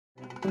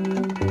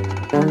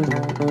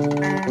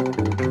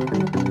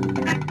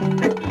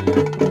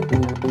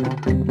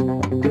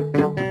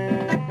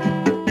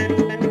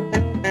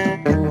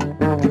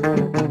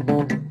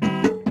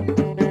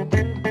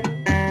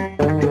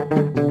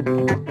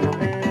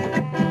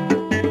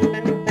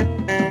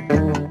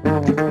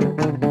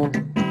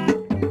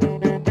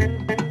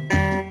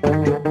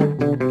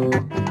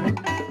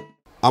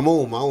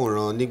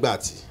amóhùnmáwòrán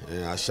nígbàtí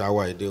àṣà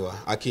wa èdè wa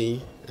akínyìn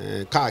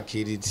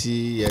káàkiri tí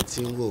ẹ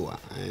ti ń wò wá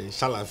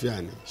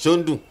ṣàlàáfíà ni ṣó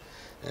ń dùn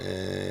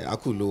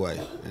akúlò wa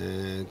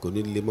kò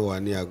ní lè mọ́ wa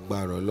ní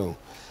agbára Ọlọ́run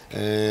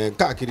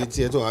káàkiri tí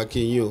ẹ tó wá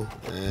kínyìn o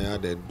a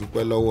dẹ̀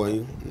dúpẹ́ lọ́wọ́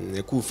yín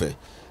ẹ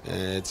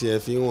kúfẹ̀ẹ́ tí ẹ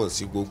fi hàn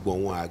sí gbogbo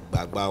àwọn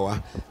àgbààgbà wa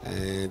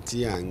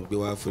tí à ń gbé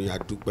wá fún yín a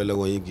dúpẹ́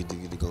lọ́wọ́ yín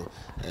gidigidi gan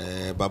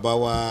bàbá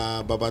wa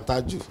bàbá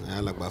tájù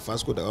alàgbà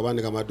fásitì dàgbà bá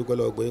ní ká máa dúpẹ́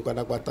lọ́wọ́ gbóyin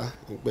pátápátá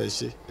nípẹ́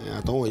ṣe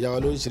àtọ̀wọ̀n ìyá wa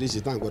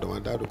lóríṣiríṣi tá à ń gbọ́dọ̀ máa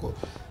dárúkọ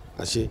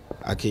àṣe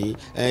akínyìn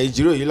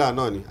ìjíròrò yìí là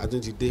náà ni a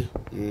tún ti dé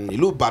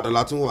ìlú Ìbàdàn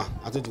la tún wà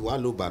a tún ti wà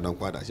ìlú Ìbàdàn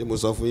padà ṣé mo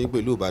sọ fún yín pé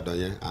ìlú Ìbàdàn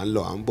yẹn à ń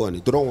lọ à ń bọ̀ ní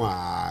tó rọ̀ wọn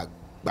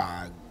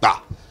àgbààgbà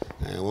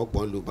wọ́n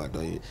pọ̀ ń lu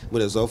Ìbàdàn yìí mo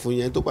lè sọ fún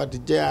yẹn tó bá ti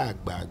jẹ́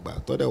àgbààgbà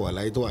tọ́dẹ̀ wà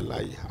láyé tó wà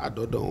láyé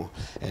àdọ́dọ̀ wọn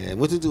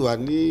mo tún ti wà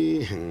ní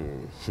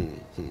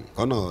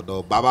kọ́nà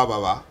ọ̀dọ̀ bàbá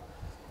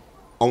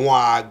ọ̀wọ́n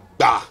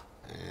àgbà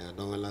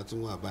ọ̀dọ̀ wọn la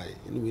tún wà báyìí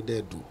inú mi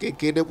dẹ̀ dùn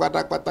kékeré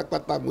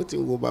pátápátá mo ti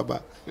ń wo bàbá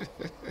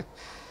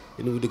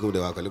inú mi dùn kó mo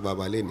dẹ̀ wà pẹ̀lú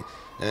bàbá lẹ́ni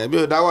mi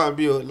ò dá wà ń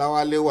bí o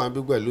láwálé wà ń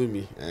bí pẹ̀lú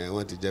mi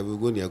wọ́n ti jẹ́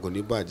gbogbo nìyẹn kò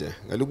ní bàjẹ́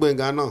pẹ̀lú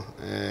Gbẹ̀ngà náà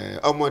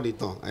ọmọ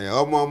nìtàn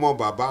ọmọ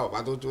bàbá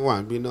tó tún wà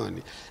ń bí náà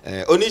ni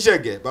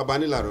oníṣẹ̀gẹ̀ bàbá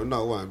nílàró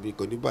náà wà ń bí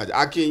kò ní bàjẹ́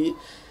akínyìn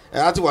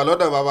a ti wà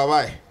lọ́dọ̀ bàbá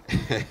báyìí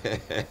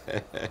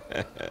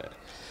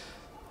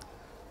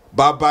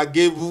Baba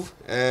Gebu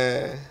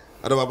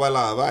ọ̀dọ̀ bàbá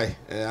làwà báyìí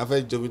a fẹ́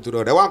jomi tó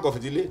rọ̀ rẹ̀ wá nǹkan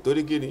fìdílé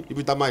torí kí ni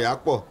ibi tá a máa yà á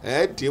pọ̀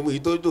dìímù yìí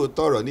tó jò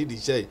tọ̀rọ̀ nídìí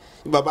iṣẹ́ yìí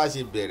ní bàbá ṣe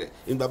bẹ̀rẹ̀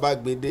ní bàbá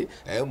gbédé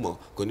mọ̀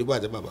kò ní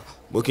bàjẹ́ bàbá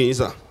mo kí yín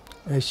sà.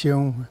 ẹ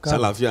ṣeun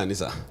ṣàlàáfíà ni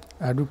sà.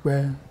 àdúpẹ́.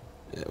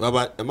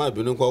 bàbá ẹ má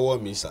bínú kọ́ wọ́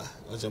mi sà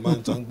wọ́n ṣe máa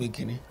ń tán gbé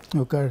kínní.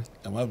 ó kárí.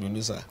 ẹ má bínú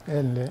sà. ẹ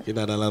ǹlẹ́. kí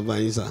dáadáa la bá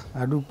yín sà.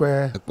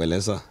 àdúpẹ́. ẹ pẹ̀lẹ́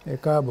sà. ẹ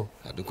káàbọ̀.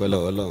 àdúpẹ́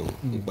lọ́wọ́ Ọlọ́run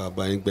nípa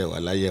bá yín gbẹ̀ wá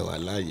láyé wá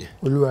láàyè.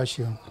 Olúwa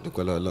ṣeun.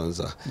 àdúpẹ́ lọ́wọ́ Ọlọ́run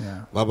sà.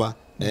 bàbá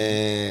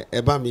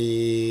ẹ bá mi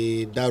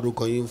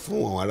dárúkọ yín fún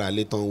àwọn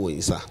aráalé tán wò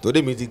yín sà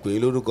torí mi ti pè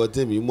yín lórúkọ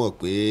tèmi mọ̀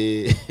pé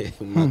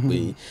mo pè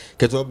yín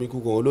kẹtọ́ mi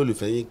kúkọ wọn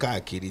olólùfẹ́ yín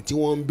káàkiri tí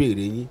wọ́n ń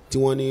béèrè yín tí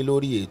wọ́n ní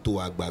lórí ètò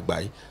àgbààgbà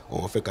yìí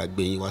àwọn fẹ́ ká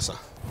gbé yín wá sà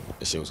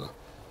ẹ ṣeun sà.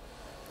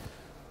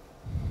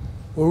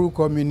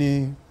 orúkọ mi ni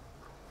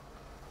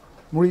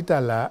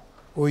Muritala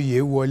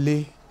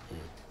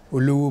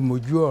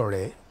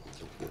Olowomojuore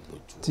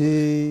tí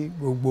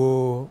gbogbo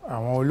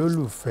àwọn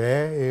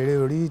olólùfẹ́ eré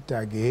orí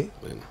ìtàgé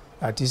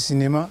àti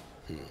sinimá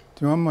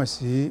tí wọ́n mọ̀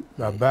sí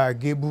Baba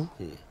Gebu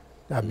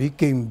tàbí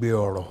Kéǹgbé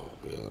ọ̀rọ̀.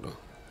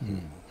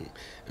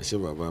 ẹ ṣé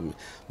bàbá mi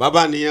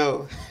bàbá nìyẹn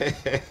o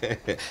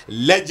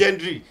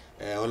legendary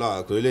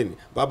ọlọ́wà kò lè ní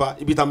bàbá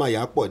ibi tá a máa yà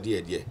á pọ̀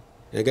díẹ̀díẹ̀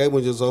gẹ́gẹ́ bí mo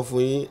ṣe sọ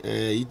fún yín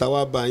ìta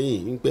wá bá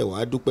yín ń pẹ̀ wá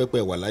dúpẹ́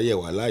pẹ̀ wà láyé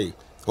wà láyé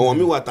àwọn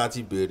míì wà tá a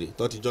ti béèrè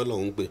tó ti jọ́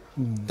lọ́hún pé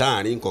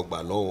dáàrin nǹkan gbà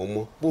lọ́wọ́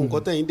mọ́ bó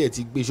nǹkan tẹ̀yìn dẹ̀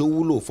ti gbé ṣó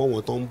wúlò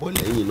fọ́wọn tó ń bọ̀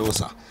lẹ́yìn náà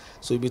sà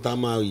so ibi tá a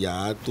máa yà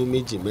á tó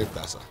méjì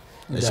mẹ́ta sà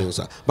ẹ ṣeun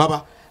sà bàbá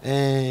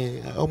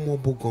ọmọ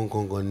bó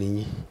gangan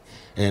nìyí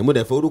mo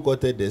dẹ̀ fẹ́ orúkọ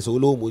tẹ dẹ̀ sọ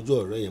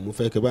Olowomojuore yẹn mo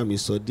fẹ́ kẹ́ bá mi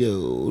sọ díẹ̀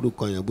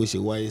orúkọ yẹn bó ṣe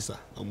wáyé sà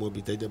ọmọ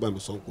bíi tẹ́jẹ́ bá mi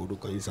sọ nǹkan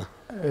orúkọ yín sà.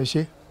 ẹ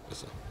ṣé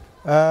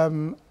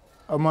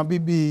ọmọ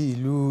bíbí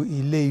ìlú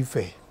Ilé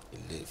Ifẹ̀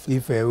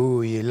Ifẹ̀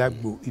òye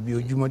lágbo ibi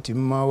ojúmọ́ ti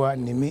mọ́ wá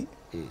ni mí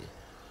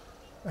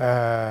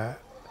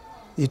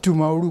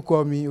ìtumọ̀ orúkọ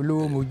mi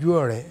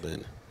Olowomojuore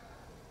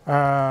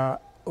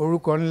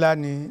orúkọ ńlá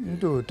ni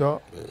nítòótọ́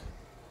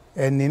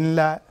ẹni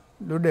ńlá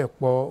ló dẹ̀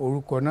pọ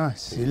orúkọ náà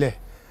sílẹ̀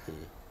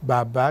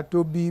bàbá tó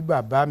bí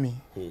bàbá mi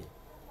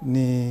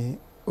ni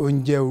ó ń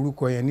jẹ́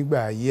orúkọ yẹn nígbà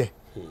ayé ẹ̀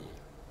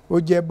ó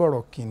jẹ́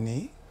bọ̀rọ̀kìnní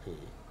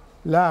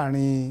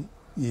láàrin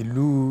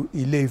ìlú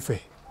Ilé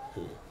Ifẹ̀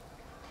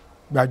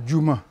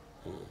gbajúmọ̀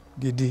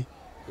gidi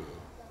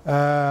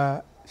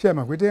ṣé ẹ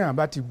mọ̀ pé téèyàn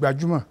bá ti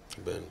gbajúmọ̀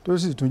tó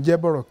sì tún jẹ́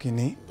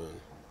bọ̀rọ̀kìnní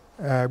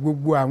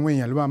gbogbo àwọn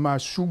èèyàn ló máa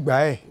ṣùgbà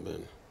ẹ̀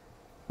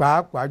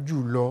pàápàá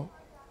jùlọ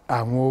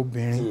àwọn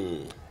obìnrin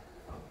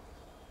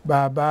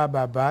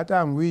bàbá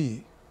táwọn wí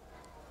yìí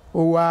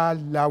ó wá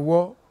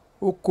lawọ́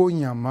ó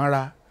kóyàn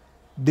mọ́ra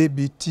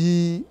débi tí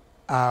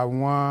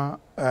àwọn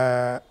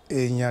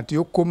èèyàn tí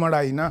ó kó mọ́ra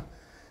yìí náà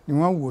ni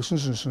wọ́n wò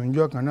sùnsùnsùn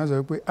jọ kan náà sọ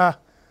pé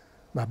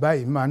bàbá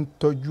yìí máa ń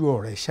tọ́jú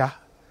ọ̀rẹ́ ṣá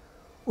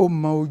ó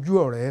mọ ojú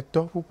ọ̀rẹ́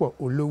tọ́ púpọ̀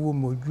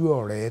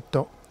Olowomojuore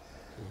tọ́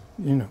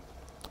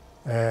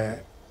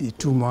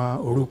ìtumọ̀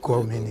orúkọ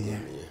mi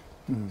nìyẹn.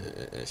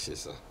 ẹ ṣe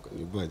sá kò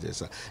ní bàjẹ́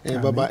sá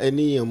bàbá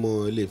ẹni ọmọ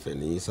Ilé Ifẹ̀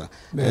nìyí sá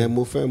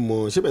mo fẹ́ mọ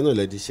ṣébẹ̀ náà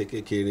lẹ́ẹ̀dí ṣe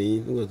kékeré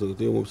yín nígbà tó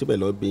ṣébẹ̀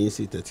lọ́ọ́ bí yín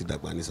sí tẹ̀tí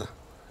dàgbà ní sá.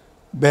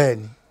 bẹ́ẹ̀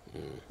ni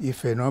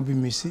Ifẹ̀ náà bí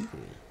mi sí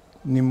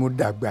ni mo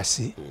dàgbà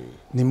sí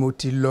ni mo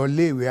ti lọ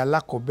iléèwé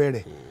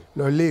alákọ̀ọ́bẹ̀rẹ̀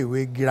lọ iléèwé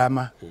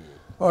girama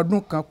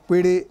ọdún kan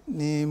péré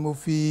ni mo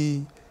fi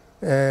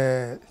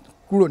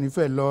kúrò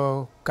nífẹ̀ lọ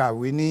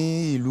kàwé ní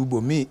ìlú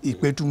bòmí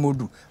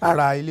ìpẹ́tùmọ́dù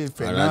ara ilé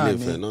Ifẹ̀ náà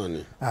ni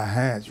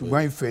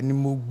ṣùgbọ́n Ifẹ̀ ni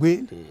mo gbé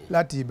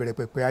láti ìbẹ̀rẹ̀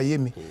pẹ̀pẹ̀ ayé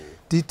mi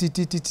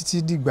títí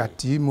dìgbà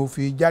tí mo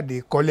fi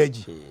jáde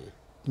kọ́lẹ́jì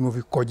tí mo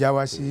fi kọjá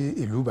wá sí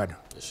ìlú Ìbàdàn.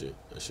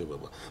 ẹ ṣé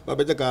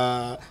bàbá jẹ́ ká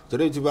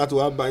torí tí bá ti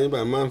wá bá yín bá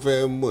máa ń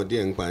fẹ́ mọ̀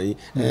díẹ̀ ń pa yín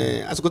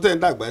àsìkò tẹ́ ń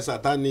dàgbà ẹ̀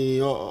sàtá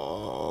ni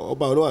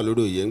ọba olówà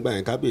lórí òye ń gbà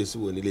yẹn kábíyèsí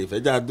wò ní Ilé Ifẹ̀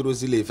já dúró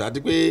sí Ilé Ifẹ̀ àti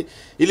pé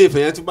Ilé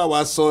Ifẹ̀ yẹn ti bá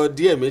wa sọ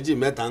díẹ̀ méjì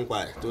mẹ́ta ń pa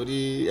ẹ̀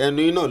torí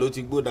ẹnu yín náà ló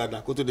ti gbó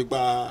dáadáa kó tó di pa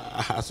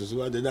àṣùṣù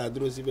wájú já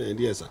dúró síbẹ̀ yẹn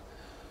díẹ̀ sà.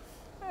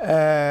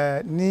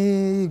 ní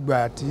ìgbà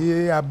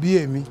tí a bí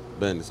èmi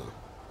bẹ́ẹ̀ ni sà.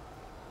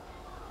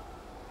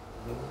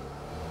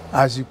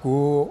 àsìkò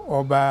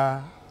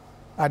ọba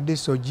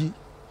Adésọjí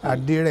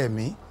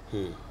Adérẹ̀mí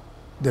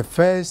the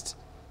first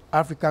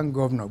African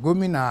governor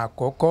gómìnà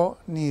àkọ́kọ́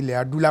ní ilẹ̀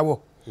adúláwọ̀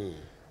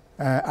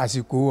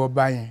àsìkò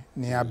ọba yẹn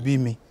ni a bí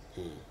mi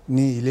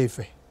ní Ilé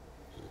Ifẹ̀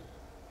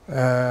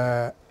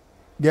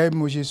gẹ́gẹ́ bí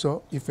mo ṣe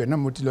sọ Ifẹ̀ náà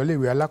mo ti lọ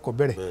iléèwé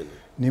alákọ̀ọ́bẹ̀rẹ̀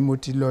ni mo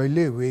ti lọ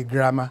iléèwé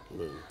girama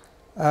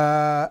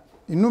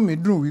inú mi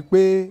dùn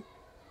wípé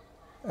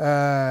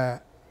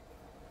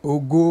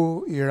ògo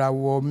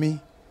ìràwọ̀ mi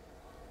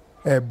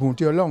ẹ̀bùn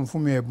tí Ọlọ́run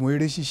fún mi ẹ̀bùn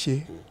eré ṣíṣe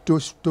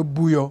tó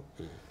búyọ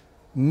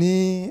ní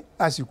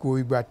àsìkò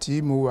ìgbà tí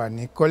mo wà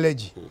ní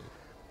kọ́lẹ́jì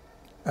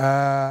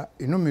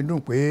inú mi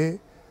dùn pé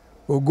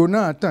ògo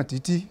náà tàn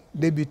títí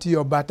débi tí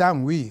ọba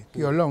táwọn wí kí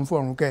Ọlọ́run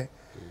fọ̀run kẹ́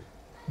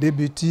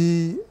débi tí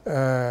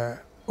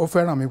ó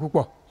fẹ́ràn mi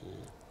púpọ̀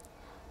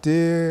tí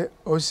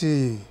ó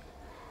sì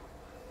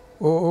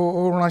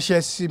ó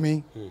ránṣẹ́ sí mi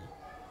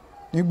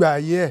nígbà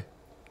ayé ẹ̀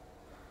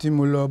tí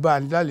mo lọ bá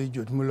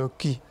lálejò tí mo lọ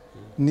kí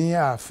ní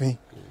ààfin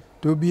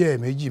tó bí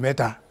ẹ̀ẹ̀mejì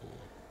mẹ́ta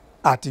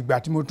àtìgbà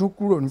tí mo tún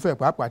kúrò nífẹ̀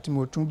pàápàá tí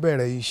mo tún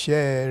bẹ̀rẹ̀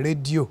iṣẹ́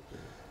rédíò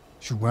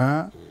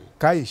ṣùgbọ́n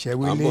ká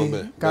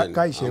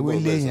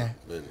ìṣẹ́wélé yẹn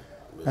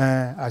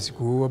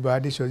àsìkò ọba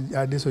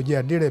Adésọjí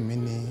Adérẹ̀mí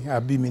ni a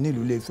bí mi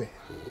nílùú Ilé Ifẹ̀.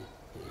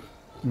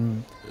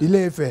 Ilé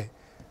Ifẹ̀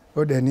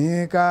ó dẹ̀ ní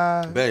ká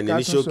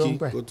tún sọ ń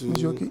pẹ̀ ní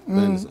ṣókí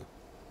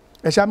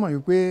ẹ ṣáà mọ̀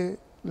wípé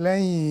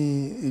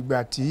lẹ́yìn ìgbà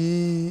tí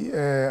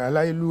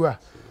aláyélúwà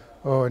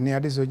Ọọ̀ni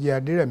Adésọjí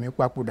Adérẹ̀mí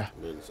papòdà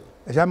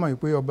ẹ ṣáà mọ̀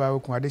wípé ọba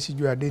Okùn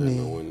Adésíjú Adé ni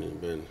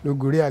ló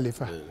gorí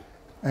àléfà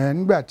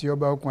nígbà tí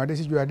ọba Okùn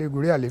Adésíjú Adé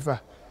gorí àléfà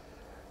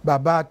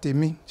bàbá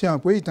tèmi ṣe hàn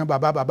pé ìtàn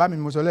bàbá mi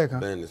mo sọ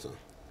lẹ́ẹ̀kan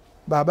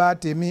bàbá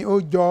tèmi ó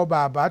jọ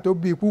bàbá tó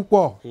bí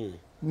púpọ̀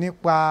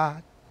nípa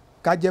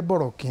kájẹ́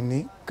bọ̀rọ̀ kìnní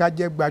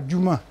kájẹ́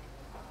gbajúmọ̀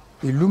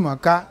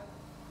ìlúmọ̀ọ́ká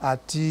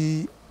àti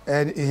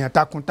èèyàn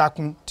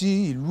takuntakun tí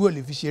ìlú ò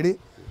lè fi ṣeré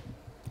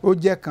ó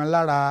jẹ́ kan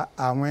lára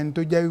àwọn ẹni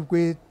tó jẹ́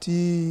wípé tí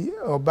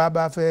ọba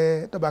bá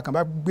fẹ́ tọ́ba kan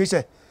bá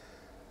gbéṣẹ̀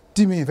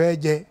tí mi fẹ́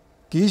jẹ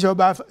kì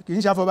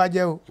í ṣàfọba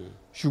jẹ́ o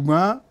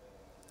ṣùgbọ́n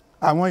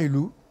àwọn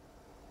ìlú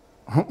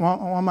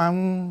wọ́n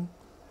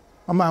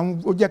máa ń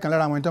ó jẹ́ kan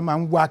lára àwọn ẹni tó máa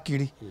ń wá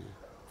kiri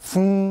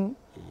fún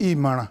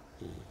ìmọ̀ràn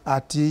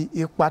àti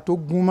ipa tó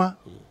gúnmọ́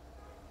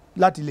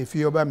láti lè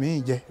fi ọba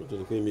míì jẹ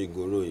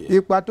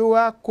ipa tó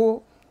wá kó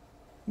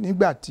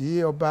nígbà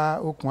tí ọba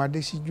Okùn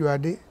Adésíjú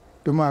Adé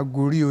tó máa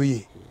gorí oyè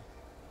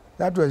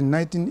that was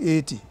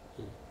 1980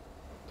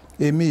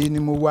 èmi ni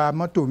mo wa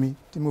mọ́tò mi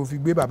tí mo fi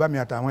gbé bàbá mi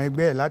àtàwọn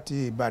ẹgbẹ́ ẹ̀ láti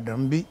Ìbàdàn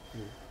ń bí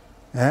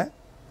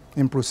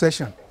in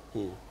procession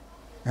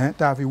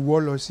tá a fi wọ́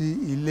lọ sí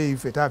Ilé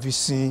Ifẹ̀ tá a fi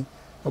sin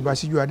ọba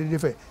Síjú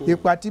Adédéfẹ̀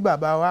ipa tí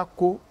bàbá wa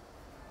kó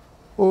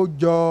ó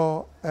jọ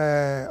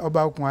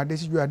ọba Okùn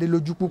Adésíjú Adé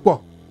lójú púpọ̀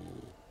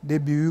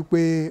débi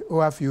wípé ó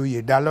wá fi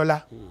oyè dá lọ́lá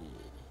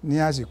ní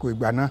àsìkò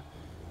ìgbà náà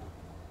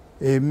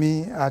èmi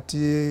àti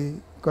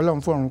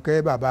kọlọ́nfọ̀rún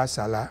kẹ́ bàbá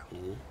Sàlá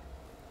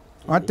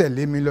wọ́n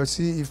tẹ̀lé mi lọ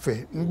sí Ifẹ̀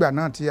nígbà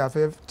náà tí a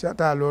fẹ́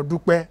tá a lọ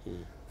dúpẹ́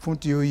fún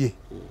ti oyè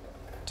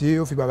tí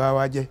ó fi bàbá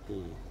wa jẹ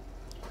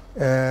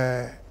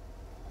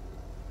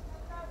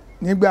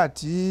nígbà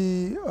tí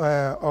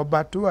ọba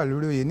tó wà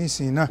lórí oyè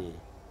nísìnyí náà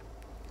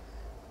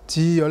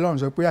tí Ọlọ́run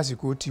sọ pé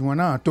àsìkò tiwọn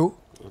náà tó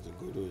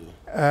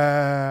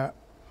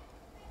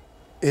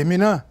èmi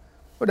náà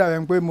ó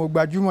dàbẹ̀ pé mo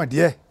gbajúmọ̀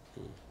díẹ̀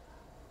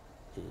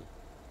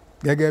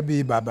gẹ́gẹ́ bí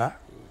bàbá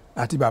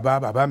àti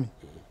bàbá mi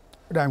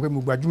ó dàbẹ̀ pé mo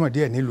gbajúmọ̀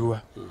díẹ̀ nílùú wa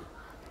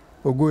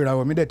ògo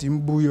ìràwọ̀ mi dẹ̀ ti ń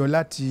búyọ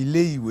láti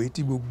ilé ìwé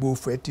tí gbogbo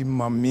Ifẹ̀ ti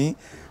mọ̀ mí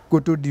kó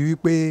tó di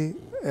wípé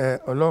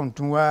Ọlọ́run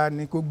tún wá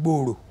ní kó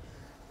gbòòrò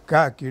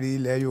káàkiri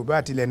ilẹ̀ Yorùbá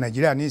àti ilẹ̀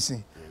Nàìjíríà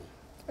nísìn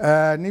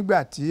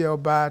nígbà tí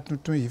ọba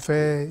tuntun yìí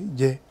fẹ́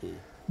jẹ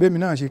bẹ́ẹ̀ mi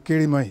náà ṣe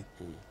kéré mọ́ yìí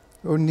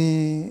ó ní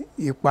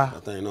ipa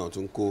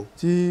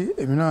tí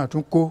èmi náà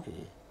tún kó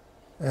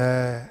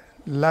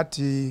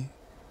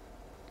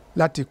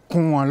láti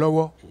kún wọn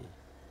lọ́wọ́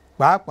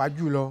pàápàá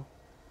jùlọ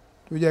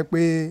tó jẹ́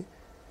pé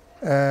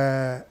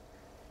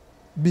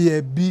bí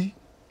ẹbí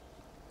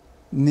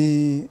ni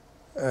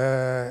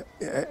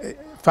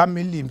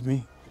fámìlì mi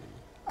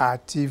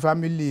àti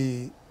fámìlì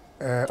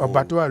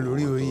ọba tó wà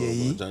lórí oyè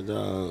yìí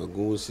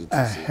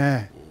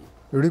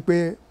lórí pé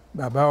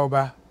bàbá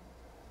ọba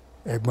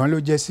ẹ̀gbọ́n ló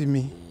jẹ́ sí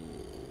mi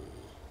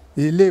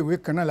ilé ìwé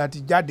kan náà láti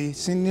jáde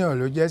senior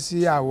ló jẹ́ sí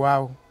àwa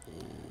o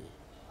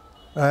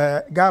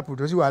gáàpù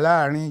tó sì wà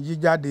láàrin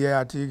jíjáde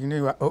àti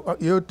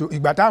yóò tó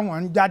ìgbà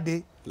táwọn ń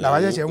jáde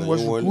làwọn ṣẹ̀ṣẹ̀ ń wọ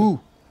sùkúù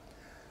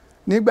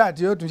nígbà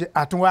tí ó tún ṣe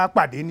àtúnwá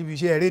pàdé níbi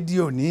iṣẹ́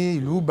rédíò ní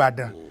ìlú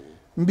Ìbàdàn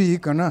níbí yìí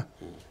kan náà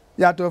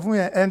yàtọ̀ fún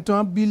yẹn ẹni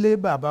tán bílé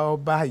bàbá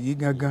ọba yìí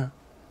gangan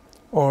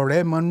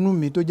ọ̀rẹ́ mọ́nú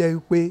mi tó jẹ́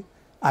wípé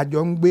àjọ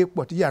ń gbé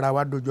pọ̀ tí yàrá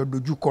wa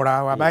dojú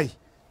kọra wa báyìí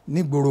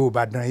nígboro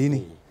Ìbàdàn yìí ni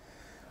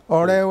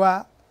ọ̀rẹ́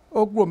wa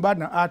ó kúrò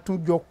Ìbàdàn a tún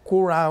jọ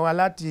kóra wa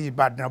láti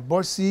Ìbàdàn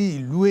bọ́ sí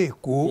ìlú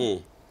Èkó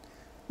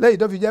lẹ́yìn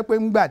tó fi jẹ́ pé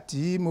ńgbà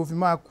tí mo fi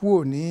máa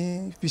kúrò ní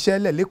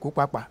fiṣẹ́lẹ̀ lẹ́kọ̀ọ́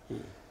pàápàá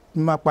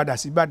mo máa padà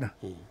sí Ìbàdàn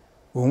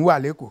òun wà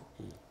lẹ́kọ̀ọ́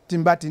tí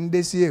n bá ti ń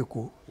dé sí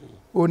Èkó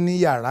ó ní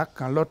yàrá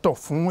kan lọ́tọ̀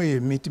fún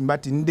èmi tí n bá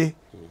ti ń dé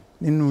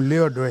nínú ilé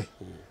ọ̀dọ̀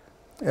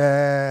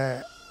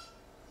ẹ̀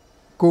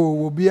kó o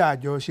wo bí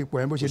àjọṣepọ̀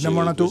yẹn bó ṣe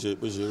dánmọ́rán tó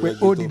pé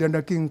ó di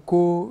dandan kí n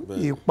kó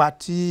ipa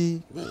tí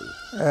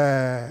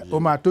ó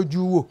máa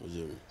tójú wò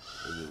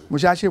mo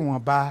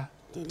ṣàṣèwọ̀nba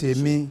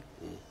tèmi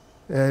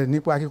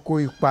nípa kíkó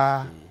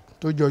ipa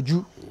tó jọjú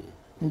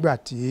nígbà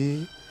tí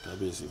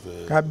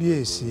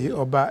kábíyèsí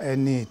ọba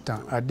ẹni ìtàn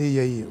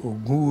Adéyẹyè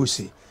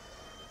Ògúnwùsì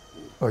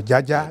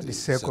Ọ̀jájá the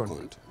second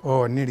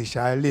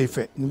Ọ̀ọ̀nìrìṣà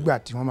Ilé-Ifẹ̀ nígbà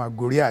tí wọ́n máa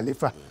gorí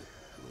àléfà.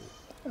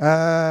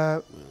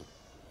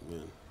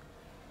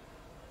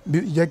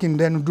 Jẹ́ kí n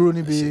dẹnu dúró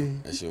níbi.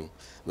 ẹ ṣeun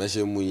bẹ́ẹ̀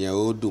ṣe mú yẹn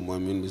ó dùn mọ́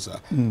mi nù sá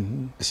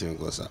ẹ ṣeun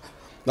kan sá.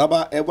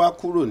 bàbá ẹ wá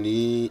kúrò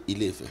ní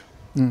Ilé-Ifẹ̀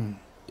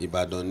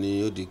Ìbàdàn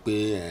ni ó di pé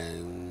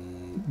ẹ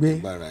ń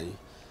gbára yín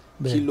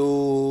kí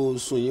ló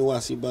sún yín wá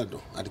sí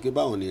Ìbàdàn àti pé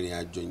báwo ni ìrìn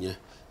àjò yẹn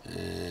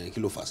kí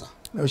ló fà sá.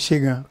 ó ṣe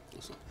gan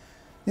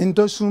n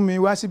tó sún mi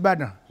wá sí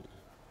Ìbàdàn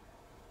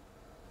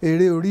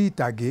eré orí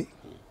ìtàgé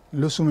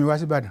ló sún mi wá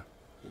sí Ìbàdàn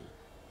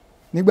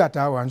nígbà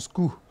tá a wà ní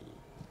skul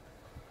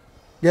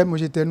gẹ́gẹ́ mo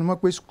ṣe tẹnu mọ́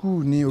pé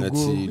skul ní ògo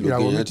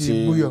ìràwọ̀ mi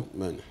ti búyọ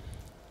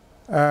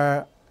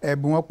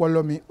ẹ̀bùn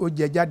ọpọlọ mi ó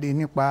jẹ jáde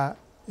nípa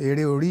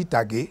eré orí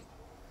ìtàgé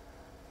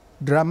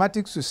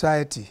Dramatic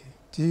Society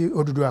tí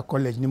Odùduwà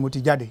College ni mo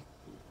ti jáde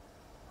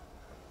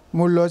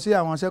mo lọ sí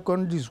àwọn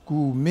secondary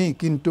school míì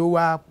kí n tó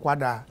wá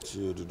padà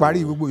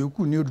parí gbogbo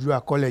yòókù ní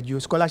Odùduwà College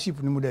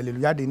scholarship ni mo dẹ̀ lè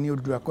jáde ní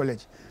Odùduwà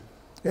College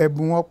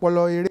ẹ̀bùn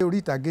ọpọlọ eré orí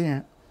ìtàgé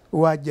yẹn ó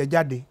wá jẹ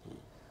jáde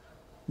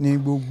ní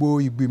gbogbo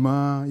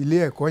ìgbìmọ̀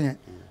ilé ẹ̀kọ́ yẹn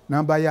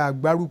náà bá yá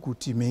agbárùkù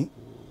tì mí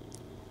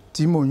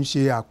tí mò ń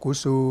ṣe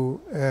àkóso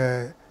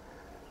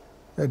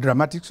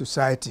Dramatic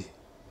Society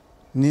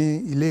ní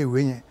ilé ìwé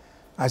yẹn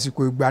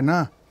àsìkò ìgbà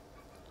náà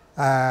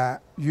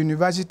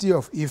University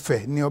of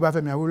Ife ní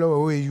Ọbáfẹ́mi Awólọ́wọ̀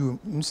OAU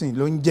nsìn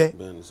ló ń jẹ́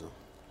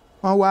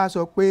wọ́n wá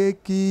sọ pé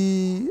kí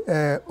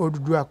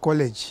Odùduwà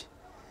College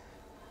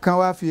kan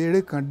wá fi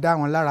eré kan dá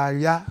wọn lára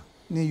yá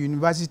ní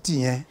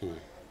yunifásitì yẹn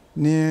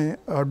ní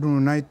ọdún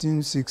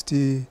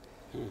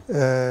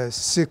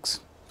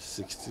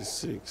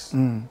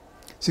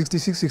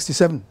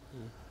 1966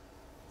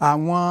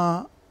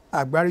 àwọn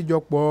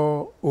àgbáríjọpọ̀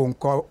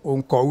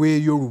òǹkọ̀wé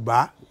Yorùbá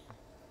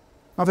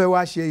wọ́n fẹ́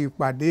wá ṣe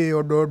ìpàdé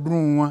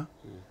ọdọọdún wọn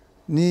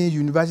ní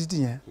yunifásitì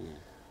yẹn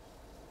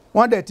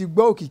wọ́n dẹ̀ ti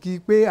gbọ́ òkìkí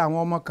pé àwọn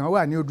ọmọ kan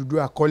wà ní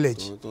Odùduwà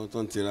College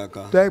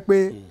tó yẹ pé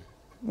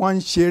wọ́n ń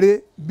ṣeré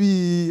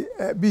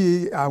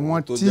bíi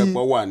àwọn tí tó jẹ́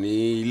pọ̀ wà ní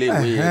ilé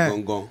ìwé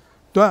yẹn gangan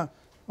tó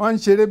wọ́n ń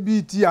ṣeré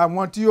bíi ti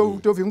àwọn tí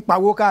tó fi ń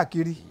pawó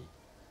káàkiri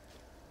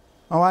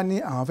wọ́n wá ní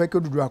àwọn fẹ́ kí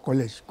Odùduwà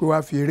College kó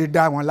wá fi eré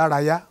dá wọn lára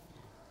yá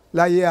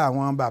láyé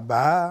àwọn bàbá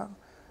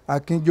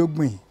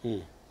Akínjógbìn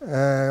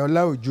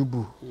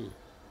Ọláòjúbù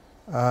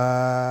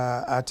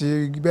àti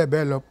bẹ́ẹ̀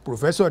bẹ́ẹ̀ lọ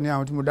professor ní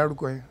àwọn tí mo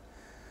dárúkọ yẹn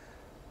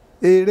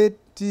eré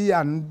tí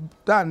à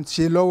ń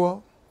ṣe lọ́wọ́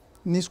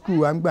ní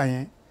skul à ń gbà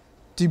yẹn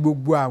tí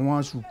gbogbo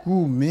àwọn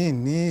sùkúù míì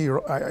ní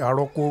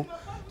àrọ́kọ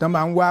tó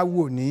máa ń wá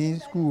wò ní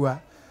skul wa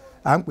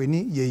à ń pè ní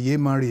yèyé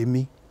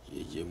mọ̀rèmí.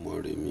 yèyé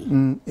mọ̀rèmí.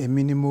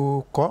 èmi ni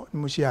mo kọ́ ni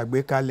mo ṣe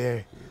àgbékalẹ̀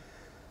rẹ̀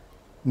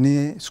ní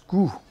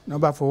skul náà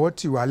bá fọwọ́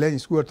tì wá lẹ́yìn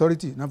school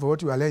authority náà fọwọ́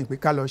tì wá lẹ́yìn pé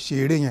ká lọ ṣe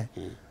eré yẹn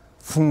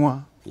fún wọn.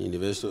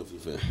 University of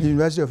Ife.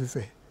 University of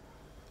Ife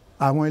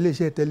àwọn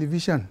iléeṣẹ́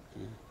tẹlifíṣàn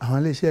àwọn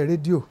iléeṣẹ́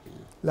rédíò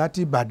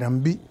láti Ìbàdàn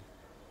bí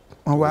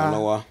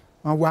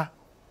wọ́n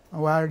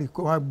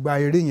wá gba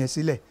eré yẹn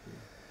sílẹ̀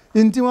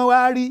ní tí wọ́n wá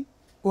rí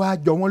wá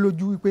jọ wọ́n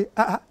lójú wípé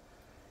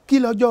kí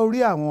lọ́jọ́ orí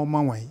àwọn ọmọ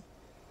wọ̀nyí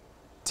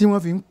tí wọ́n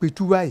fi ń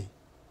pitú báyìí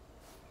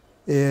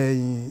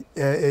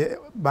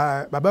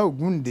bàbá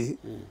Ògúndé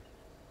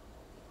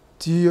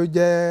tí ó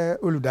jẹ́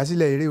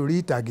olùdásílẹ̀ eré orí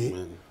ìtàgé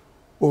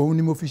òun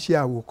ni mo fi ṣe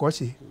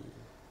àwòkọ́ṣe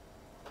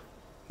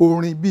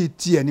orin bíi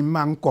tiẹ̀ ni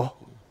máa ń kọ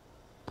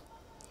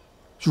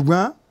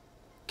ṣùgbọ́n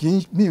kì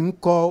í mi ń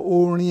kọ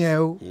orin ẹ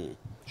o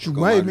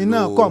ṣùgbọ́n èmi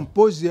náà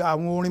compose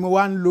àwọn orin mo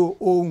wá ń lo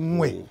ohun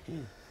ẹ̀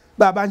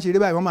bá a bá ń ṣeré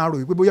báyìí wọ́n máa rò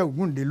wípé bóyá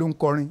Ògúndé ló ń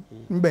kọrin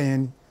níbẹ̀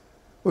yẹn ni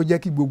ó jẹ́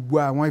kí gbogbo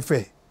àwọn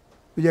Ifẹ̀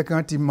ó jẹ́ kí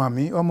wọ́n ti mọ̀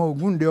mí ọmọ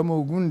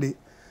Ògúndé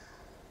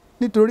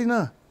nítorí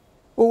náà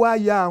ó wá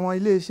ya àwọn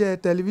iléeṣẹ́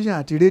tẹlifíṣàn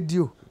àti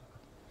rédíò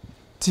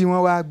tí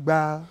wọ́n wá gba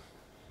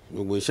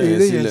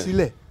eré yẹn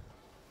sílẹ̀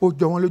ó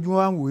jọ wọ́n lójú wọn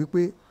wá ń wò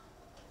wípé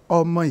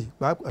ọmọ yìí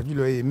pàápàá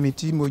jùlọ èmi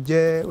tí mo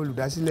jẹ́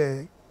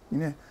olùdásílẹ̀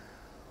yẹn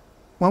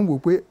wọ́n ń wò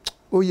pé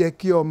ó yẹ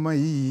kí ọmọ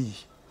yìí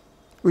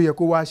ó yẹ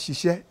kó wá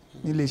ṣiṣẹ́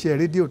nílé iṣẹ́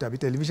rédíò tàbí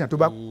tẹlifíṣàn tó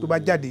bá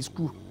jáde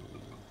school.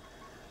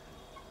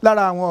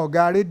 Lára àwọn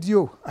ọ̀gá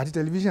rédíò àti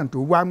tẹlifíṣàn tó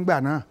wá ń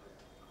gbà náà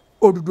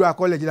Odùduwà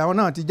college làwọn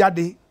náà ti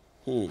jáde.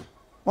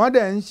 Wọ́n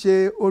dẹ̀ ń ṣe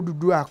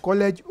Odùduwà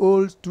college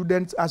old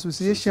students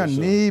association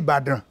ní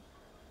Ìbàdàn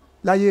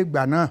láyé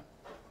ìgbà náà.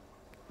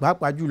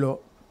 Pàápàá jùlọ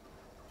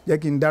jẹ́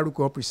kí n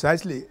dárúkọ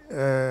precisely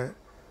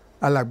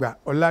alàgbà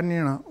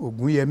Ọláníran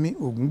Ògúnyẹmí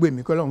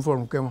Ògúngbèmí kọ́lọ́run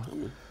fọ̀run kẹ́ wọn.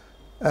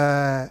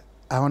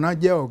 Àwọn náà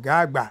jẹ́ ọ̀gá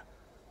àgbà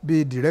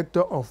bíi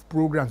director of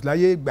programs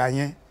láyé ìgbà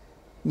yẹn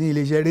ní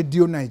iléeṣẹ́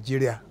rédíò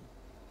Nàìjíríà.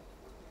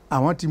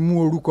 Àwọn ti mú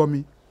orúkọ mi,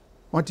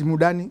 wọ́n ti mú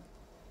dání,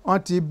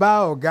 wọ́n ti bá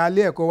ọ̀gá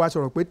ilé ẹ̀kọ́ wa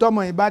sọ̀rọ̀ pé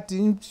tọ́mọ yìí bá ti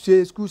ń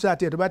ṣe school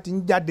sat ẹ̀ tó bá ti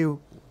ń jáde o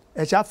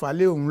ẹ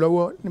ṣàfàlẹ́ òun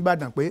lọ́wọ́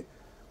nìbàdàn pé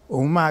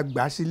òun máa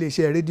gbà sí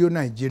iléeṣẹ́ rédíò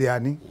Nàìjíríà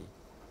ní.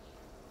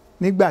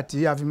 Nígbà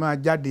tí a fi máa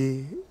jáde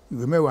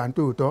ìwé mẹ́wàá ní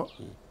tòótọ́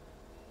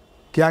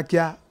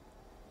kíákíá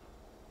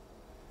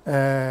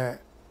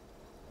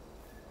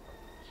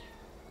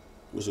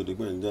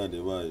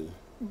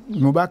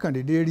mo bá kàn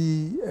déédé rí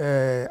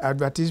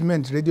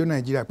advertisement rédíò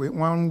Nàìjíríà pé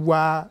wọ́n ń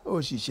wá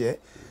òṣìṣẹ́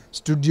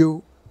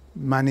studio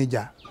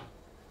manager.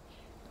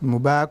 Mo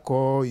bá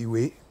kọ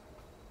ìwé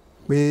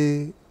pé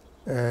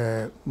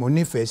mo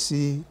nífẹ̀ẹ́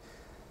sí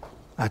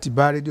àti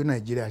bá rédíò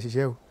Nàìjíríà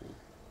ṣiṣẹ́ o.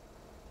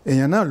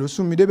 Èèyàn náà ló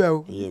sún mi débẹ̀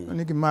o, wọ́n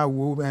ní kí n máa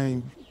wo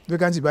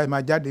vacancy báyìí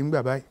máa jáde nígbà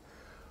báyìí.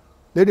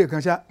 Lédè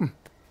kan ṣá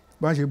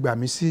bọ́n ṣe gbà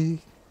mí sí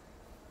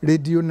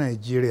rédíò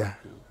Nàìjíríà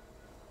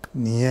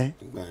nìyẹn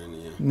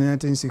ní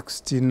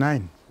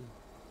 1969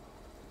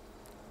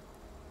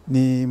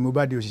 ni mo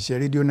bá di òṣìṣẹ́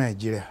rédíò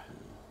Nàìjíríà.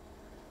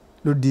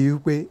 Ló di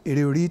wípé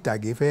eré orí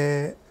ìtàgé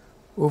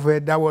ó fẹ́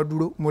dáwọ́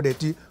dúró.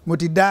 Mo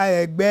ti dá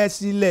ẹgbẹ́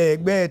sílẹ̀,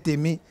 ẹgbẹ́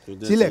tèmi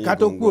sílẹ̀ ká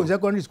tó kúrò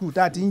secondary school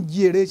tá a ti ń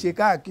jí eré ṣe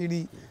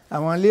káàkiri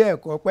àwọn ilé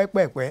ẹ̀kọ́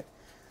pẹ́pẹ̀pẹ́.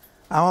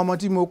 Àwọn ọmọ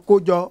tí mo kó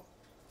jọ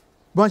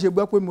bọ́n ṣe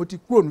gbọ́ pé mo ti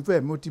kúrò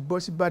nífẹ̀ẹ́ mo ti bọ́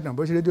sí Ìbàdàn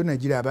bọ́ sí rédíò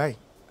Nàìjíríà báyìí.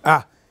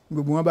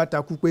 Gbogbo wọn bá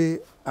takú pé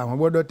àwọn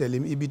gbọ́dọ̀ tẹ̀lé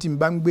mi ibi tí n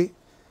bá ń gbé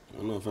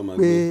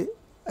pé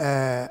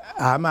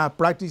a máa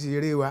practice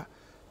eré wa,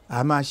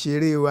 a máa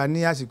ṣeré wa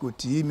ní àsìkò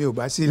tí mi ò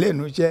bá sí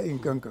lẹ́nu iṣẹ́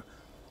nǹkan kan.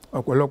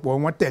 Ọ̀pọ̀lọpọ̀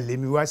wọn tẹ̀lé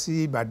mi wá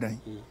sí Ìbàdàn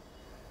yìí.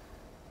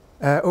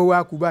 Ó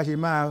wá kú bá ṣe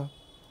máa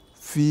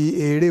fi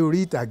eré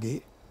orí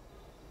ìtàgé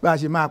bá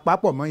ṣe máa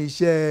papọ̀ mọ́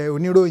iṣẹ́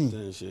oníròyìn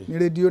ní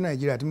rédíò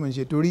Nàìjíríà tí mo ń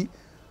ṣe, torí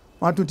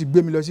wọ́n tún ti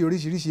gbé mi lọ sí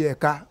oríṣiríṣi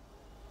ẹ̀ka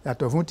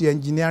yàtọ̀ fún ti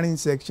engineering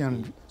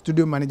section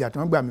studio manager tí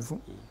wọ́n gbà mí fún.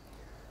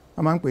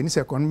 Wọ́n máa ń pè ní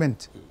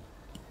secondment.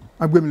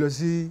 Wọ́n gbé mi lọ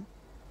sí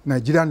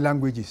Nigerian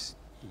languages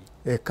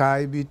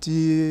ẹ̀ka ibi tí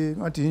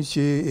wọ́n ti ń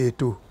ṣe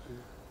ètò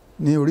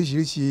ní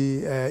oríṣiríṣi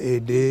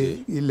èdè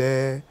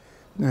ilẹ̀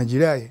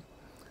Nàìjíríà yìí.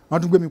 Wọ́n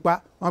tún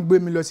gbé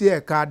mi lọ sí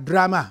ẹ̀ka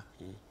drama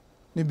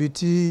níbi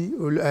tí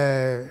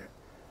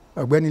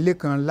ọ̀gbẹ́ni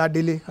Lékan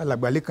Ládélé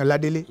alàgbà Lékan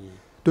Ládélé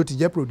tó ti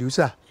jẹ́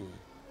producer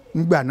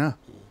nígbà náà.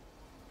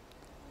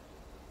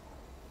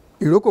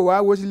 Ìrókò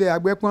wa wó sílé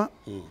Agbẹ́pọ́n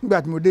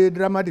nígbà tí mo dé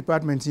drama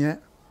department yẹn.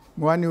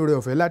 Mo wá ní oore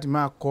ọ̀fẹ́ láti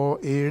máa kọ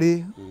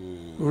eré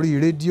orí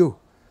rédíò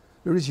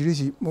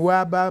lóríṣiríṣi. Mo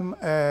wá bá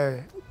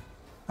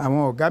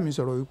àwọn ọ̀gá mi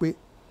sọ̀rọ̀ wípé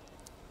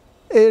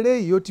eré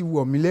yìí ó ti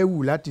wọ̀ mí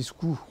lẹ́wù láti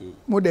school.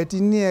 Mo dẹ̀ ti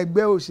ní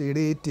ẹgbẹ́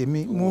òṣèré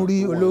tèmi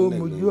Muritala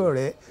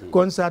Olowomojuore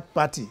concert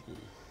party.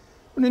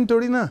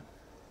 Nítorí náà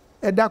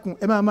ẹ dákun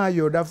ẹ máa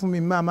yọ̀ọ̀dá fún mi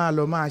máa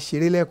lọ máa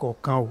ṣeré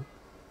lẹ́ẹ̀kọ̀ọ̀kan o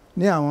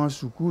ní àwọn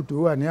sùkúù tó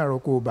wà ní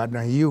àrọ́kọ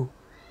Ìbàdàn yìí o.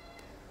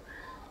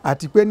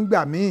 Àti pé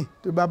nígbà míì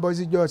tó bá bọ́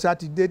síjọ́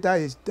sátidé tá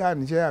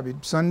níṣẹ́ àbí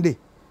Sunday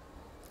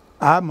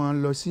a máa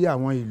ń lọ sí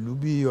àwọn ìlú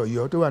bíi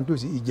Ọ̀yọ́ tó wà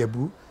nítòsí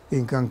Ìjẹ̀bú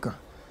nǹkan kan.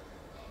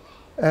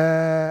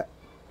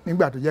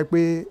 Nígbà tó jẹ́ pé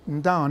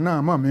n táwọn náà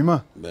mọ̀ mí mọ̀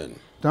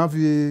tí wọ́n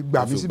fi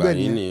gbà mí síbẹ̀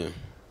ni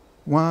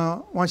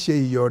wọ́n ṣe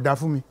ìyọ̀ọ̀dá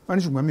fún mi. Wọ́n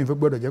ní ṣùgbọ́n mi ò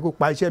gbọ́dọ̀ jẹ́ kó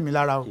pa iṣẹ́ mi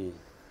lára o.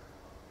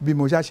 Bí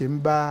mo ṣáṣe ń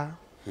bá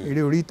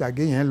eré orí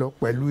ìtàgé yẹn lọ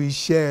pẹ̀lú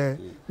iṣẹ́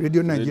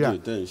rédíò Nàìjíríà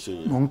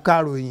mò ń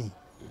kàròyìn.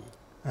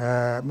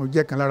 Mo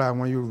jẹ́ kan lára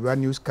àwọn Yorùbá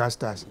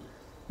newscasters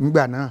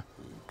nígbà náà.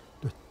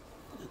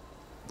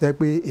 Tẹ́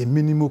pé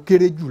èmi ni mo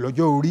kéré jù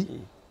lọ́jọ́ orí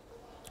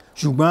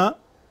ṣùgbọ́n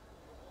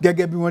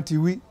gẹ́gẹ́ bí wọ́n ti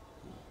wí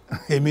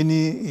èmi ni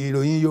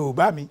ìròyìn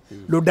Yorùbá mi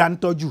ló dá ń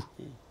tọ́jú.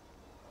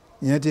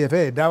 Ìyẹn ti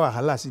fẹ́ dá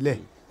wàhálà sílẹ̀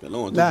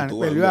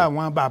pẹ̀lú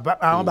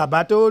àwọn bàbá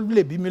tó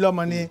lè bí mi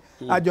lọ́mọ ni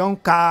a jọ ń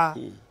ka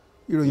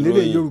ìròyìn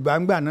lédè Yorùbá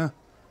ńgbà náà.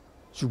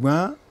 Ṣùgbọ́n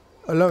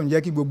Ọlọ́run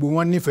jẹ́ kí gbogbo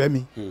wọn nífẹ̀ẹ́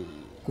mi,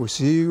 kò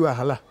sí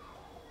wàhálà.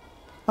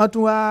 Wọ́n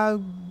tún wá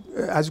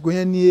àsìkò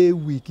yẹn ní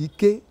ewì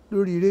kíké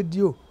lórí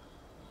rédíò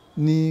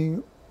ni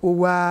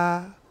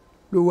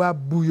ló wá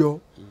búyọ,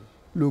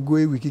 lógo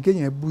ewì kíké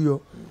yẹn búyọ.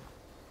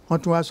 Wọ́n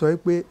tún wá sọ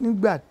pé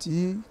nígbà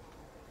tí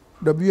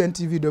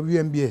WNTV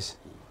WNBS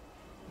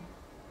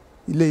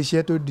ilé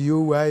iṣẹ́ tó di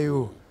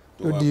OYO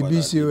tó di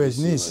BCOS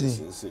ní ìsìn,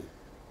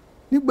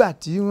 nígbà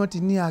tí wọ́n ti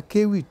ní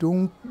akéwì tó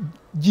ń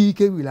jí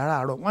kéwì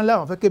láràárọ̀ wọ́n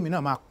láwọn fẹ́ kémi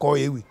náà máa kọ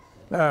ewì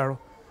láràárọ̀.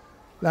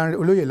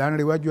 Olóyè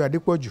Lánrewájú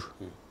Adépọ̀jù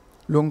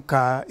ló ń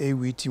ka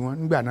ewì tiwọn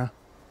nígbà náà.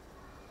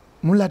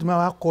 Mú láti máa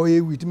wá kọ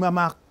ewì tí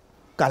máa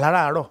kà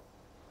láràárọ̀.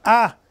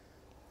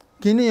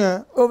 kíní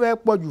yẹn ó fẹ́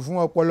pọ̀jù fún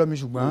ọpọlọ mi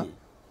ṣùgbọ́n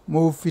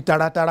mo fi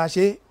taratara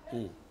ṣe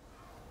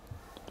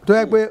tó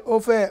yẹ pé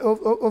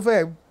ó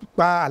fẹ́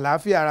pa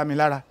àlàáfíà ara mi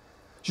lára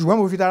ṣùgbọ́n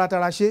mo fi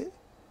taratara ṣe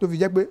tó fi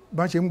jẹ́ pé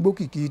bọ́n ṣe ń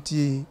gbókìkí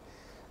ti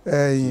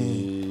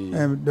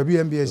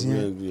WNBS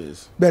yẹn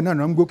bẹ́ẹ̀ náà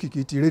ń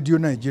gbókìkí ti rédíò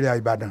Nàìjíríà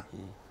Ìbàdàn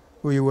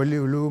Oyèwọlé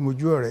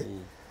Olowomojuore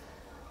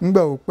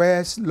ńgbà ò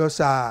pẹ́ lọ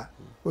sáà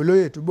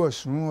olóyè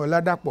Túbọ̀sún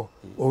Ọládàpọ̀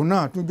òun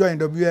náà tún join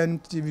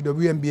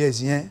WNBS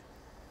yẹn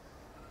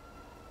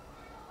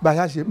bá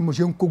a ṣe mo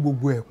ṣe ń kó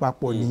gbogbo ẹ̀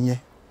papọ̀ nìyẹn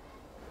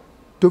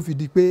tó fi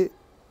di pé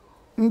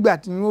ńgbà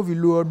tí wọ́n fi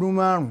lo ọdún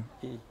 5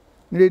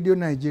 ní rédíò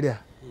Nàìjíríà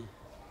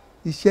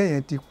iṣẹ́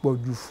yẹn ti pọ̀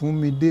jù fún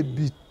mi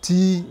débi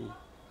tí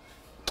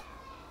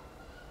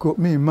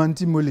mi mọ̀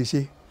tí mo lè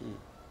ṣe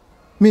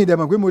mi dẹ̀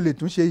mọ̀ pé mo lè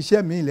tún ṣe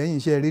iṣẹ́ mi lẹ́yìn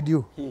iṣẹ́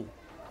rédíò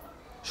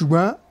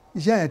ṣùgbọ́n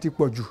iṣẹ́ yẹn ti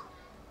pọ̀ jù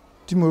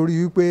tí mo rí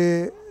wípé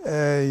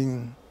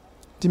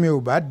tí mi ò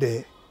bá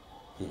dẹ̀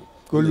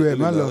kó lu ẹ̀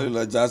mọ́ lọ.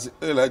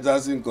 ìlà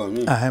jásí nǹkan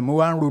mi. mo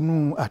wá ń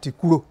ronú àti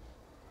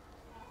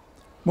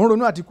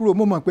kúrò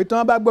mo mọ̀ pé tí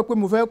wọ́n bá gbọ́ pé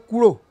mo fẹ́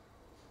kúrò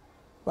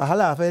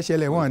wàhálà fẹ́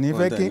ṣẹlẹ̀ wọ́n ní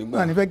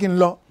fẹ́ kí n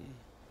lọ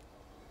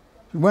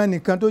ṣùgbọ́n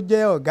ẹnìkan tó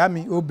jẹ́ ọ̀gá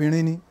mi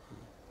obìnrin ni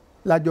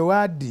lájọ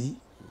wá dì í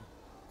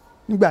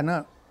nígbà náà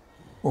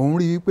òun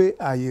rí i pé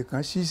ààyè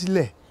kan ṣí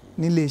sílẹ̀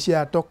nílé iṣẹ́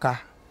atọ́ka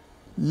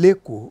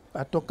lẹ́kọ̀ọ́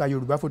atọ́ka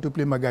Yorùbá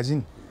photoplay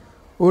magazine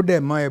ó dẹ̀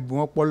mọ ẹ̀bùn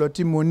ọpọlọ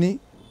tí mo ní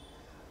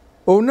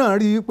òun náà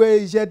rí i pé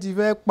iṣẹ́ ti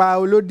fẹ́ pa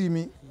olódì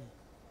mi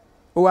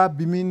ó wá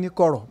bí mi ní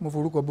kọ̀rọ̀ mo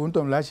forúkọ bó ń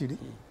tọ̀ láṣìírí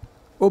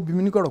ó bí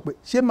mi ní kọ̀rọ̀ pé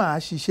ṣé màá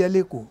ṣiṣẹ́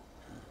lẹ́kọ̀ọ́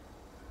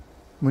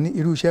mo ní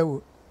irú iṣẹ́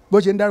wo bó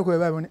ṣe ń dárúkọ ẹ̀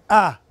báyìí mo ní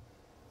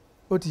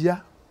ó ti yá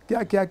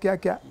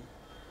kíákíá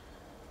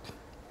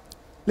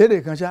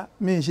lédè kan ṣá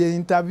mi ṣe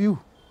interview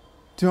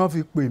tí wọ́n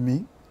fi pè mí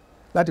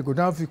láti kó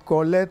tí wọ́n fi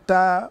kọ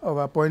letter of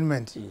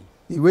appointment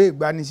ìwé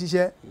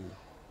ìgbanisíṣẹ́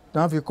tí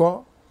wọ́n fi kọ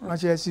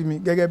ránṣẹ́ sí mi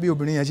gẹ́gẹ́ bí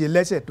obìnrin yẹn ṣe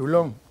lẹ́sẹ̀ tó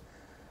lọ́hùn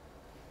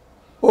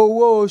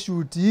owó oṣù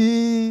tí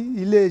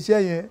iléeṣẹ́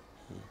yẹn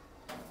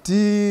tí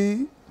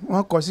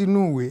wọ́n kọ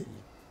sínú ìwé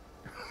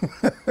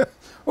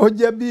ó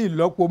jẹ́ bí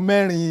ìlọ́po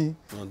 4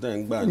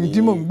 tí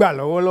mò ń gbà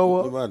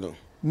lọ́wọ́lọ́wọ́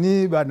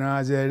ní Ìbàdàn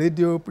as a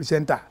radio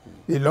presenter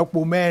ìlọ́po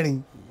 4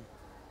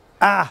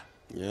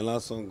 ìyẹn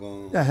lásán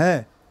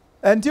gan.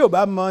 ẹni tí ò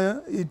bá mọ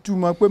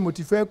ìtumọ̀ pé mo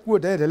ti fẹ́ kúrò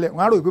tẹ́lẹ̀tẹ́lẹ̀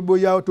wọ́n á rò pé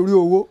bóyá torí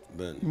owó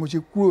mo ṣe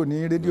kúrò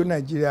ní rédíò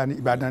Nàìjíríà ní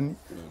Ìbàdàn ni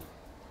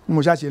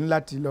mo ṣàṣe ní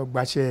láti lọ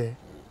gbàṣẹ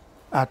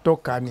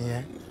atọ́ka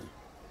nìyẹn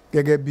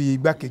gẹ́gẹ́ bí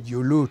igbákejì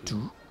olóòtú.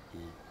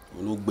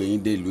 ló gbé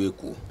yín dé ìlú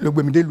Èkó. ló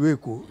gbé mi dé ìlú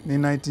Èkó ní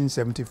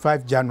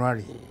 1975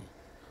 January.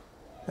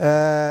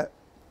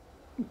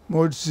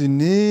 mo sì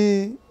ní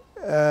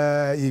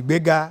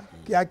ìgbéga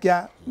kíákíá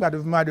nígbà tó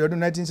fi máa di ọdún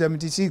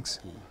 1976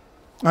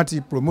 wọ́n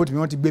ti promote mi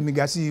wọ́n ti gbé mi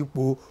ga sí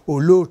ipò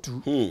olóòtú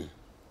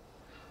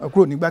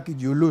kúrò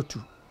nígbàkejì olóòtú.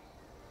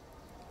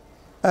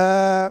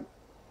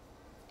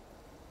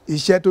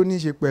 Iṣẹ́ tó ní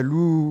ṣe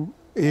pẹ̀lú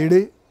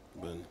eré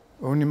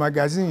òun ni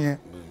magazine yẹn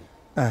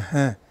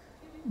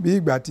bí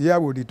ìgbà tí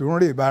àwòdì tó ń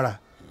rè bára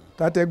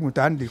tátẹ́gùn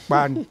tá ń dè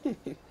pa ni.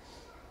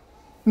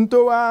 n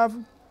tó wá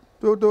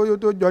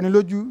tó jọni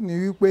lójú ni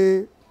wípé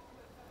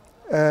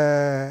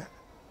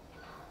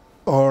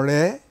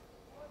ọ̀rẹ́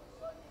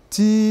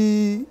tí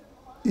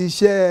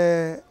iṣẹ́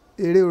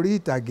eré orí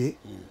ìtàgé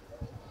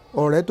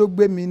ọ̀rẹ́ tó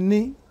gbé mi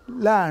ní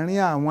láàrin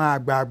àwọn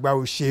àgbààgbà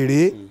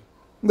òṣèré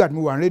nígbà tí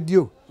mo wà ní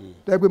rédíò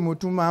tó yẹ pé mo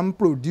tún máa ń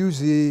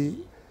produce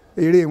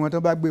eré wọn tó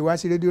bá gbé wá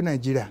sí rédíò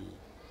Nàìjíríà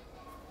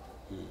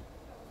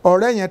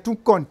ọ̀rẹ́ yẹn tún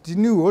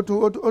continue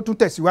ó tún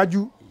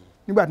tẹ̀síwájú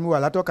nígbà tí mo wà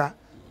látọ́ka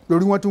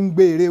lórí wọ́n tún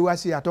gbé eré wá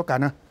sí atọ́ka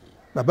náà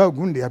bàbá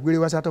Ògúndé agbére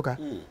wá sí atọ́ka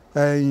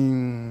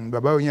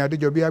bàbá Oyin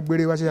Adéjọbí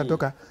agbére wá sí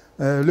atọ́ka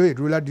lóye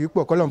dúró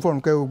ládùúgbò pọ̀ kọ́lọ̀ ń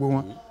fọ̀rùn kẹ́ gbogbo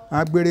wọn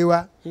agbére wá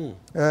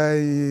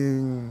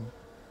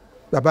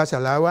bàbá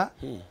Sàláwá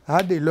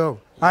Adé Love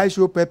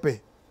aisho Pẹpẹ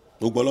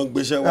gbogbo ló ń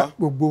gbéṣẹ́ wá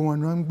gbogbo wọn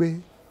ni wọ́n ń gbé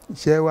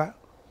iṣẹ́ wá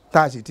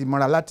tá a sì ti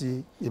mọ́ra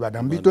láti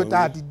Ìbàdàn bí tó tá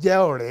a ti jẹ́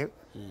ọ̀rẹ́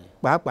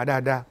pàápàá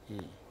dáadáa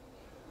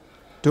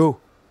tó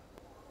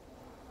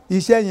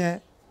iṣẹ́ yẹn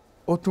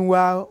ó tún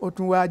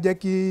wá jẹ́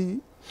kí.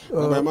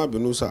 bàbá ẹ má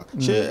bínú sà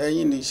ṣé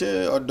ẹ̀yin ni ṣé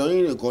ọ̀dọ̀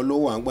yín nìkan ló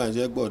wà ń gbà yẹn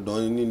ṣe pé ọ̀dọ̀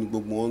yín ni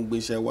gbogbo wọn ń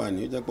gbéṣẹ́ wà ní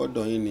ó jẹ́ pé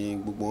ọ̀dọ̀ yín ni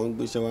gbogbo wọn ń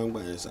gbéṣẹ́ wà ń gbà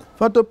yẹn sà.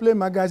 photoplay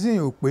magazine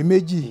ò pé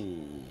méjì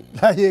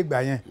láyé ìgbà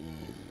yẹn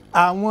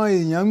àwọn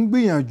èèyàn ń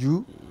gbìyànjú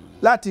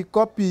láti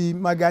kọ́pì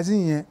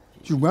magazine yẹn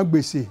ṣùgbọ́n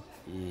gbèsè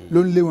ló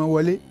ń lé wọn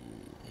wọlé.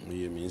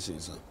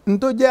 n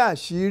tó jẹ́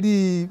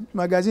àṣírí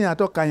magazine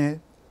atọ́ka yẹn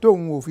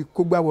tóun ò fi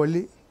kógbá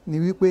wọlé ni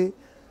wípé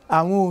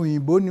àwọn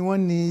òyìnbó ni wọ́n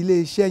ní ilé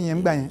iṣẹ́ yẹn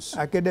ńgbà yẹn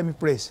Academy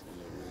Press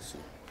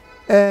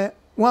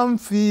wọ́n ń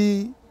fi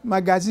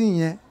magazine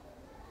yẹn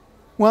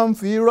wọ́n ń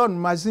fi run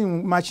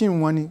machine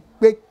wọn ni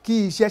pé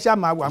kí iṣẹ́ ṣáà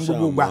máa wà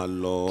gbogbo gbà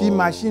kí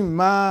machine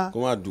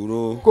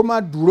kó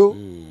má dúró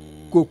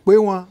kò pé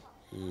wọn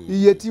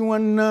iye tí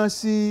wọ́n ná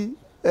sí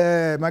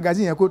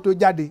magazine yẹn kó tó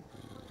jáde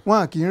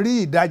wọn kì í rí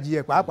ìdajì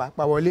ẹ̀ pàápàá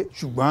pa wọlé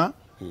ṣùgbọ́n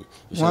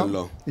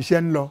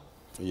iṣẹ́ ń lọ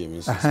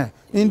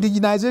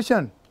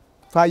indigenization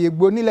fààyè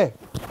gbonílẹ̀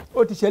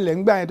ó ti ṣẹlẹ̀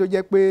ńgbà yẹn tó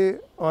jẹ́ pé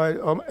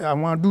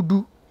àwọn dúdú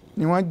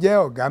ni wọ́n jẹ́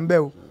ọ̀gá ń bẹ̀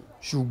o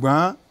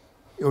ṣùgbọ́n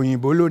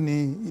òyìnbó ló ní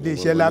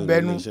iléeṣẹ́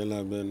lábẹ́nú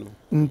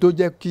n tó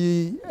jẹ́ kí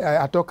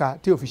atọ́ka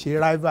tí ò fi ṣe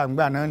rival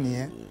ńgbà náà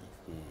nìyẹn.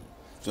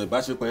 so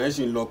ìbáṣepọ̀ yẹn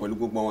ṣì ń lọ pẹ̀lú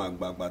gbogbo àwọn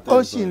àgbààgbà tẹ́lẹ̀ sọ.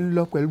 ó sì ń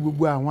lọ pẹ̀lú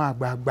gbogbo àwọn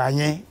àgbààgbà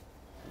yẹn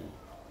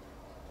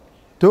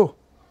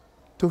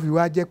tó fi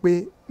wá jẹ́ pé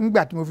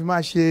ńgbà tí mo fi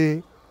máa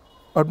ṣe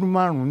ọdún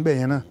 5 ńbẹ̀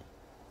yẹn náà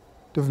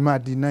tó fi máa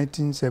di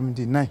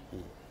 1979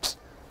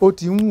 ó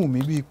ti ń wù mí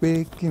bíi pé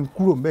kí n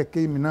kúrò ńbẹ̀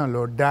kémi náà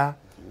lọ dá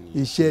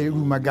iṣẹ́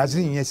irú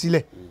magazine yẹn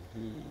sílẹ̀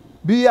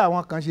bí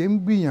àwọn kan ṣe ń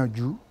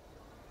gbìyànjú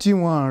tí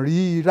wọ́n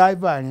rí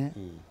rival yẹn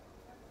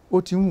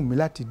ó ti ń wù mí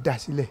láti dá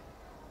sílẹ̀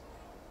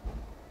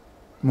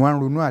mo wá ń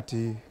ronú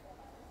àti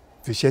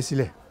fiṣẹ́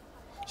sílẹ̀.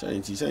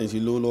 sẹ́yìn tí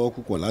lówó lọ́wọ́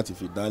púpọ̀ láti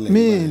fi dálẹ̀.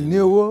 mi ní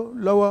owó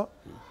lọ́wọ́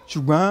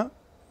ṣùgbọ́n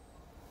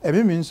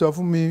ẹ̀mí mi ń sọ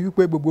fún mi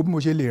wípé gbogbo bí mo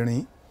ṣe lè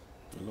rìn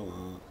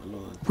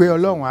pé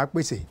ọlọ́run á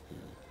pèsè.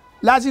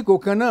 lásìkò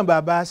kan náà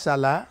bàbá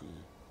sàlá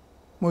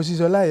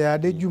Mosísọláìyá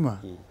Adéjùmọ̀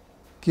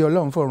kí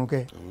ọlọ́run fọ̀run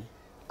kẹ́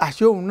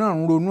àṣé òun náà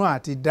ń ronú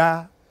àti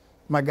dá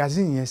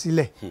magazine yẹn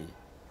sílẹ̀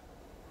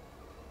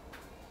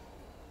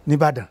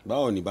nìbàdàn.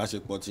 báwo ni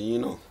ìbáṣepọ̀ ti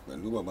yín náà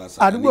pẹ̀lú bàbá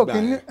sàlá nígbà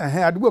yẹn.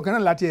 àdúgbò kan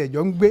náà láti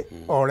ẹ̀jọ́ ń gbé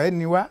ọ̀rẹ́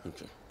ni wá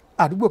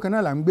àdúgbò kan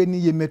náà là ń gbé ní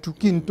Yemẹtu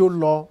kí n tó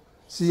lọ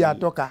sí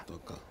atọ́ka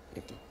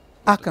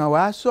a kàn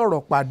wá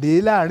sọ̀rọ̀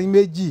pàdé láàrin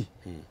méjì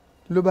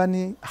ló bá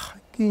ní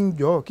kí n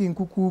jọ kí n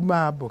kúkú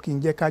máa bọ̀ kí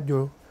n jẹ́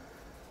kájọ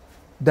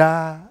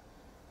dá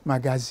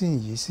magazine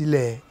yìí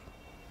sílẹ̀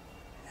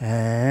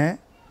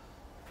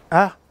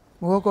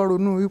mo kọ́kọ́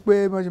ronú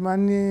wípé mo ṣe máa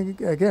ń ní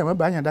kẹ̀kẹ́ ẹ̀ mọ́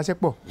bá yàn dáṣẹ́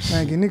pọ̀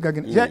kìíní kan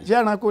kìíní ṣé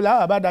ẹranko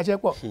làwọn bá dáṣẹ́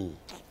pọ̀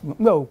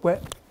nígbà wò pẹ́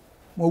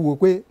mo wò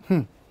pé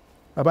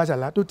bàbá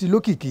sàlá tó ti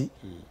lókìkí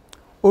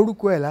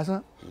orúkọ ẹ̀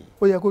lásán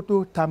ó yẹ kó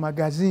tó ta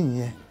magazine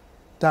yẹn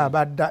tá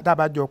a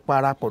bá jọ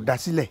parapọ̀ dá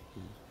sílẹ̀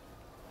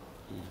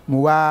mo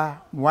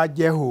wá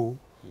jẹ́ hò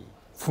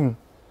fún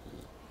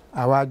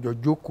àwa jọ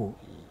jókòó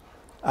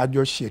a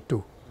jọ ṣètò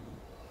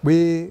pé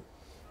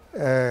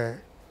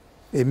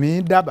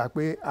èmi dábàá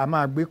pé a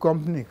máa gbé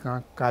company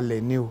kan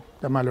kalẹ̀ ní o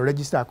tá a máa lọ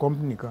register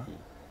company kan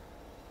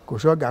kò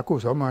sọ́gà kò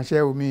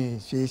sọ́mọṣẹ́ omi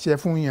ṣe iṣẹ́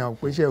fún yàn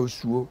pé iṣẹ́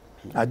oṣù o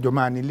àjọ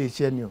máa ní ilé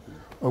iṣẹ́ ni o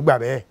ó gbà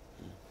bẹ́ẹ̀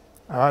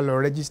àwa lọ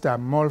register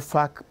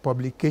Molfac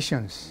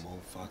Publications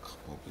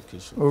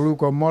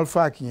orúkọ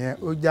Molfac yẹn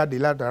ó jáde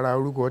látara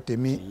orúkọ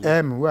tèmi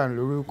m wà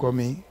lórúkọ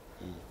mi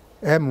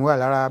m wà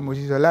lára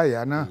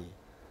Mosísọláìyá náà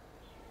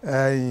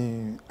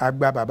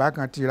Agba bàbá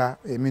kan tira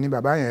èmi ni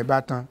bàbá yẹn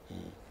bá tán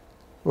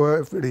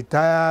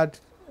retired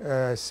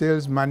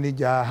sales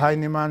manager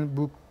Heineman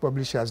book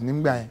publishers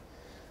nígbà yẹn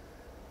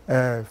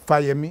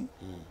Fáyẹmí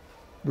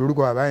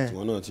lórúkọ bàbá yẹn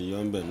tiwọn náà ti yọ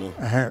ń bẹ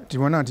náà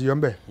tiwọn náà ti yọ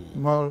ń bẹ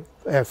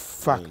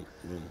Molfac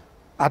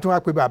àtúnwá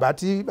pé bàbá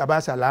tí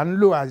bàbá sàlá ń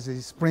lò as a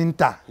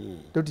sprinter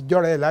tó ti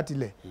jọ́rọ̀ ẹ̀ láti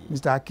ilẹ̀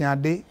Mr.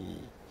 Akíndele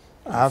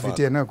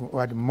àáfíìtì ẹ̀ náà kò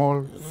wá di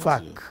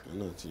Molfac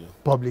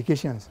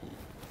Publications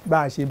bá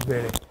a ṣe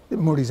bẹ̀rẹ̀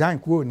mo resign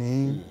kúrò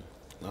ní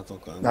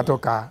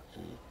látọ̀ka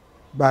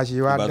bá a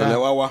ṣe wá dá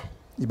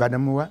Ìbàdàn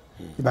mo wá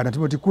Ìbàdàn tí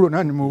mo ti kúrò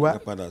náà ni mo wá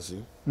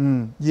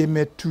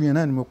Yemẹtu yẹn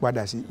náà ni mo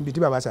padà sí ibi tí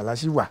bàbá sàlá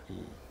sì wà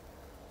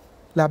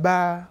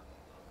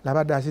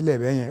làbá dá sílẹ̀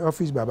bẹ́ẹ̀ yẹn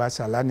ọ́fíìsì bàbá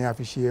sàlá ni a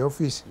fi ṣe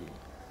ọ́fíìsì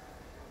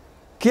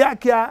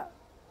kíákíá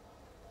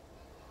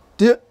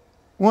tí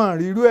wọ́n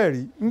rí irú ẹ̀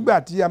rí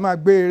nígbà tí a máa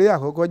gbé eré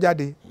àkọ́kọ́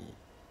jáde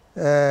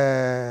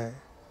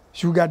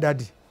Sugar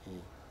Daddy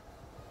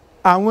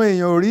àwọn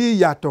èèyàn ò rí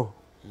ìyàtọ̀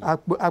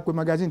a pè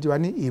magazine tiwa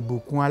ní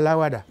ìbùkún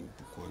aláwàdà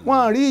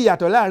wọ́n rí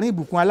ìyàtọ̀ láàrin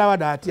ìbùkún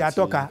aláwàdà àti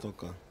atọ́ka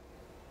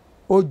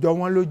ó jọ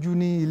wọ́n lójú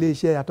ní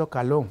iléeṣẹ́ atọ́ka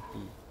lọ́hùn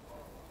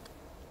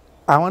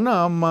àwọn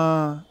náà mọ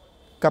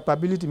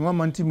capability wọ́n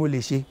mọ tí mo lè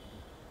ṣe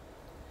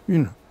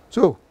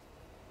so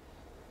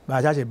bá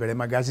a ṣàṣẹ bẹ̀rẹ̀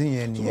magazine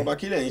yẹn nìyẹn. bàbá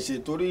kílẹ̀ ń ṣe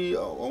torí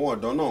àwọn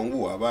ọ̀dọ́ náà ń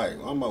wò wá báyìí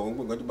wọ́n máa wọ́n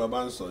gbọ́n tí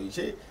bàbá ń sọ yìí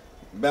ṣé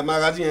bẹ́ẹ̀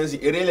magazine yẹn ń ṣe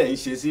eré lẹ̀ ń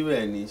ṣe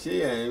síbẹ̀ ni ṣé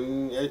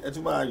ẹ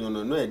tún bá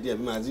yànnà náà ẹ̀ díẹ̀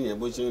bí magazine yẹn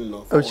bó ṣe ń lọ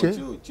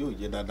fọwọ́ tí ò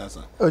yé dáadáa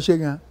sà. ó ṣe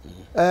gan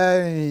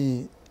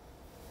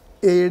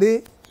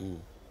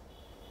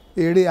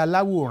eré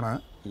aláwòrán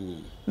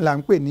là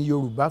ń pè ní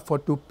Yorùbá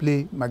photo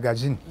play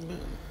magazine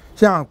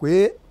ṣé àwọn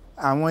pé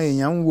àwọn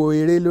èèyàn ń wo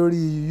eré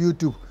lórí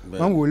YouTube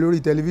wọ́n ń wò lórí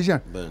tẹlifíṣàn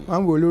wọ́n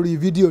ń wò lórí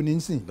fídíò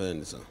nísìn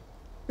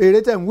eré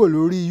tẹ̀ ń wò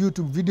lórí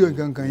YouTube fídíò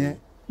nǹkan yẹn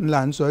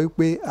là ń sọ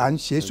pé à ń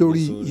ṣe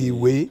sórí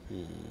ìwé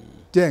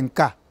tẹ̀ ń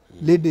kà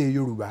lédè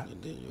Yorùbá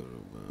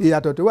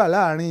ìyàtọ̀ tó wà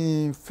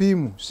láàrin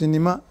fíìmù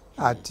sinimá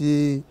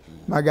àti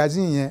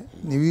magazine yẹn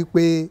ni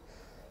wípé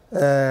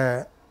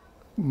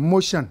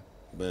motion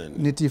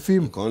ní ti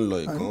fíìmù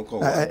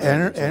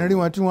ẹ̀ ń rí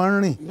wọn tí wọ́n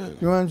ń rìn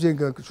tí wọ́n ń ṣe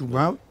nǹkan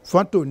ṣùgbọ́n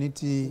fọ́tò ní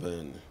ti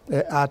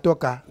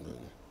atọ́ka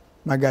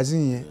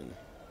magazine yẹn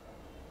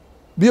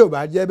bí ò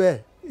bá jẹ́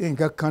bẹ́ẹ̀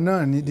nǹkan kan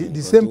náà ni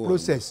the same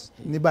process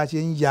ní bá a ṣe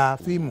ń ya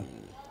fíìmù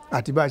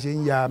àti bá a ṣe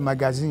ń ya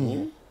magazine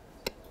yẹn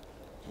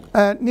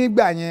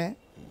nígbà yẹn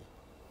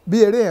bí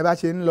eré yẹn bá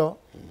ṣe ń lọ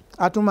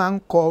a tún máa ń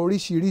kọ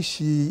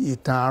oríṣiríṣi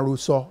ìtàn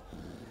àròsọ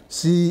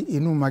sí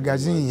inú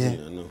magazine yẹn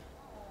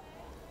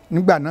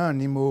nígbà náà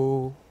ni mo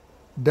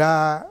dá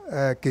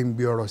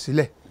kèǹgbè ọ̀rọ̀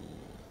sílẹ̀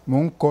mo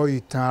ń kọ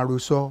ìtàn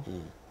àròsọ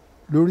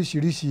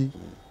lóríṣiríṣi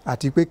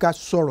àti pé ká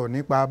sọ̀rọ̀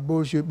nípa bó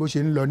ṣe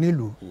ń lọ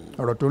nílùú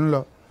ọ̀rọ̀ tó ń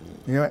lọ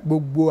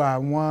gbogbo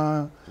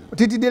àwọn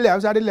títí délé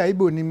Haúsá délé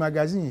Ìgbò ní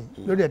magazine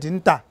lórí ẹ̀ ti ń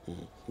tà.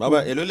 bàbá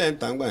èló lẹ́ ń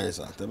tà ń gbà yẹn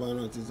sà tẹ́ bá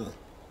rántí sàn.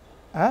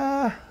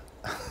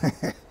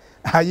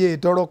 ayé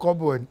ìtọ́rọ́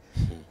kọ́bọ̀ ni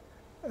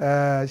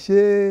ṣé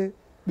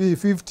bíi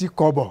 50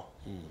 kọ́bọ̀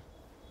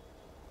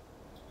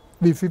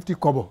bíi 50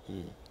 kọ́bọ̀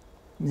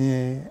ni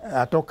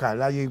àtọ́ka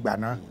láyé ìgbà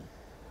náà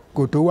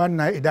kò tó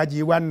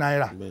ìdajì 1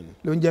 naira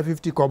ló ń jẹ́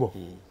 50 kọ́bọ̀.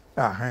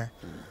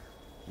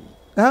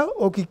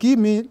 òkìkí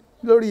mi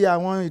lórí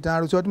àwọn ìtàn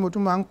àròsọ tí mo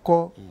tún máa ń kọ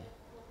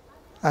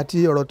àti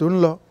ọ̀rọ̀ tó ń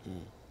lọ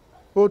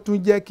ó tún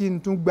jẹ́ kí n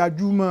tún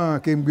gbajúmọ̀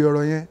kèǹgbè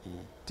ọ̀rọ̀ yẹn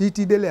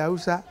títí délẹ̀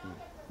Haúsá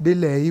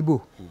délẹ̀ Ìgbò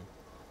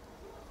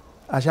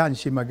àṣà ń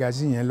ṣe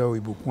magazine yẹn lọ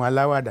ìbùkún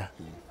aláwàdà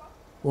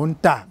ó ń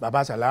tà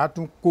bàbá Sàlá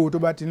tún kó tó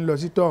bá ti ń lọ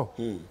sí tọ̀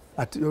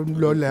àti ó ń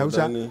lọlẹ̀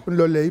Haúsá ó ń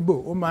lọlẹ̀ Ìgbò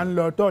ó máa ń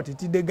lọ tọ̀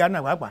títí dé Ghana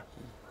pàápàá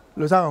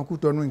lọ sáwọn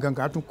Kútọ̀nù nǹkan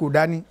kan tún kó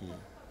dání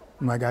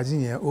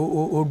magazine yẹn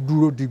ó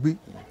dúró digbí.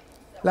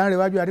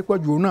 Lánrewájú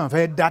Adépọ̀jù òun náà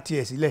fẹ́ dá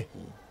tiẹ̀ sílẹ̀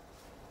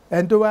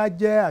ẹni tó wá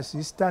jẹ́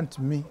assistant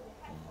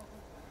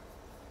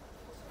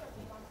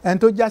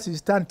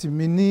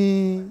mi ní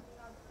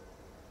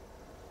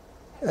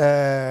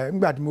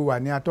nígbà tí mo wà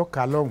ní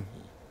atọ́ka lọ́hùn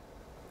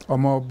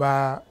ọmọ ọba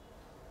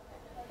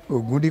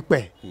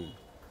Ògúndípẹ̀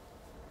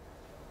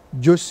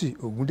Jósì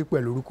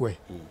Ògúndípẹ̀ lórúkọ ẹ̀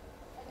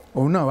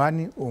òun náà wá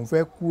ní òun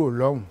fẹ́ kúrò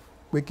lọ́hùn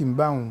pé kí n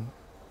bá òun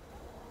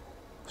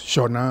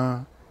ṣọ̀nà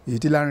èyí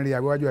tí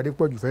Lánrewájú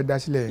Adépọ̀jù fẹ́ dá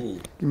sílẹ̀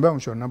kí n bá òun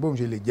ṣọ̀nà bóun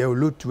ṣe lè jẹ́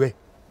olóòtú ẹ̀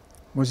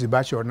mo sì bá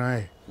ṣọ̀nà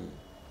ẹ̀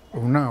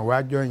òun náà wá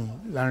jọyìn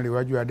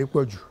Lánrewájú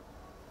Adépọ̀jù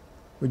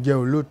ó jẹ́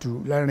olóòtú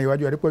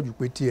Lánrewájú Adépọ̀jù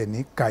pé tiẹ̀ ní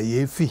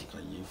kàyéfì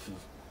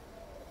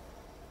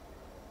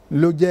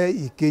ló jẹ́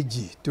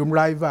ìkejì tó ń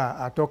ráìvà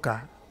atọ́ka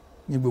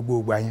ní gbogbo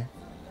ìgbà yẹn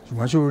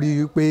ṣùgbọ́n ṣó rí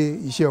i pé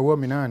iṣẹ́ ọwọ́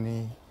mi náà ni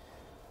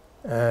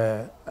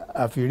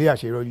àfìrí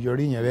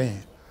àṣeyọrí yẹn bẹ́ẹ̀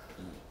yẹn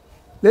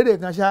lédè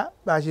kan ṣá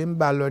bá a ṣe ń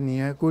bá a lọ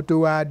nìyẹn kó tó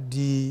wá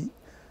di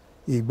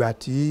ìgbà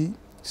tí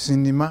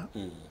sinimá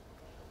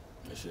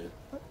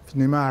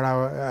ara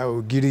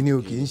ògiri ni o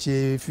kì í ṣe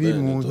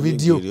fíìmù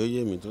fídíò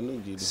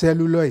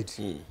celluloid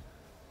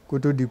kó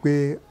tó di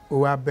pé ó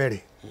wá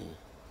bẹ̀rẹ̀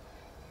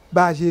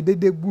bá a ṣe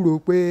dédé gbúrò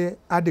pé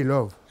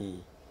Adelove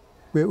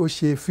pé ó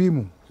ṣe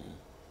fíìmù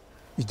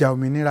ìjà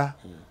òmìnira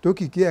tó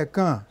kìkì ẹ̀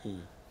kàn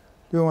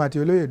tí òun àti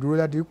olóyè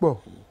Dúróládipọ̀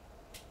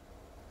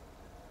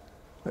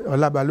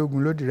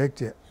Ọlábalógun ló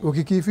dìrẹ́kìtì ẹ̀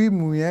òkìkí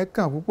fíìmù yẹn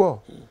kàn púpọ̀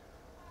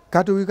ká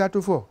tó wí ká tó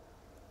fọ̀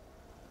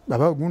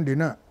bàbá Ògúndé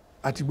náà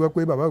àti gbọ́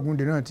pé bàbá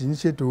Ògúndé náà ti ń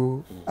ṣètò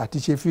àti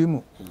ṣe fíìmù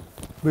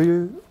pé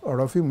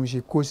ọ̀rọ̀ fíìmù ṣe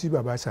kó sí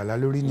bàbá Sàlá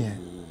lórí nìyẹn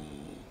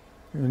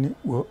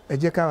ẹ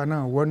jẹ́ káwa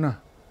náà wọ́nà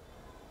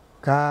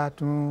ká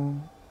tún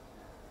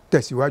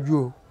tẹ̀síwájú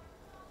o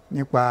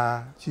nípa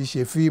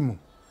ṣíṣe fíìmù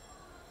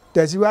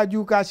tẹ̀síwájú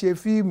ká ṣe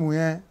fíìmù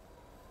yẹn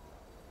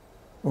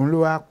òun ló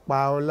wá pa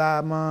ọlá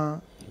mọ́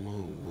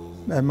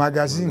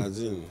magazine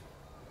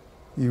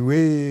ìwé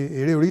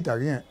eré orí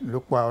ìtàgé yẹn ló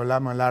pa ọlá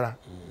mọ́ lára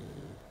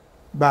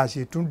bá a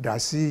ṣe tún dá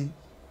sí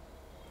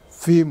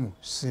fíìmù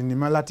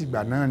sinimá látìgbà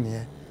náà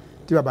nìyẹn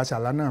tí bàbá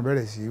Sàlá náà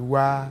bẹ̀rẹ̀ sí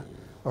wá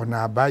ọ̀nà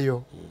àbáyọ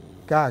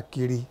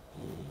káàkiri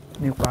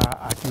nípa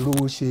àti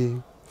rówó ṣe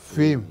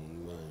fíìmù.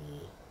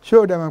 ṣé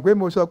o dẹ̀ mọ̀ pé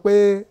mo sọ pé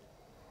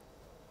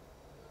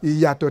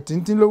ìyàtọ̀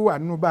tíntín ló wà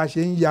nínú bá a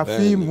ṣe ń ya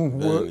fíìmù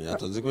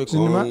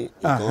sinimá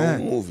ìkan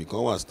múùfì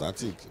kan wà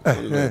static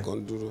kan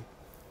dúró.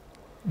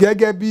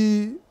 gẹ́gẹ́ bí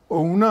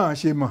òun náà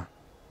ṣe mọ̀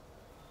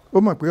ó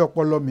mọ̀ pé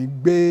ọpọlọ mi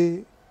gbé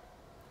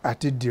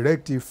àti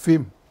direct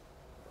fíìmù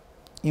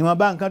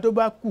ìwọ̀nba nǹkan tó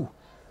bá kù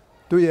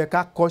tó yẹ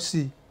ká kọ́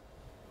sí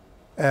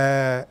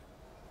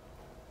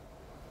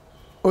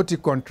ó ti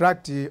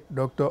contract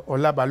Dr.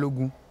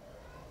 Ọlábalógun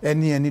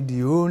ẹni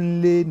the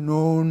only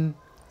known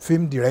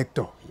film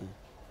director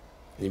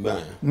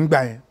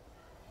nígbà yẹn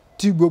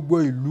tí gbogbo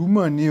ìlú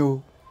mọ̀ ní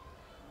o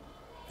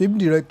film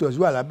directors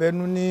wà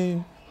lábẹ́nú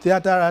ní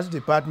theatre arts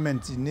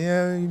department ní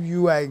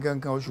UI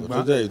gangan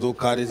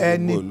ṣùgbọ́n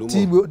ẹni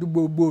tí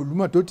gbogbo ìlú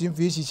mọ̀ tó ti ń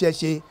fi ṣiṣẹ́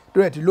ṣe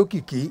tó rẹ̀ ti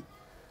lókìkí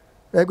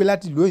ẹgbẹ́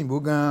láti ìlú òyìnbó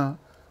gan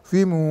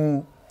fíìmù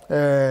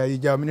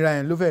ìjà òmìnira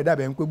yẹn ló fẹ́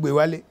dàbẹ̀ ń pé gbé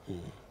wálé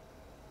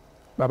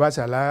bàbá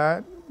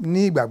Sàlá ní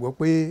ìgbàgbọ́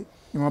pé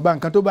ìwọ̀nba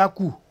nǹkan tó bá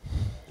kù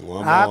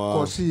á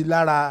kọ sí i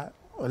lára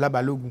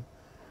Ọlábalógun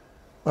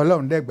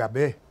Ọlọ́run dẹ̀ gbà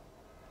bẹ́ẹ̀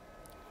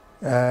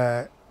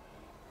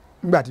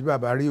nígbà tí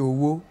bàbá rí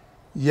owó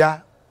yá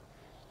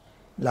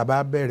la bá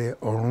bẹ̀rẹ̀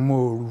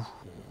Ọ̀rúnmòoru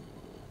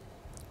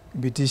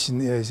ibi tí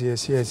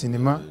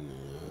sinimá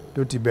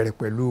tó ti bẹ̀rẹ̀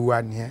pẹ̀lú wa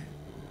nìyẹn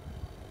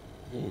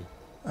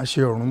a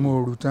ṣe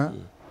Ọ̀rúnmòoru tán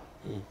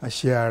a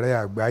ṣe Ààrẹ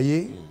Àgbáyé.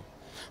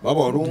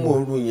 bàbá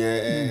Ọ̀rúnmòoru yẹn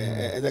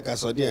ẹ jẹ́ ká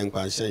sọ díẹ̀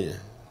nípa iṣẹ́ yẹn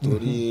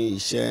torí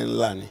iṣẹ́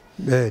ńlá ni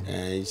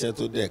iṣẹ́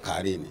tó dẹ̀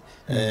kárí ni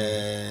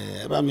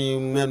ẹ bá mi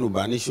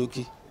mẹ́nubà ní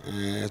ṣókí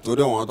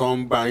torí àwọn tó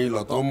ń bá yín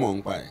lọ tó ń mọ̀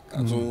nípa ẹ̀ ká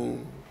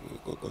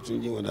tún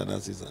jí wọn dáadáa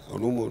sí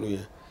Ọ̀rúnmòoru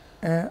yẹn.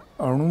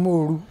 ọ̀run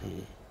mòoru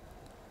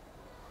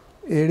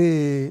eré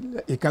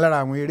ìkan lára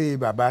àwọn eré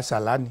bàbá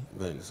sàlá ni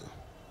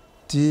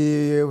tí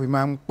ó fi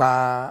máa ń pa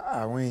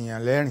àwọn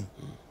èèyàn lẹ́rìn.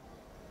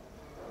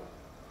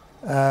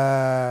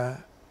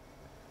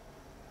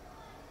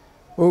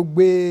 Ó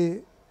gbé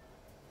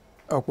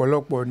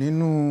ọ̀pọ̀lọpọ̀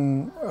nínú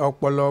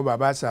ọpọlọ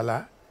bàbá sàlá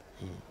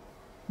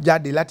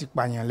jáde láti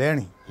pààyàn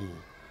lẹ́rìn.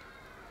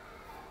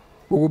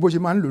 Gbogbo bó ṣe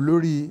máa ń lò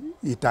lórí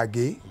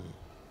ìtàgé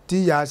tí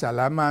ìyá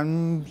sàlá máa ń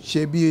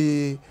ṣe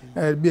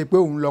bíi pé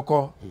òun lọ́kọ,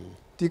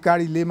 tí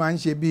Kárílé máa ń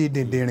ṣe bíi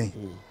dìndìnrìn,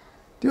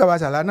 tí bàbá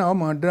sàlá náà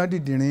ọmọ dán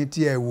dìndìnrìn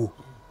tí ẹ̀ wò,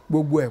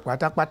 gbogbo ẹ̀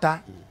pátápátá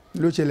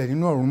ló ṣẹlẹ̀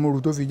nínú ọ̀run mòoru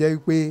tó fi jẹ́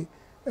pé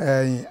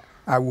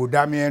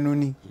àwòdámi ẹnu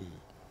ni.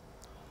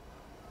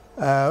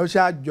 Ó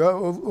ṣàjọ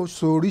ó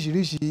so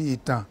oríṣiríṣi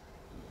ìtàn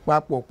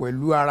papọ̀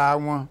pẹ̀lú ara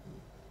wọn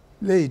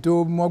léyìí tó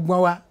mọ́gbọ́n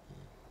wá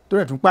tó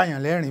rẹ̀ tún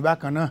pààyàn lẹ́rìn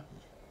bákan náà.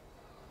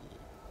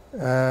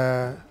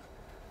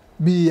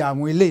 Bí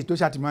àwọn eléyìí tó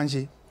ṣàtì máa ń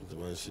ṣe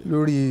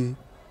lórí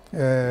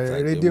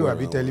rédíò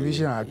àbí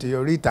tẹlifíṣàn àti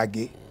orí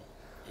ìtàgé.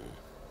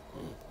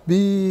 Bí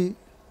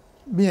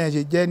yẹn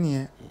ṣe jẹ́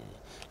nìyẹn.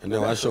 ẹni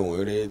wàá ṣọ̀wọ́n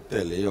eré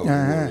tẹ̀lé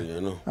ọ̀gbìn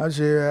yẹn náà. wọ́n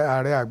ṣe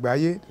ààrẹ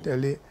àgbáyé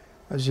tẹ̀lé,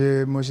 wọ́n ṣe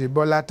mo ṣe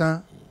Bọ́lá tán,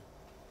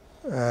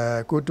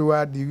 kó tó wá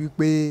di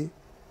wípé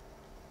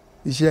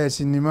iṣẹ́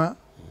sinimá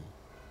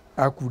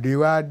akùdé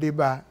wá dé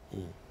bá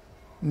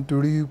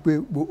nítorí wípé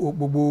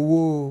gbogbo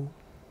owó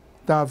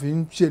tá a fi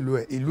ń ṣèlú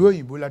ẹ̀ ìlú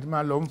òyìnbó láti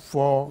máa lọ ń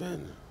fọ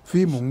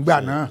fíìmù ńgbà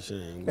náà.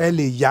 ẹ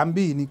lè yá ń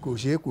bì ní kò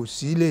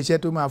sí iléeṣẹ́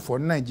tó máa fọ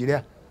ní Nàìjíríà,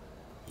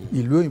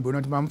 ìlú òyìnbó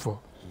náà ti máa ń fọ.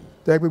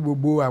 Tẹ́ pé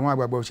gbogbo àwọn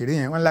àgbààgbà òṣèré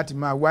yẹn wọ́n láti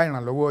máa wá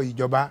ìrànlọ́wọ́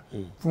ìjọba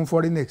fún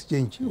foreign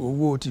exchange,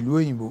 owó tìlú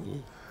òyìnbó.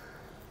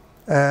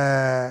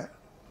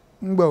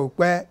 Ńgbà ò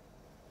pẹ́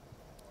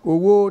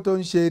owó tó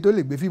ń ṣe tó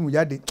lè gbé fíìmù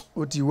jáde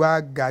ó ti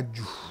wá ga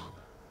jù,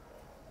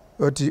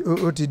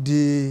 ó ti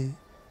di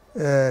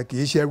kì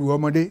í ṣẹrù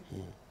ọmọdé.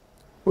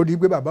 Ó di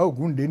pé bàbá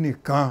Ògúndé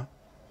nìkan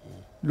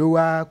ló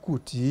wá kù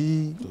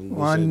tí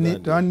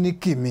wọ́n ní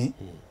kìmí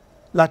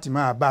láti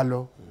máa bá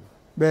lọ.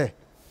 Bẹ́ẹ̀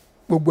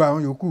gbogbo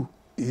àwọn yòókù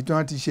èyí tí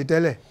wọ́n ti ṣe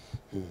tẹ́lẹ̀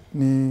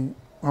ni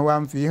wọ́n wá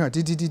ń fi hàn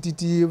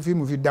títí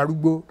fíìmù fi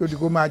darúgbó tó di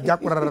kó máa já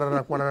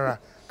pàràràrà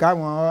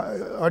káwọn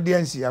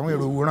ọ́díẹ̀nsì àwọn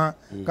èrò òwòrán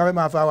káfẹ́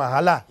máa fa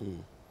wàhálà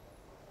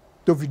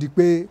tó fi di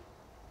pé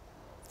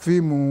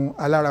fíìmù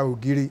alára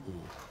ògiri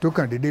tó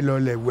kàn déédé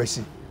lọlẹ̀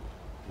wẹ̀sì.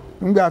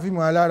 Nígbà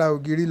fíìmù alára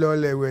ògiri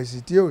lọlẹ̀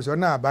wẹ̀sì tí ò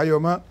sọ́nà àbáyọ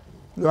mọ́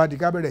ló wá di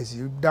ká bẹ̀rẹ̀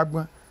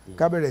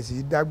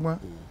sí dágbọ́n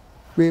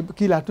pé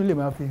kí la tún lè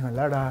máa fi hàn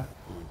lára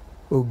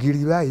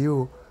ògiri báyìí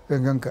o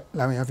gangan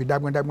làwọn èèyàn fi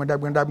dágbọ́n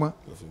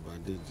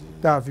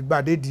tá a fi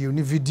bá dé di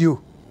onífídíò.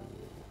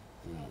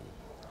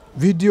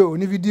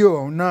 Onífídíò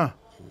ọ̀hún náà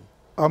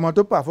ọmọ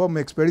tó pàfọ́ọ̀mù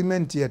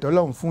experiment ẹ̀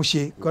tọ́lọ́hún fún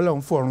ṣe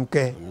kọ́lọ́hún fọ̀run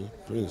kẹ́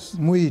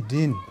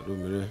Muideen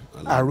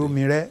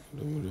Aromirẹ́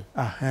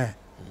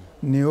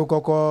ni ó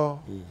kọ́kọ́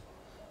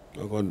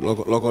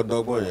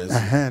dọ́gbọ́n yẹn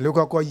sí. ló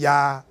kọ́kọ́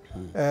ya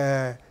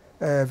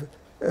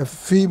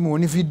fíìmù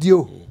onífídíò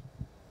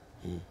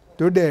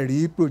tó dẹ̀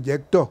rí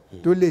projector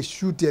tó lè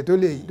shoot ẹ̀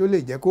tó lè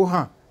jẹ́ kó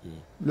hàn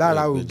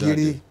lára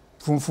ògiri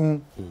funfun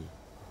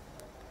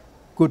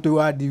kó tó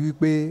wá di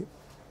wípé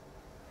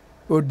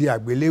ó di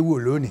àgbéléwò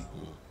lónìí.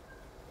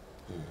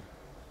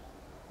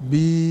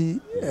 Bí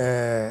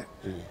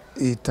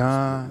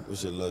ìtàn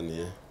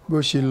bó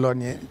ṣe lọ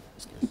nìyẹn.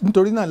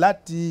 Nítorí náà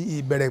láti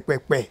ìbẹ̀rẹ̀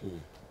pẹ̀pẹ̀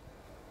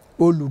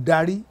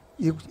olùdarí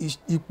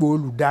ipò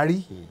olùdarí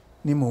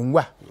ni mò ń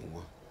wà.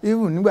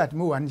 Even nígbà tí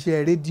mo wà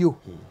níṣẹ́ rédíò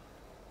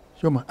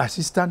ṣọmọ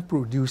assistant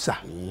producer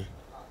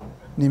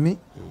ni mí.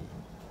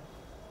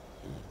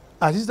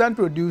 Assistant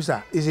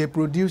producer is a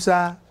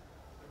producer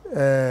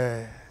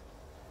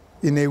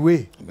in a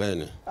way.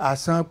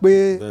 Àsan pé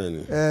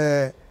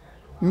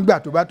nígbà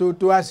tó bá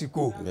tó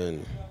àsìkò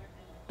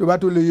tó bá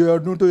tó lè yọ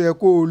ọdún tó yẹ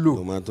kó o lò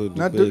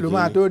ló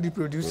máa tó di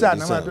producer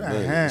náà máa tó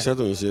iṣẹ́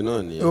tó ń ṣe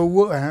náà nìyẹn.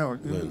 owó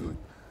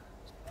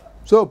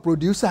so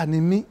producer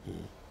ni mí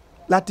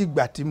láti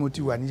ìgbà tí mo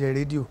ti wà níṣẹ́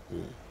rédíò.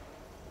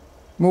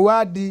 Mo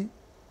wá di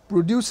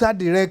producer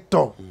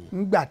director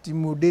nígbà tí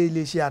mo dé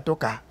iléeṣẹ́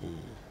atọ́ka.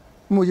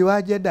 Mo ṣe wá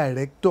jẹ́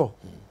director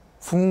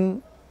fún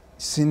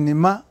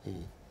sinimá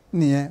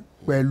nìyẹn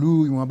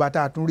pẹ̀lú ìwọ̀nba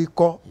tá a tún rí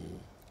kọ́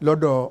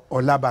lọ́dọ̀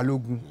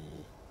Ọlábalógun.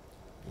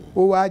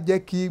 Ó wá jẹ́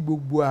kí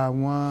gbogbo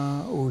àwọn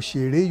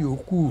òṣèré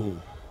yòókù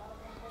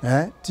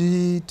tí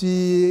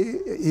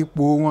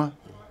ipò wọn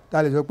tá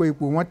a lè sọ pé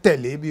ipò wọn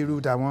tẹ̀lé bí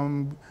irú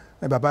tàwọn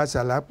bàbá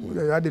sàlá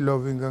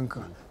adélọ́ọ̀fin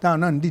kankan táwọn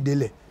náà ń dìde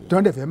lẹ̀ tí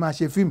wọ́n dẹ̀ fẹ́ máa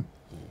ṣe fíìmù.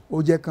 Ó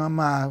jẹ́ kán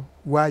máa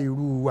wá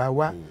irú wa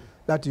wá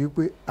láti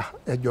wípé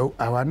ẹ̀jọ̀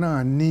àwa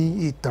náà ní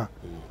ìtàn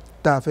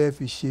tá a fẹ́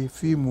fi ṣe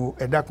fíìmù,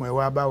 ẹ dákun ẹ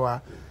wá bá wa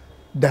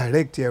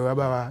direct, ẹ wá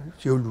bá wa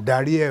ṣe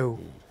olùdarí ẹ o.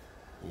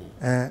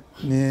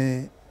 Ní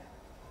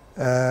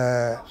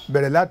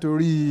bẹ̀rẹ̀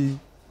látòrí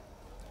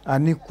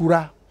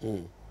Aníkúrá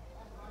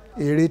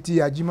eré tí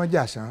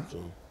Ajímọ́jàsán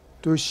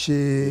tó ṣe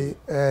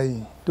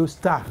tó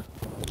star.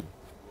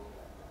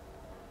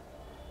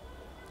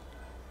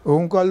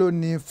 Òun kọ́ ló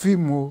ní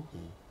fíìmù o.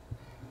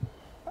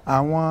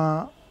 Àwọn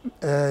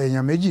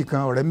èèyàn méjì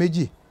kan ọ̀rẹ́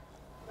méjì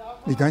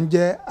ìkan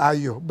jẹ́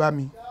Ayọ̀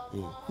Bámi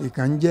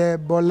ìkan jẹ́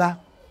Bọ́lá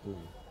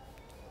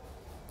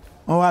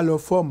wọ́n wá lọ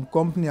form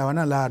company àwọn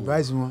náà la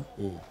advice wọn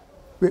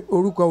pé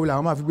orúkọ wo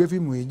làwọn máa fi gbé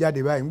fíìmù yìí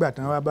jáde báyìí nígbà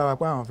tí wọ́n wá bá wa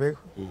pé àwọn fẹ́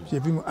ṣe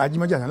fíìmù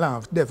Ajímọ́jà náà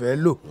làwọn dẹ̀ fẹ́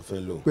lò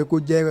pé kó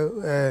jẹ́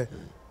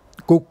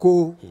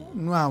kókó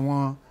nú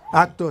àwọn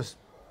actors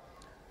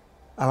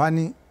àwa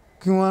ni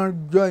kí wọ́n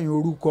join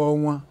orúkọ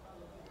wọn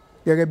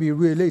gẹ́gẹ́ bí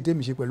irú eléyìí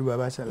tèmi ṣe pẹ̀lú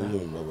baba Sala kí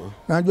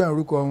wọ́n join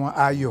orúkọ wọn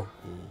Ayọ̀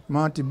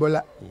wọ́n ti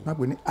Bọ́lá wọ́n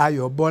pè ní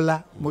Ayọ̀ Bọ́lá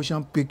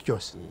motion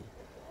pictures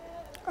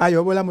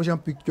Ayọ̀ Bọ́lá motion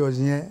pictures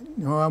yẹn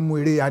ni wọ́n wá mú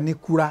eré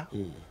Aníkúrá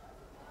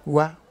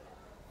wá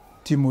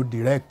tí mo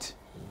direct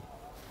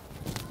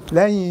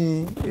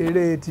lẹ́yìn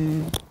eré ti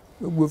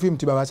gbogbo fíìmù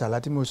tí baba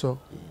Sala tí mo sọ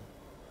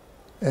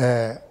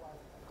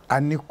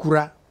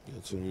Aníkúrá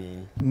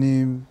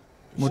ni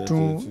mo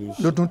tún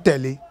ló tún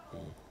tẹ̀lé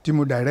tí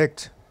mo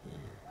direct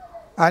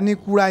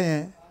Aníkúrá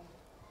yẹn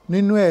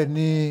nínú ẹ̀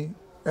ni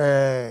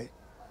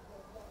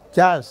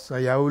Charles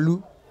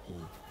Ayaolu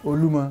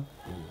Olúmọ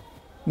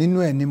nínú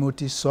ẹ̀ ni mo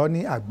ti sọ ní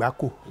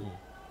Àgbákò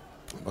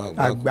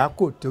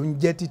Àgbákò tó ń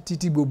jẹ́ títí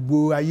tí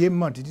gbogbo ayé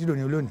mọ̀ títí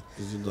lónìí olónìí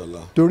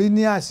torí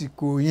ní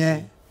àsìkò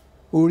yẹn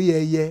orí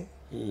ẹyẹ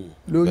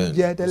ló ń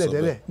jẹ́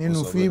tẹ́lẹ̀tẹ́lẹ̀ nínú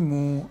fíìmù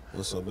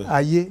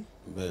ayé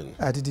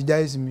àti ti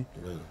Jáyèsími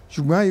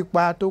ṣùgbọ́n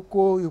ipa tó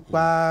kó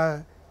ipa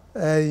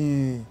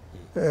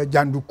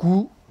jàǹdùkú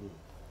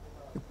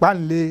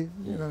ìpànlé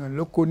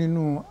ló kó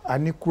nínú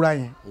Aníkúrá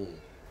yẹn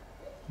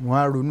wọ́n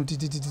á ronú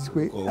títí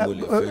pé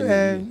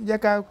jẹ́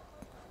ká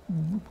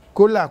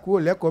kólà kúrò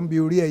lẹ́kọ̀ọ́ bí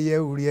orí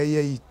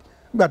ẹyẹ yìí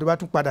nígbà tó bá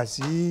tún padà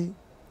sí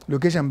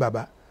location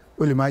bàbá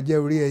ó lè máa jẹ́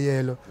orí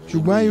ẹyẹ lọ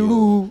ṣùgbọ́n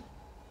irú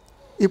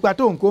ipa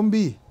tó ń kó ń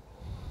bì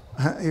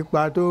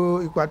ipa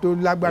tó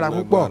lágbára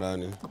púpọ̀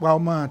pa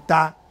ọmọ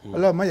ta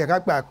Ọlọ́run má jẹ́ ká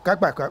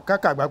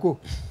Àgbákò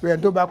pé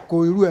ẹni tó bá kó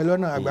irú ẹ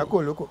lọ́nà Àgbákò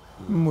lóko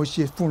mo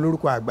ṣe fún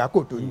lórúkọ Àgbákò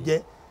tó ń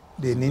jẹ́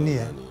dèní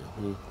nìyẹn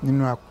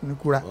nínú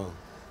Aníkúrá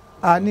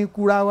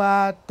Aníkúrá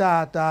wá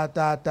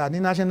ta ní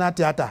National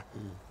Theatre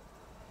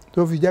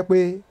tó fi jẹ́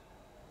pé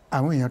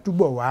àwọn èèyàn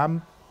túbọ̀ wá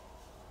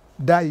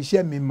dá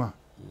iṣẹ́ mi mọ̀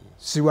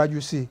síwájú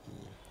sí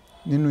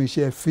nínú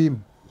iṣẹ́ fíìmù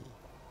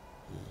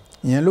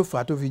ìyẹn ló fà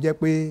á tó fi jẹ́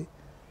pé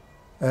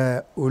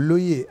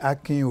olóyè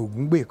Akin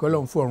Ògúngbè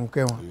kọ́lọ́hún fọ̀run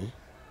kẹ́wọn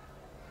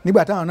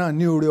nígbà táwọn náà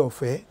ní oore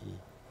ọ̀fẹ́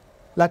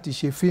láti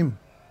ṣe fíìmù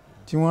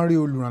tí wọ́n rí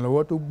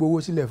olùrànlọ́wọ́ tó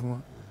gbówó sílẹ̀ fún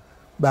wọn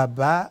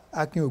bàbá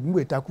Akin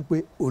Ògúngbè takú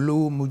pé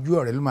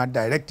Olowomojuore ló máa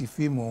direct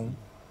fíìmù ọ̀hún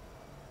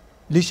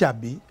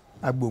Lísàbí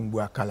Agbòǹgbò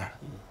Àkàlà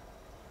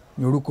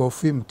ní orúkọ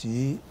fíìmù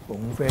tí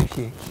òun fẹ́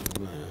ṣe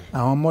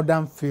àwọn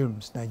Modern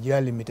Films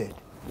Nigeria Limited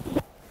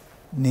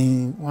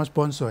ni wọ́n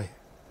sponsor ẹ̀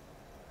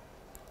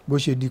bó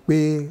ṣe di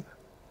pé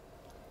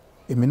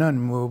èmi náà ni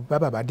mo bá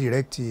bàbá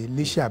direct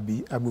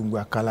Lísàbí Agbòǹgbò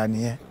Àkàlà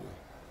nìyẹn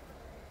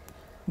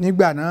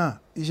nígbà náà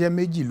iṣẹ́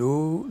méjì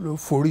ló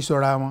forí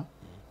sọra wọn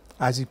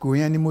àsìkò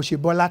yẹn ni mo ṣe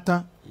Bọ́lá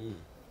tán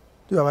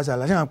tí baba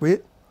Sala ṣe hàn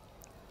pé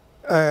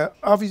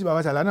ọ́fíìsì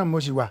baba Sala náà mo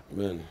ṣì wà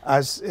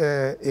as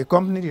a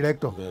company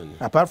director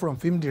apart from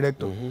film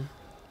director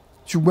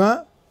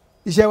ṣùgbọ́n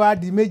iṣẹ́ wa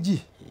di méjì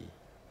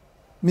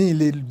mi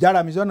lè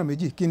jára mi sọ́nà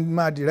méjì kí n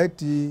máa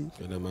direct mo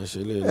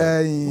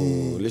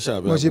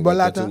ṣe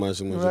Bọ́lá tán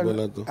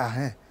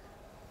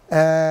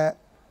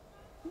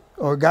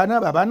ọ̀gá náà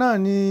bàbá náà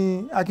ní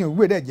Akin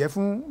Ògúngbè dẹ̀ jẹ́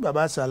fún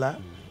baba Sala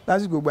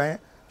lásìkò gbà yẹn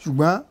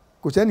ṣùgbọ́n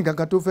kò sẹ́ni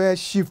kankan tó fẹ́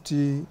shift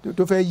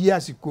tó fẹ́ yí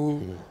àsìkò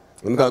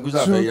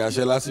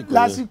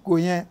lásìkò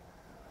yẹn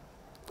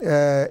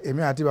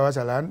èmi àti baba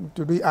Sala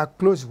torí a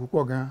close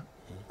púpọ̀ gan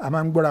a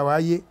máa ń gbọ́ra wa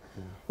yé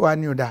wà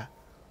ní ọ̀dà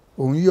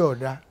òun yóò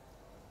ọ̀dà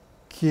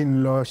kí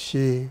n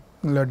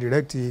lọ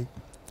direct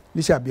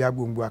Lísàbí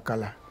Agbòǹgbò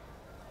Àkàlà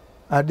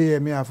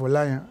Adéyẹmí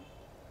Àfọláyàn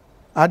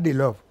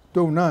Adelove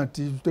tóun náà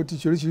tó ti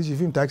ṣe oríṣiríṣi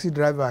fíìmù taxi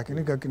driver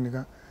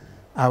kìnìkan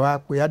àwa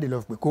pé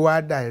Adelove pé kó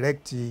wá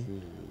direct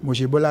mo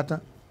ṣe Bọ́lá tán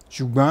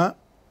ṣùgbọ́n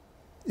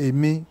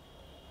èmi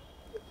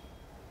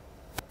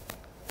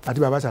àti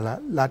baba Sala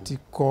láti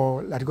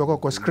kọ́kọ́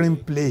kọ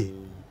screenplay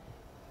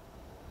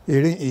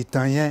eré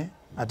ìtàn yẹn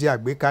àti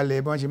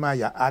àgbékalẹ̀ bí wọ́n ṣe máa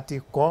yà á ti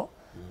kọ́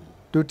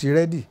tó ti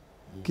rẹ́dì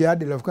kí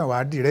Adelove kàn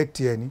wá direct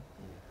ẹ̀ ní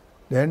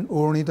then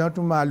orin tán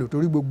tún máa lò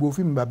torí gbogbo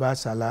fíìmù baba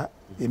Sala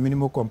èmi ni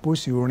mo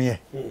compose orin ẹ̀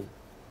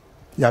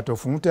yàtọ̀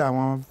fún tẹ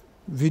àwọn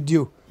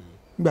fídíò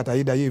nígbà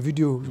táyé dayé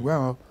fídíò ṣùgbọ́n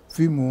àwọn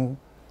fíìmù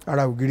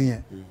ara ògiri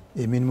yẹn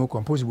èmi ni mo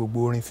compose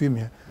gbogbo orin fíìmù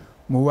yẹn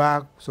mo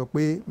wá sọ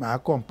pé màá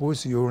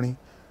compose orin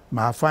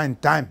màá find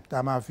time tá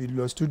a máa fi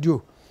lọ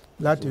studio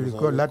láti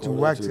record láti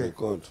wax ẹ̀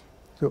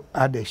so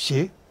a dẹ̀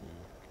ṣe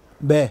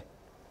bẹ́ẹ̀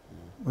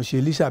mo ṣe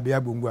Lísàbí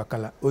Agbòǹgbò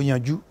Àkàlà ó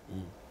yanjú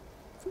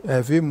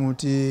fíìmù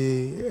ti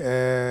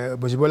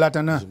Bọ́lá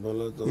tán náà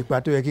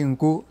ipa tó yẹ kí n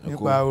kó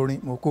nípa orin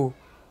mo kó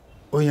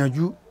ó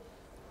yanjú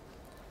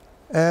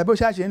bó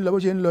ṣe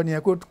ń lọ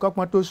nìyẹn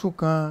kọ́pọ́n tó sún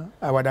kan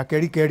àwàdà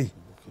kẹ́ríkẹ́rì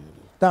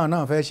táwọn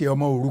náà fẹ́ ṣe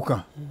ọmọ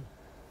òrukàn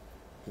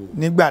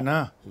nígbà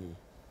náà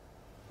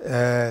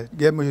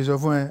gẹ́gẹ́ mo ṣe sọ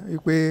fún ẹ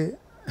wípé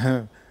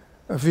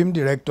film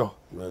director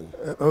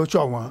ó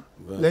ṣọ̀wọ́n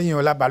lẹ́yìn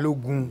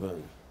Ọlábalógun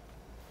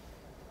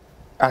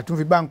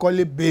àtúnfi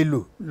Bánkọ́lé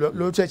Bello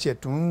ló ṣẹ̀ṣẹ̀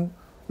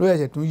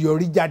tún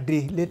yọrí jáde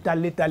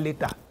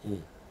létà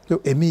so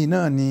èmi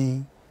náà ni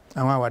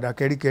àwọn àwàdà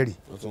kẹ́ríkẹ́rí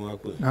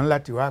náà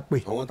láti wá pè.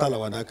 àwọn tá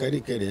àwàdà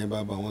kẹ́ríkẹ́rí yẹn bá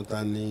bá wọn ta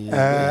ní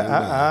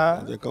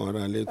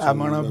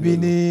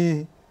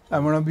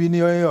àmọ̀ràn bí ní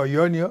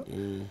Ọ̀yọ́ ni ọ́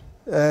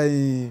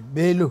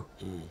Bello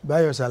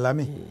Báyọ̀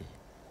Sàlámì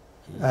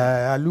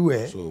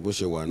Alúwẹ̀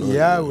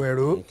Ìyá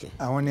Àwẹ̀ró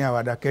àwọn ni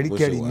àwàdà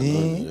kẹ́ríkẹ́rí ní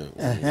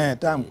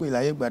tá à ń pè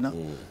láyé gbà náà.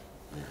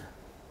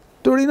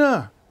 torí náà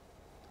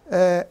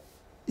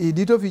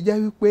ìdí tó fi jẹ́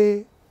wípé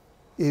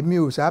èmi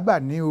ò sábà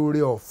ní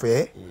oore ọ̀fẹ́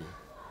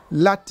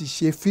láti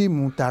ṣe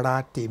fíìmù tara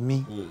tèmi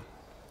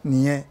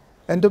nìyẹn.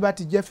 ẹni tó bá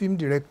ti jẹ́ film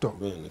director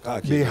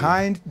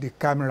behind the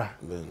camera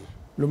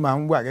ló máa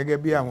ń wà gẹ́gẹ́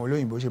bí àwọn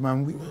olóyìnbó ṣe máa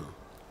ń wí.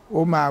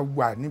 ó máa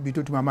wà níbi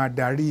tó ti máa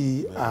darí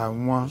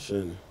àwọn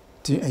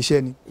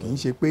iṣẹ́ ni kì í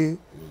ṣe pé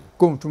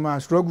kóun tún máa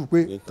struggle pé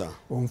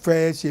òun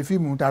fẹ́ ṣe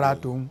fíìmù tara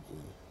tòun.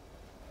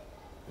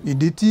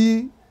 ìdí tí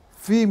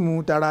fíìmù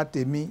tara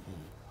tèmi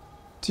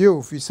tí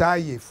ò fi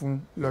sáàyè fún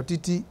lọ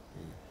títí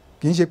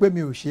kì í ṣe pé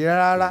mi ò ṣe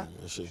rárá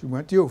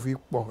ṣùgbọ́n tí ò fi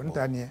pọ̀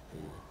níta ni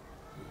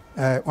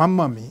wọ́n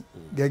mọ̀ mí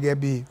gẹ́gẹ́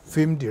bí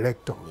film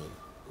director.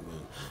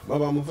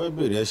 bàbá mo fẹ́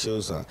bèrè ẹ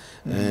ṣeun sà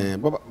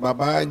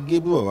bàbá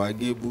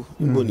Gebu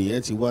níbo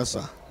nìyẹn ti wá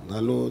sà ta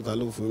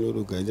ló fún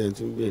lórúkọ ẹ̀jẹ̀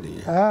tí ń bèrè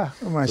yẹn.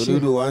 torí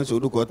ló wá ń ṣe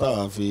orúkọ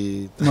táwa fi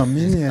mọ̀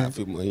mí nìyẹn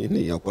àfi mọ̀ yín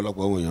nìyẹn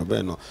ọ̀pọ̀lọpọ̀ àwọn èèyàn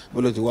bẹ́ẹ̀ náà bó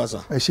ló ti wá sà.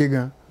 ẹ ṣe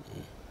gan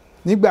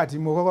nígbà tí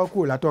mo kọ́kọ́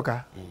kúrò látọ́ka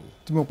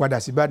tí mo padà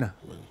sí Ìbàdàn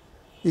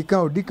ìkan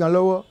òdì kan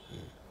lọ́wọ́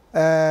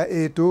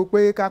ètò pé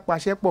ká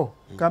paṣẹ́ pọ̀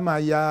ká máa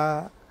ya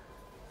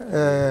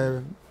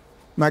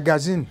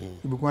magazine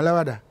Ìbùkún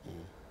Aláwàdà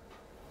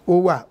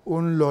ó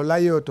ń lọ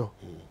láyé ọ̀tọ̀.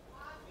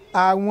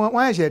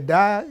 wọ́n ẹ̀ṣẹ̀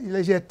dá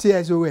iléeṣẹ́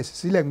TSOS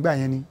sílẹ̀ ńgbà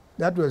yẹn ni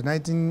that was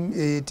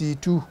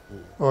 1982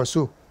 or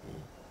so.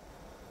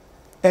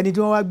 ẹni tí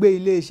wọ́n wá gbé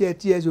iléeṣẹ́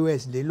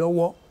TSOS lé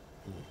lọ́wọ́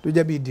tó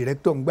jẹ́ bíi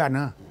director ńgbà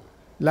náà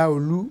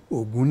Láolú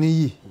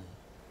Ògúnníyì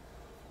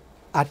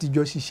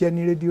àtijọ́ ṣiṣẹ́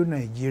ní rédíò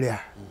Nàìjíríà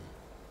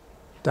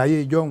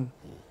táyé ìjọ́hun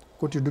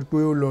kó ti dúró pé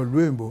ó lọ ìlú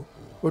èbó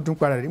ó tún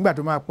padà dé nígbà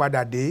tó máa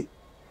padà dé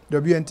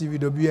WNTV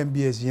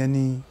WNBS yẹn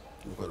ni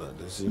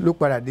ló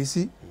padà dé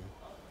sí.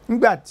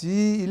 nígbà tí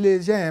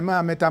iléeṣẹ́ yẹn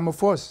máa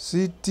metamorphose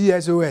sí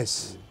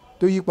TSOS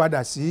tó yí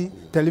padà sí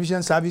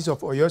Television Service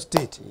of Oyo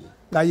State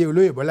láyé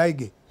olóyè Bọ́lá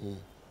Ìgè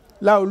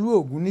Láolú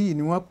Ògúnníyì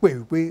ni wọ́n pè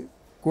wípé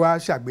kó wá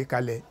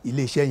ṣàgbékalẹ̀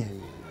iléeṣẹ́ yẹn.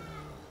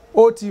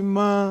 ó ti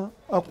mọ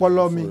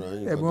ọpọlọ mi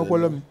ẹ̀bùn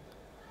ọpọlọ mi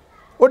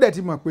ó dẹ̀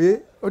ti mọ̀ pé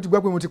ó ti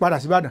gbọ́ pé mo ti padà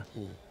sí Ìbàdàn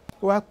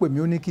ó wá pè mí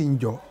ó ní kí n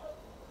jọ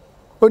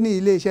ó ní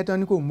ilé iṣẹ́ tán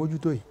ní kò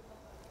mójútó yìí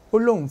ó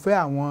lóun fẹ́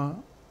àwọn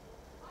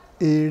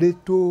eré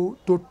tó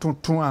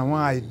tuntun àwọn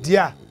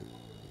àìdíà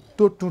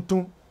tó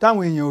tuntun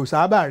táwọn èèyàn ò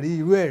sábà rí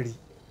irú ẹ̀ rí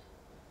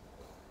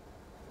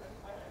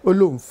ó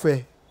lóun fẹ́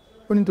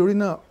ó nítorí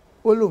náà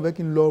ó lóun fẹ́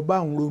kí n lọ bá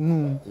òun ronú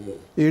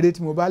eré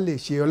tí mo bá lè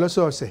ṣe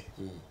ọlọ́sọ̀ọ̀sẹ̀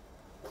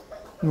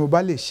ni mo bá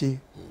lè ṣe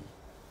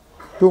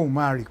tóun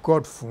máa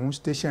record fún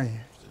station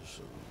yẹn.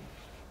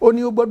 ó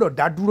ní ó gbọ́dọ̀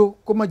dá dúró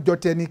kó má jọ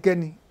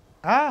tẹnikẹ́ni.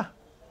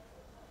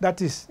 That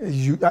is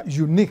a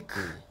unique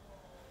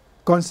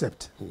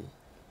concept.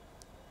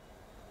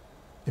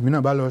 èmi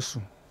náà bá lọ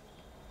sùn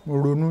mo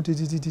ronú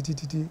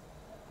títí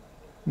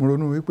mo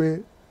ronú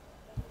wípé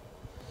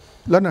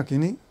lọ́nà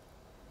kínní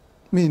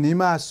mi ní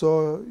máa sọ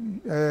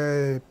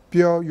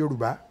pure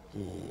Yorùbá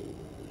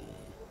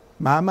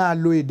màá máa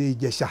lo èdè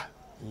Ìjẹ̀ṣà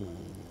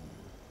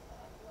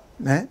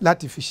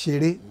láti fi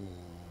ṣeré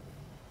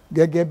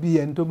gẹ́gẹ́ bí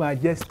ẹni tó máa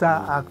jẹ́ star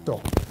actor.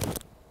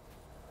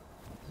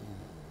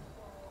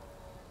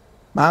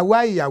 màá wá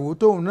ìyàwó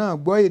tóun náà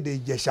gbọ́ èdè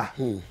Ìjẹ̀ṣà.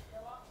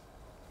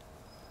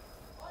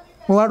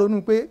 mo wá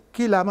ronú pé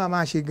kí la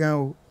máa ṣe gan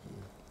o.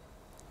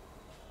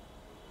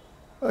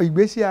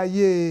 ìgbésí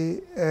ayé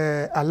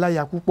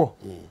aláya púpọ̀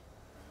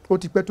ó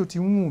ti pẹ́ tó ti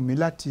ń wù mí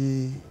láti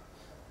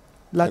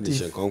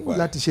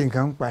ṣe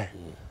nǹkan pa ẹ̀.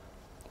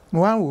 mo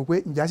wá ń wò pé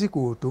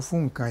ìjásìkò tó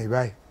fún nǹkan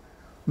ìbáyìí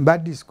n bá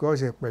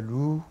discuss ẹ̀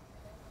pẹ̀lú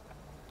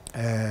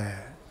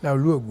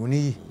Láolú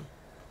Ògúnníyì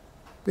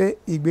pé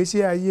ìgbésí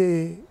ayé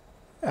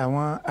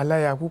àwọn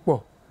aláya púpọ̀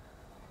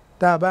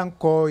tá a bá ń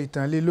kọ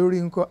ìtàn lé lórí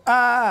ńkọ́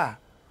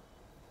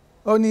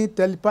ó ní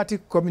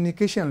telepathic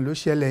communication ló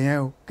ṣẹlẹ̀ yẹn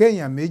o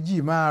kéèyàn méjì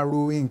máa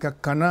ro nǹkan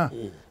kan náà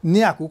ní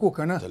àkókò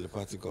kan náà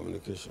telepathic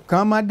communication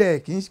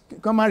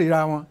kán má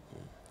ríra wọn.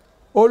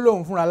 ó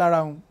lóun fúnra lára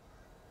wọn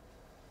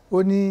ó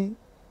ní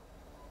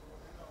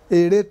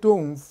eré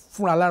tóun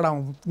fúnra lára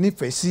wọn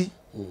nífẹ̀ẹ́ sí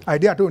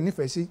idea tóun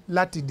nífẹ̀ẹ́ sí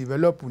láti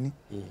develop ni.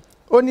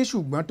 ó ní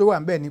ṣùgbọ́n tó wà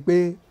ń bẹ̀ ni pé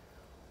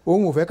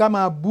òun ò fẹ́ ká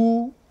máa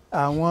bú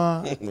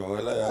àwọn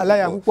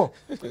aláya púpọ̀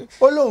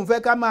ó lóun fẹ́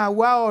ká máa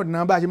wá ọ̀nà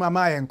bá a ṣe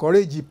máa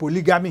encourage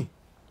polygamy.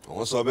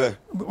 wọ́n sọ bẹ́ẹ̀.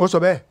 ó sọ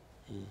bẹ́ẹ̀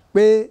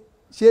pé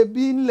ṣé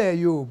bí nílẹ̀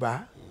Yorùbá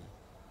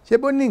ṣé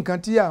bó ní nǹkan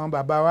tí àwọn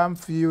bàbá wa ń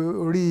fi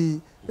orí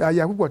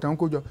aya púpọ̀ tó ń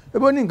kó jọ ṣé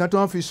bó ní nǹkan tó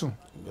ń fi sùn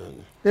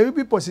ebi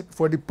bí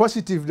for the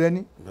positive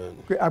dẹni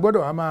pé a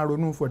gbọ́dọ̀ wá máa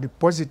ronú for the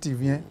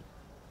positive yẹn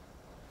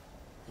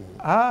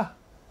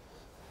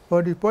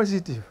for the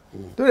positive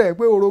tó rẹ̀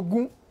pé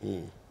orogún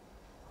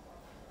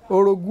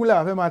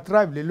làwọn fẹ́ máa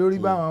tribe lé lórí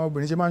báwọn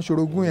obìnrin ṣe máa ń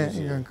ṣorogún yẹn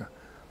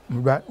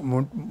nǹkan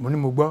mo ní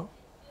mo gbọ́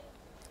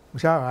mo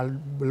ṣáà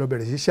lọ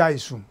bẹ̀rẹ̀ sí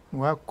ṣàìsùn mo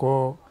wá kọ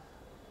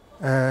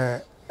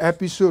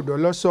episode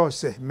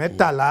ọlọ́sọ̀ọ̀sẹ̀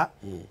 13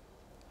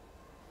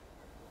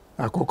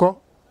 àkọ́kọ́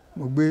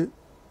mo gbé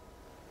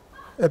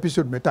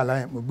episode 13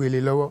 yẹn mo gbé lé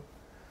lọ́wọ́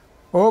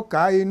ó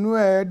kà inú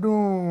ẹ̀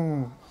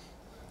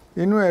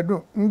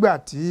dùn ńgbà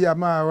tí a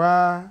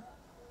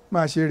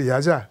máa ṣe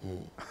rìhásà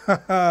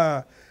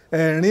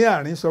ẹ̀rín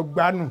àrín sọ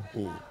gbánù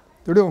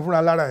torí òun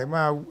fúnra lára ẹ̀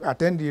máa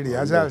àtẹ́ǹdì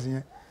rìhásà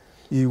yẹn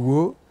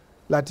Ìwó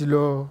láti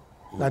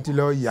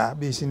lọ yà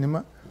bíi sinimá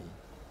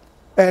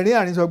ẹ̀rín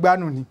àrín sọ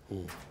gbánù ni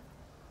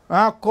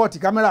wọ́n á kọ́ọ̀tì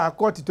kámẹ́rà á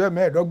kọ́ọ̀tì tó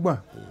 15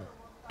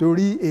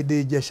 torí èdè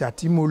Ìjẹ̀ṣà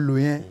tí mo lò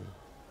yẹn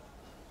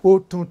ó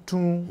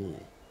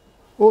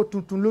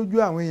tuntun lójú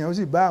àwọn èèyàn ó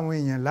sì bá àwọn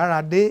èèyàn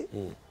lára dé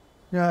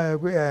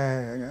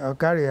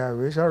ọ̀kárí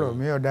àwé sọ̀rọ̀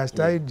mi ọ̀dà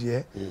stáìdì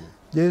ẹ̀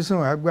Jésù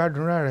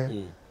àgbàdúrà rẹ̀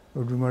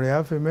Òdùmọ̀rẹ́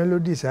á fi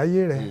mélòdì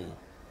sáyé rẹ̀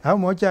how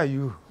much are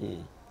you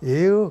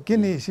kí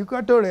ni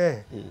ìsíkọ́tò rẹ̀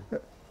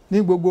ní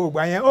gbogbo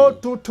ìgbà yẹn ó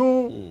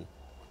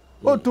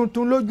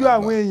tuntun lójú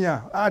àwọn èèyàn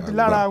àti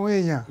lára àwọn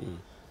èèyàn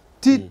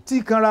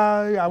títí kanra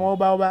àwọn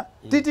ọba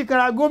títí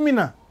kanra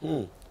gómìnà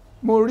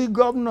mo rí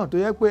gómìnà tó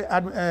yẹ pé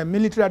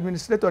military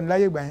administrator ní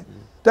láyé ìgbà yẹn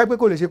tó yẹ pé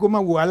kò lè ṣe kó má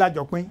wo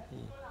alájọpín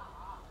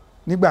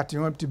nígbà tí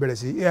wọ́n ti bẹ̀rẹ̀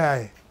sí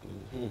ai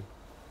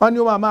wọ́n ní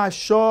ó máa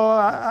ṣọ́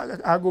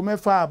aago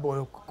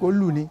 6:30 kó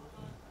lù ní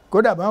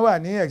kódà bá wà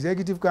ní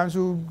executive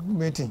council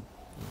meeting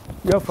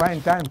yóò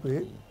find time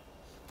pé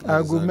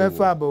aago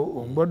 6:30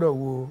 òun gbọ́dọ̀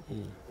wo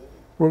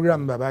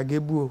program Baba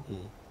Gebu o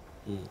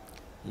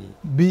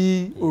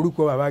bí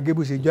orúkọ Baba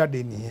Gebu ṣe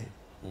jáde nìyẹn.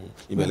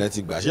 ìbẹ̀lẹ̀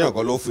ti gbà ṣé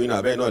ọ̀kan ló fún iná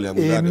abẹ́ náà lẹ́mú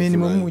jáde fúnra èmi ni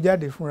mo mú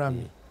jáde fúnra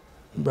mi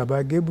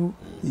Baba Gebu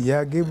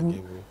ìyá Gebu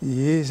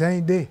ìyé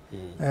Sáyíndé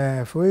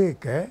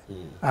Fóyèkẹ́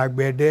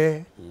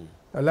Àgbẹ̀dẹ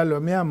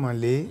Ọlálọ́mí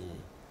Àmọ̀lé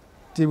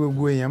tí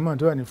gbogbo èèyàn mọ̀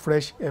tó wà ní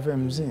Fresh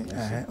FM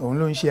òun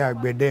ló ń ṣe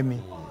àgbẹ̀dẹ mi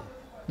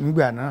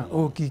nígbà náà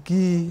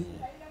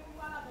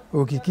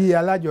òkìkí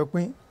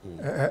alájọpín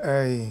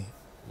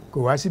kò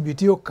wá síbi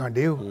tí ó kàn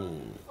dé o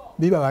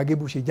bí Baba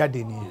Gebu ṣe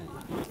jáde nìyẹn.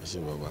 ẹ ṣé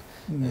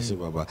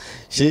bàbá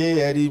ṣé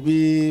ẹ rí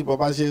bí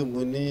bàbá ṣe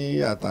mú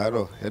ní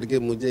àtàárọ̀ ẹ rí pé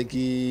mo jẹ́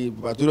kí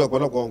bàbá tó rí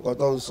ọ̀pọ̀lọpọ̀ nǹkan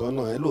tó ń sọ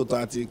náà ẹ lóòótọ́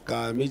àti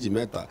ka 2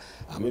 3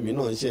 àmì mi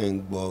náà ṣe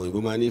ń gbọ́ ìbò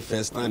máa ní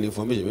first hand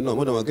information mi náà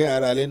mo dàgbà kí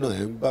ara ilé náà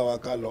ẹ ń bá wa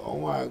ká lọ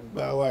ọ̀hún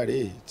àgbà wà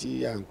rèé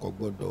tí à ń kọ́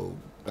gbọ́dọ̀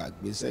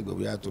gbàgbé sẹ́gbẹ̀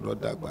bóyá tó lọ́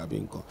dàgbà àbí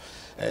nǹkan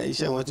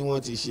iṣẹ́ wọn tí wọ́n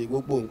ti ṣe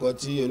gbogbo nǹkan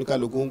tí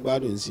oníkálukú ń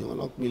gbádùn sí wọn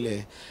lọ́pìnlẹ̀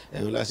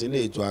ẹ̀rùn láti ní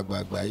ètò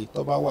àgbààgbà yìí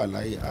tó bá wà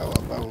láyé àwọn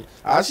àbáwọn.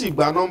 a sì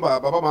gba nọ́mbà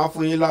bàbá máa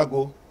fún yín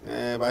láago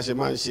bá ṣe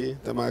máa ń ṣe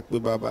tẹ́ máa pe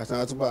bàbá tẹ́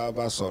máa tún bá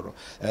bàbá sọ̀rọ̀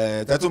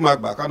tẹ́ tún máa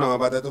gbà kánà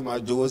bàbá tẹ́ tún máa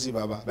jowó sí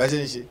bàbá bẹ́ẹ̀ ṣe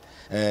ń ṣe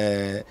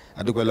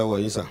adúpẹ́ lọ́wọ́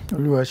yín sà.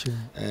 Olúwa ṣe.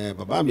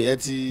 bàbá mi ẹ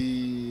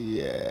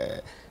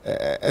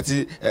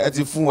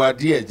ti fún wa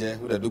díẹ̀ jẹ́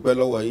mo dẹ̀ dúpẹ́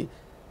lọ́wọ́ yín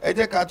ẹ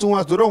jẹ́ ká tún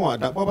wá sọ̀rọ̀ wọn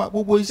àdàpọ̀ bá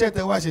gbogbo iṣẹ́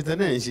tẹ wá ṣe tẹ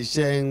náà ń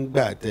ṣiṣẹ́ ń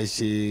gbà tẹ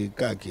ṣe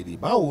káàkiri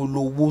báwo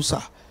ló wó sà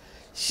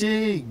ṣé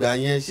ìgbà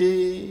yẹn ṣé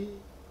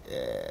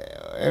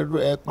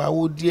ẹ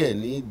pawó díẹ̀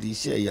nídìí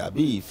iṣẹ́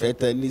yàbí ìfẹ́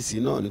tẹ nísì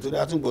náà nítorí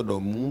a tún gbọ́dọ̀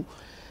mú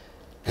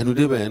ẹnu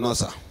débẹ̀ yẹn náà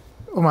sà.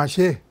 ó mà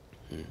ṣe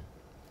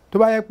tó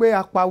bá yẹ pé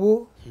a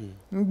pawó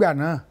nígbà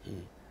náà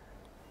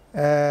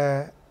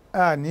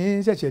a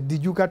ní ṣẹ̀ṣẹ̀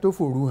díjú ká tó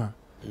fòru hàn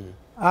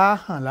á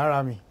hàn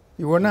lára mi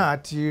ìwọ náà á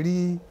ti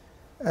rí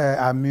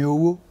àmì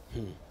owó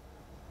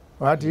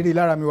wàá ti rí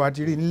lára mi wàá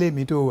ti rí nílé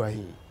mi tó wà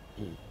yìí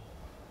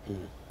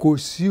kò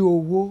sí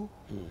owó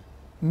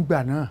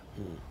nígbà náà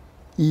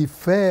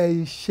ìfẹ́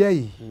iṣẹ́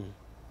yìí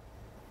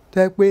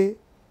tẹ́ pé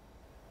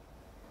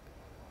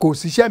kò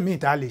síṣẹ́ míì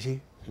tá a lè ṣe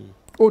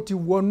ó ti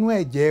wọnú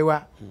ẹ̀jẹ̀ wa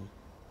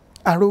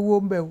àrówó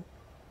ń bẹ o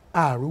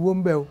àrówó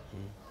ń bẹ o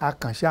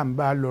akànṣà ń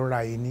bá lọ ra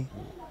yìí ni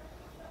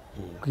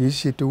kì í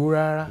ṣètò owó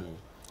rárá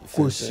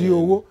kò sí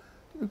owó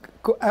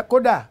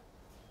kódà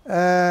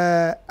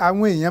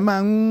àwọn èèyàn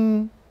máa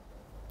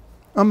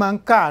ń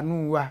káàánú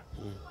wa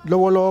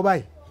lọ́wọ́lọ́wọ́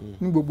báyìí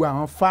ní gbogbo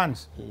àwọn fans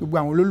gbogbo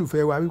àwọn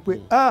olólùfẹ́ wa wípé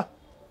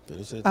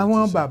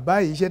àwọn bàbá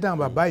yìí iṣẹ́ táwọn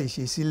bàbá yìí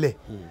ṣe sílẹ̀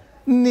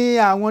ni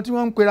àwọn tí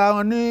wọ́n ń pera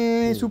wọn ní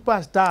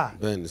superstar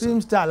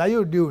filmstar láyé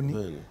òde òní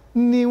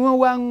ni wọ́n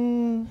wá ń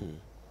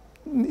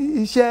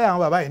iṣẹ́ àwọn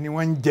bàbá yìí ni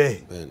wọ́n ń jẹ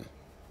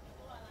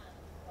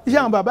iṣẹ́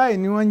àwọn bàbá yìí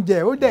ni wọ́n ń jẹ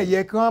ó dẹ̀ yẹ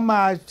kí wọ́n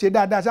máa ṣe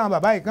dáadáa sáwọn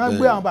bàbá yìí kí wọ́n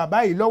gbé àwọn bàbá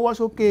yìí lọ́wọ́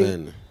sókè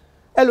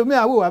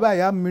ẹlòmíà wò wá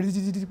báyìí á mi rí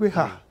títí pé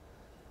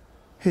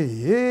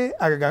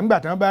àgàgà ńgbà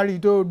tí wọ́n bá rí i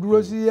tó dúró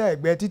sí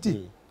ẹ̀gbẹ́ títì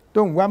tó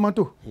ń wá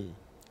mọ́tò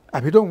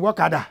àbí tó ń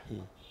wọ́kadà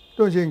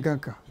tó ń ṣe nǹkan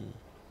kan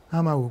á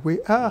máa wò pé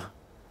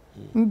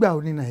ńgbà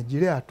wo ni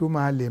Nàìjíríà tó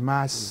máa lè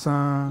máa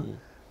san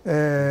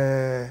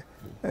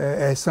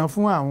ẹ̀san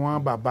fún àwọn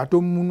bàbá tó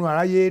múnú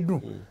aráyé dùn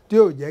tí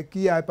ò jẹ́ kí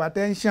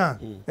hypertension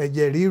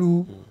ẹ̀jẹ̀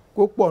ríru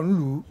kó pọ̀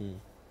ńlùú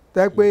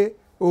tẹ́ pé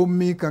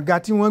omi kànga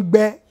tí wọ́n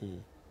gbẹ́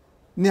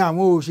ni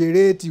àwọn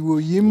òṣèré tìwò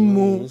yìí ń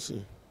mu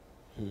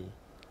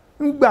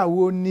ńgbà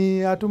wo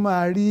ni a tún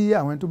máa rí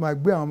àwọn tó máa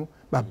gbé àwọn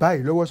bàbá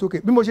yìí lọ́wọ́ sókè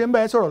bí mo ṣe ń bá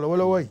ẹ sọ̀rọ̀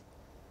lọ́wọ́lọ́wọ́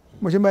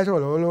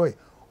yìí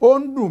ó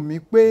ń dùn mí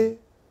pé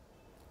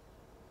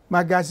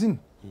magazine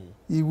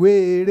ìwé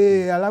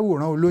eré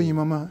aláwòrán olóyin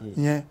mọ́mọ́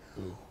yẹn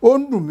ó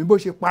ń dùn mí bó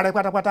ṣe parẹ́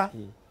pátápátá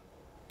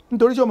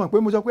nítorí ṣé o mọ̀ pé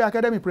mo sọ pé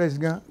academy press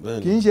gan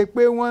kì í ṣe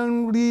pé wọ́n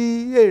ń rí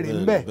èrè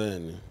ńbẹ̀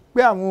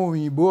pé àwọn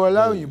òyìnbó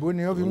ọlá òyìnbó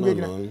ni wọ́n fi ń gbé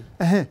gíga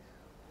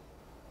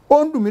ó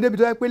ń dùn mí débi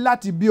tó yẹ pé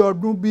láti bí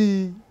ọdún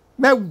bíi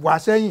 10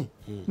 sẹ́yìn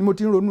ni mo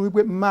ti ń ronú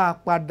wípé máa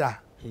padà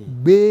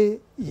gbé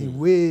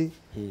ìwé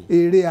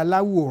eré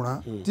aláwòrán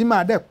tí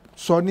màá dẹ̀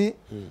sọ ní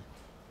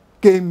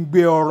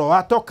kéǹgbè ọ̀rọ̀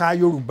atọ́ka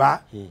Yorùbá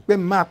pé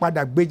máa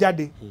padà gbé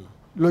jáde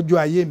lọ́jọ́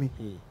ayé mi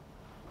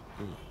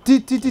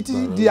títí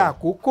di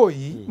àkókò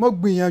yìí mo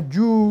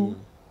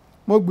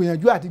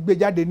gbìyànjú àti gbé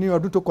jáde ní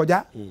ọdún tó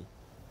kọjá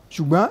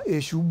ṣùgbọ́n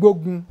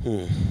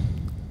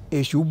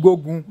èṣù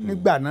gbógun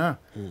nígbà náà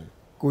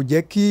kò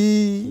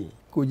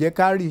jẹ́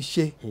ká rí i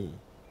ṣe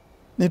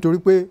nítorí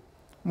pé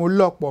mo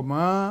lọ́pọ̀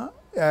mọ́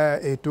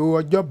ètò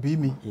ọjọ́bí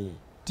mi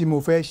tí mo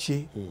fẹ́ ṣe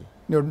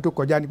ní ọdún tó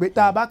kọjá ni pé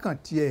tá a bá kàn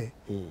tiẹ̀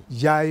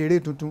ya eré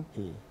tuntun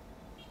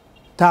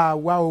tá a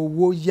wá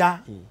owó yá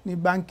ní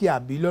báńkì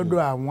àbí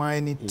lọ́dọ̀ àwọn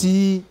ẹni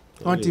tí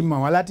wọ́n ti mọ̀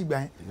wọ́n látìgbà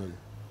yẹn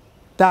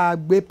tá a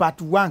gbé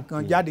part 1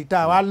 kan jáde tá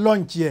a wá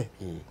lọ́ǹchì ẹ̀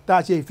tá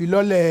a ṣe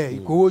ìfilọ́lẹ̀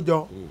ìkówójọ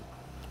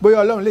bóyá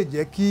Ọlọ́run lè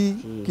jẹ́ kí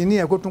kinní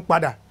ẹ̀ kó tún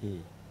padà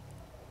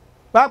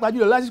pàápàá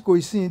jùlọ lásìkò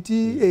ìsìn tí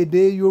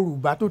èdè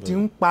Yorùbá tó ti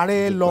ń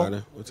parẹ́ lọ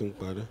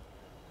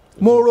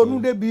mo ronú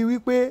débi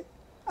wípé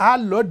a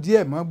lọ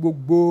díẹ̀ mọ́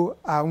gbogbo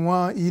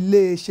àwọn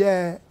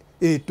iléeṣẹ́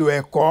ètò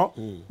ẹ̀kọ́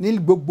ní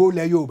gbogbo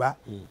ilẹ̀ Yorùbá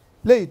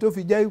léyìí tó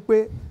fi jẹ́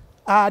wípé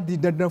a di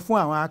dandan fún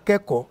àwọn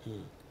akẹ́kọ̀ọ́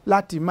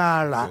láti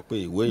máa rà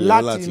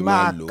láti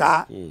máa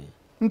kà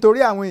nítorí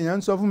àwọn èèyàn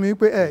ń sọ fún mi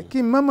wípé kí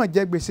n mọ̀mọ̀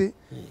jẹ gbèsè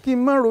kí n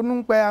mọ̀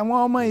ronú pé àwọn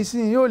ọmọ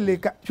ìsìn yóò lè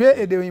ka ṣé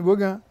èdè òyìnbó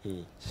gan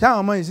ṣáwọn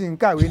ọmọ ìsìn ń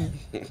kàwé ni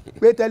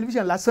pé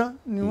tẹlifíṣàn lásán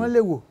ni wọ́n lè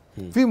wò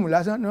fíìmù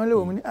lásán ni wọ́n lè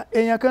wò mí ní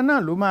èèyàn kan náà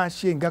ló máa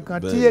ṣe nǹkan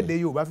kan tí èdè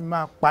Yorùbá fi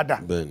máa padà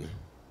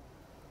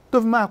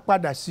tó fi máa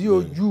padà sí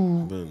ojú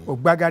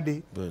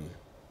ògbagadé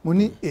mo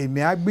ní èmi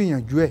á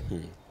gbìyànjú ẹ̀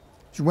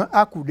ṣùgbọ́n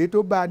akùdé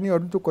tó bá a ní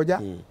ọdún tó kọjá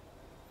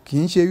kì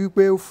í ṣe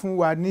wípé ó fún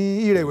wa ní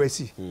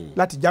ìrẹ̀wẹ̀sì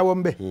láti jáwọ́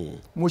ńbẹ̀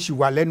mo sì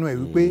wà lẹ́nu ẹ̀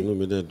wípé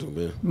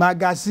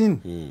magazine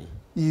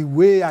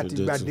ìwé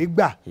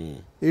àtìgbàdégbà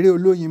eré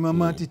olóyin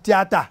mọ́mọ́ ti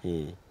tíátà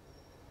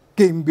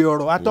kéǹgbè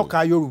ọ̀rọ̀ atọ́ka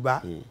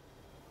Yorùbá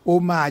ó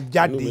máa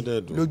jáde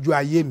lójú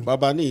ayé mi.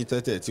 bàbá ní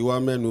ìtẹ́tẹ̀ tí wàá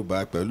mẹ́nu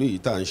bà pẹ̀lú èyí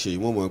tá à ń ṣe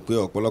ìwọ́n mọ̀ pé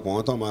ọ̀pọ̀lọpọ̀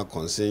wọn tó máa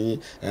kàn sí yín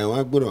wọ́n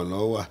á gbọ́dọ̀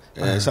lọ́wọ́ wà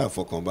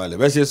ṣàfọkànbalẹ̀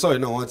bẹ́ẹ̀ ṣe sọ̀rọ̀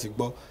náà wọ́n ti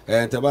gbọ́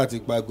tẹ́ bá ti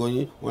pago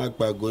yín wọ́n á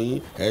pago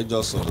yín jọ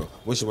sọ̀rọ̀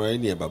bó ṣe máa rí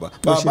nìyẹn bàbá.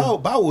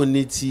 báwo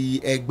ni ti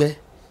ẹgbẹ́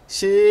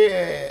ṣé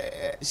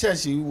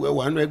ṣẹ́ẹ̀ṣì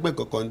wà nínú ẹgbẹ́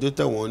kankan tó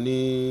tẹ̀ wọ́n ní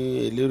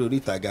eléré orí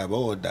ìtàgé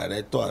àbọ̀wọ̀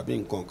dàrẹ́tọ̀ àbí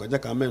nǹkan kan jẹ́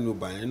ká mẹ́nu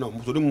bà yẹn náà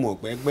torí mo mọ̀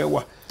pé ẹgbẹ́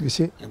wà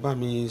ẹ bá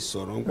mi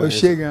sọ̀rọ̀ nípa yẹn. ó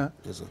ṣe gan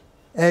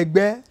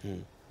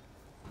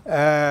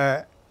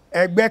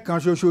ẹgbẹ́ kan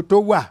ṣoṣo tó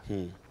wà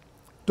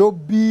tó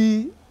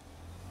bí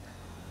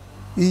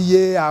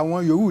iye àwọn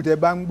yòówù tẹ́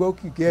bá ń gbọ́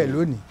kìkì ẹ̀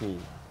lónìí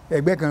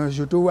ẹgbẹ́ kan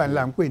ṣoṣo tó wà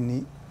là ń pè ní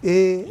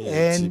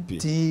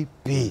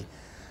ANTP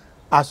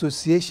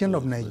Association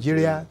of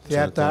Nigeria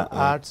Theatre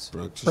Arts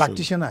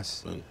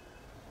Practitioners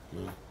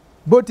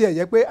bó tiẹ̀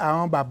jẹ́ pé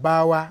àwọn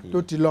bàbá wa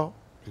tó ti lọ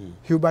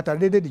Hubert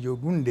Adédèjì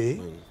Ògúndé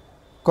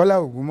Kọ́lá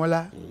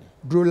Ògúnmọ́lá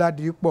Dúró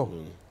Ládìípọ̀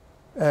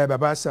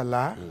bàbá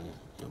Sàlá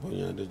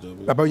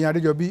bàbá Oyin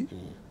Adéjọbí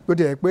tó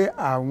tiẹ̀ pé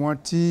àwọn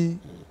tí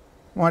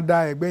wọ́n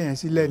dá ẹgbẹ́ yẹn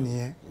sílẹ̀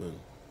nìyẹn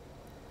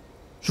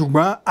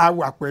ṣùgbọ́n a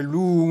wà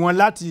pẹ̀lú wọn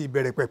láti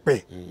ìbẹ̀rẹ̀ pẹ̀pẹ̀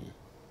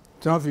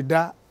tí wọ́n fi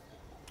dá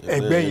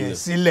ẹgbẹ́ yẹn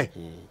sílẹ̀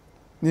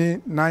ní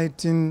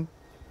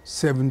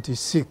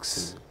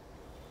 1976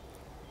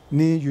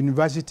 ní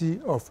University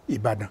of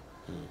Ibadan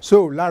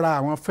so lára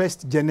àwọn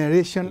first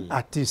generation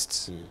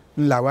artists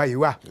ńlá wa yìí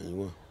wà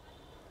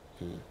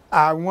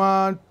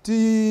àwọn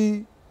tí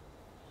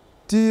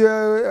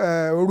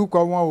orúkọ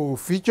wọn ò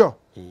feature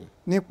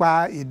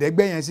nípa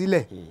ìdẹ́gbẹ́ yẹn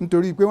sílẹ̀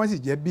nítorí pé wọ́n sì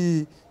jẹ́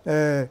bí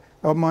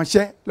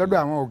ọmọọṣẹ́ lọ́dọ̀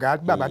àwọn ọ̀gá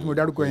bàbá tí mo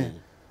dárúkọ yẹn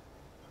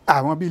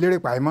àwọn bíi Lérè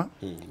Pàímọ́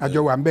àjọ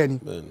wà ń bẹ́ẹ̀ ni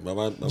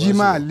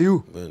Jimá Aliu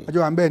àjọ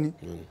wà ń bẹ́ẹ̀ ni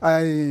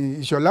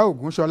Ìṣọ̀lá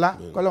Ògúnṣọlá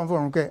kọ́lọ́run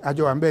fọ̀run kẹ́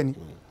àjọ wà ń bẹ́ẹ̀ ni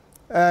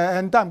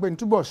ẹni tá à ń pè ní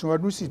Túbọ̀sún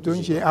Ọdúnsì tó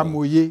ń ṣe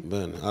amòye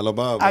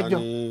àjọ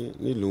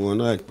nílùú wọn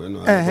náà ìpẹ́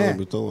náà àjọ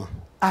ibi tó wà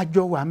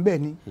àjọ wà ń bẹ́ẹ̀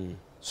ni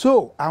so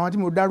àwọn tí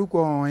mo dárúkọ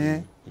wọn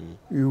yẹn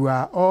we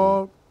were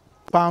all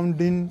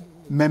founding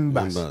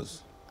members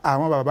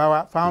àwọn bàbá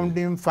wa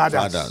founding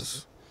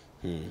fathers.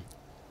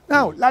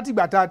 Now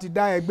látìgbà tá a ti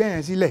dá ẹgbẹ́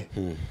yẹn sílẹ̀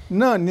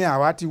náà ni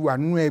àwa ti wà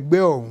nínú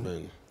ẹgbẹ́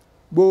ọ̀hún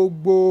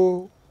gbogbo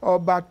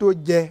ọba tó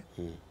jẹ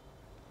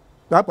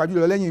pàápàá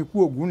jùlọ lẹ́yìn ikú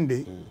Ògúndé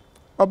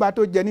ọba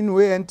tó jẹ nínú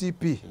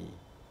ANTP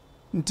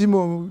tí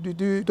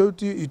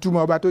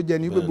ìtumọ̀ ọba tó jẹ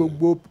ní pé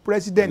gbogbo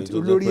president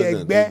olórí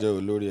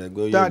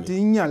ẹgbẹ́ tá a ti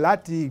yàn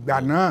láti ìgbà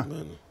náà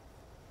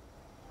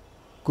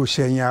kò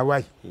ṣẹ̀yìn àwa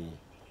yìí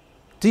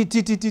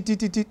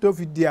títí tó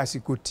fi di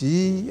àsìkò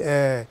tí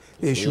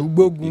èṣù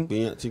gbógun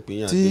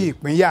tí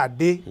ìpínyà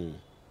dé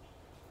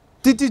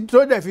títí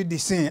tó dẹ̀ fi di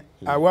sìn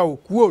àwa ò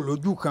kúrò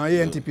lójú kan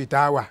ANTP tá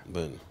a wà.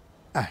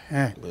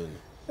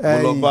 mo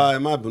lọ bá ẹ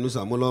má bínú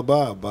sá mo lọ bá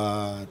àbá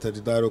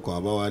tẹ́títárò kan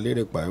àbá wa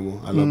lérè pàmò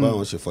a lọ bá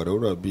wọn ṣe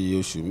fọ̀rọ̀wérọ̀ bíi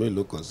oṣù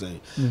mélòó kan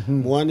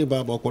sẹ́yìn mo wá ní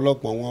bàbá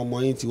ọ̀pọ̀lọpọ̀ àwọn ọmọ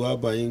yín ti wá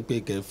bá yín pé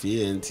kẹ́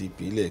fi ANTP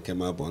lẹ̀ kẹ́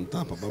máa bọ̀ ń tà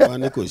bàbá wa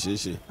ní kò ṣeé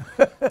ṣe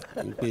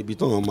ń pé ibi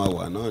táwọn máa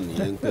wà náà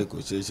nìyẹn ń pé kò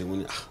ṣeé ṣe mo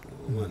ní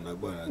wọn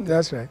ànágbára.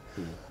 That's right.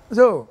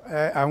 So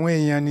àwọn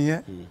èèyàn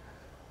nìyẹn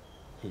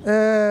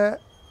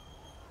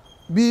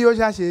bí ó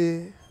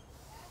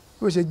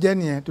ṣe jẹ́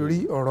nìyẹn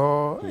torí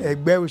ọ̀rọ̀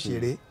ẹgbẹ́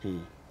òṣèré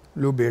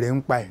ló bèrè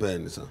ń pa ẹ̀.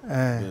 Bẹ́ẹ̀ni sà.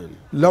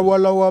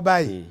 Lọ́wọ́lọ́wọ́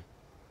báyìí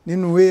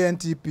nínú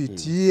ANTP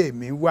tí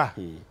èmi wà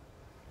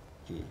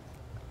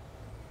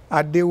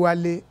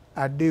Adéwálé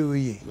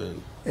Adéoyè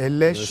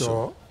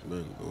Ẹlẹ́ṣọ̀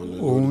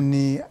òun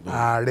ni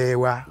ààrẹ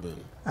wa.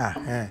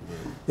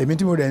 Èmi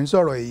tí mo dẹ̀ ń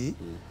sọ̀rọ̀ yìí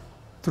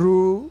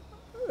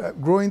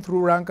growing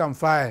through rank and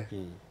file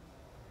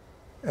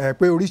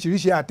pé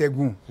oríṣiríṣi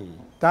àtẹ̀gùn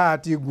tá a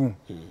ti gùn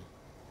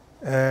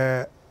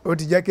ó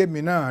ti jẹ́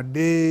kémi náà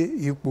dé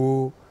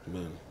ipò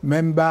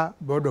member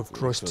board of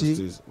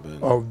trustees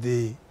of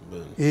the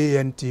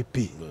ANTP.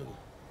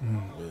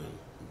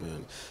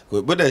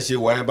 bó dẹ̀ ṣe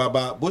wà yẹn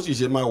bàbá bó sì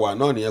ṣe máa wà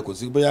náà nìyẹn kò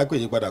sí bóyá pé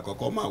ìyípadà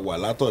kọ̀ọ̀kan máa wà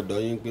látọ̀dọ̀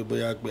yín pé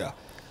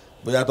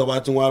bóyá tó bá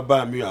tún wá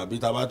bá mi àbí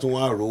tá bá tún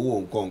wá rówó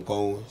nǹkan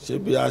o ṣé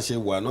bí a ṣe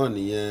wà náà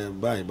nìyẹn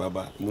báyìí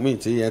bàbá mú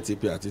ti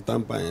ANTP àti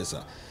tampan yẹn sà.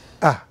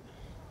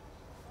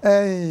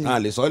 a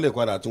lè sọ lè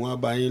padà tún wá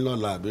bá yín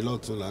lọ́la àbí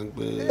lọ́tún là ń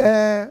pè.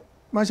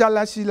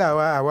 mọ́ṣáláṣí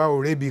làwa àwa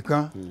ò rébi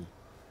kan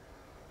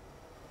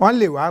wọ́n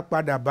lè wá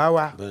padà bá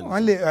wa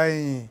wọ́n lè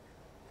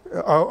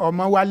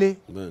ọmọ wálé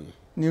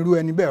nírú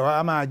ẹni bẹ́ẹ̀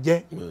wá máa jẹ́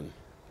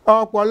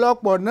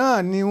ọ̀pọ̀lọpọ̀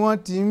náà ni wọ́n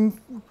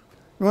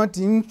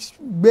ti ń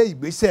gbé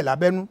ìgbésẹ̀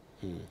lábẹ́nú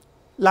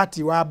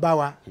láti wá bá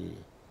wa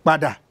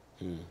padà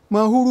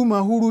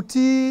mọ̀húrú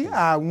tí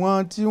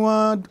àwọn tí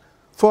wọ́n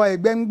fọ́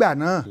ẹgbẹ́ ń gbà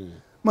náà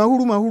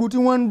mọ̀húrú tí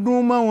wọ́n ń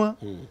dún mọ́ wọn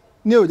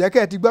ní ó jẹ́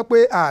kẹ́ ẹ ti gbọ́ pé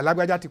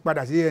lágbájá ti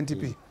padà sí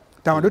ANTP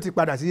tàwọn tó ti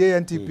padà sí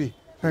ANTP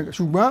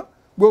ṣùgbọ́n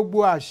gbogbo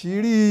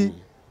àṣírí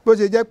bó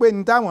ṣe jẹ́ pé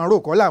ní táwọn rò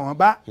kọ́ làwọn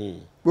bá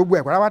gbogbo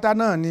ẹ̀ pátápátá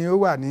náà ni ó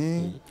wà ní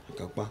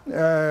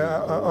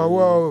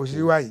ọwọ́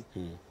òṣìwà yìí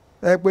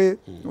pé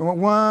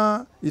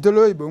wọ́n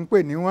ìtòlóyìnbó ń pè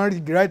ní wọ́n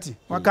regret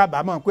wọ́n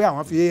kábàámọ̀ pé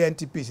àwọn fi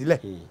ANTP sílẹ̀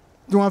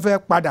tí wọ́n fẹ́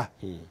padà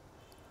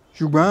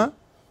ṣùgbọ́n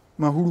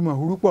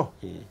mọ̀húrú pọ̀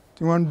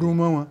tí wọ́n ń dún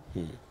mọ́ wọn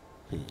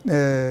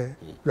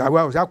àwa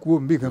ò sákòó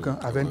òǹbí kankan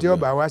àfẹntí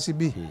ọba wá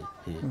síbí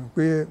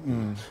pé.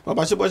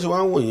 bàbá ṣé bó ṣe wá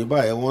ń wòyìn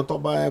báyìí wọn tó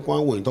bá ẹkọ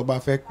àwọn wòyìn tó bá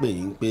fẹ́ pè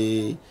yín pé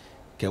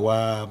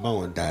kẹwàá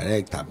báwọn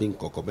direct tàbí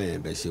nǹkan kan bẹ́ẹ̀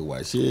bẹ́ẹ̀ ṣe wà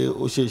ṣé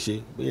ó ṣeé ṣe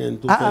bí ẹni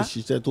tó fẹ́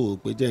ṣiṣẹ́ tó o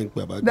pé jẹ́ ń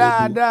pè Baba Gebu.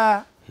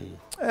 dáadáa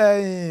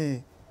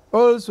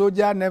old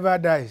soldier never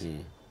dies.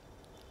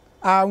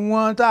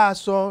 àwọn tá a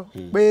sọ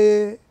pé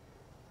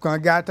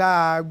kànga tá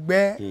a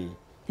gbẹ́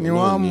ni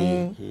wọ́n mú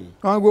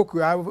wọ́n gòkè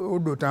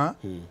odò tán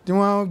tí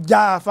wọ́n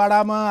já afárá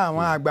mọ́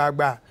àwọn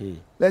àgbààgbà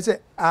lẹ́sẹ̀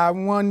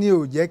àwọn ni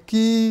ò jẹ́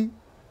kí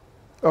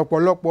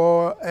ọ̀pọ̀lọpọ̀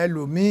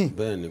ẹlòmíì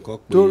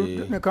tó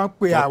nìkan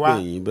pe àwa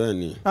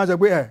wọ́n sọ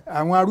pé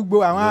àwọn arúgbó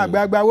àwọn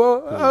àgbààgbà wo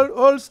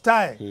old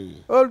style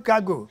old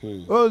cargo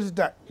old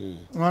style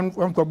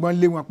wọ́n fọgbọ́n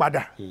lé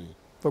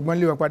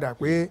wọn padà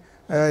pé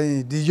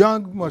the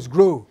young must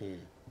grow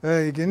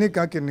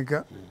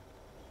kìnìkan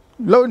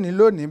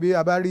lónìí bí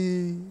a bá rí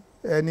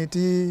ẹni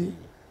tí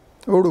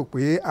ó rò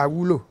pé a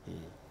wúlò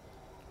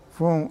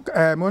fún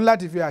mo ní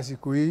láti fi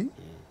àsìkò yìí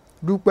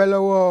dúpẹ́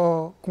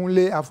lọ́wọ́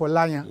Kúnlé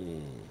Afọláyan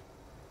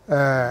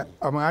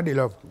ọmọ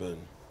Adelove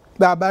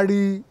bá a bá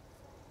rí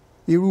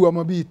irú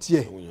ọmọ bíi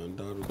tiẹ̀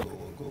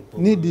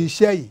nídìí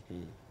iṣẹ́ yìí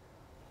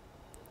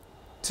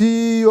tí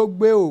ó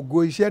gbé ògo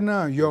iṣẹ́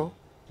náà yọ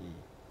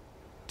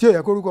tí ò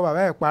yẹ kórúkọ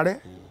bàbá ẹ̀ parẹ́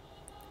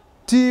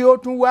tí ó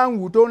tún wá ń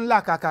wù tó ń là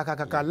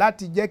kàkàkàkà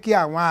láti jẹ́ kí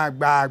àwọn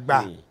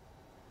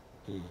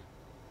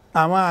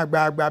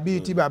àgbààgbà bíi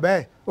ti bàbá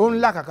ẹ̀ ó ń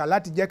làkàkà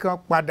láti jẹ́ kí wọ́n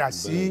padà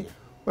sí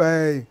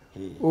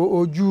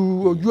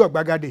ojú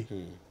ọ̀gbagadè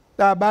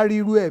tá a bá rí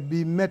irú ẹ̀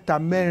bíi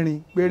 3-4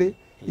 péré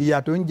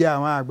ìyà tó ń jẹ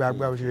àwọn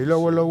àgbààgbà òṣèré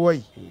lọ́wọ́lọ́wọ́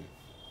yìí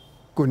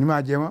kò ní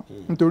máa jẹ wọ́n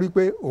nítorí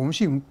pé òun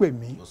sì ń pè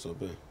mí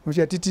mo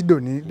ṣe títí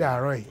dòní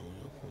dàárọ̀ yìí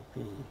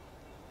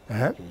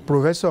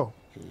professor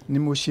ni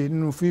mo ṣe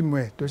nínú fíìmù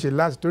ẹ̀ tó ṣe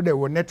last tó dẹ̀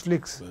wọ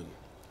Netflix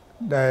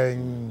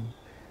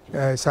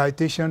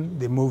citation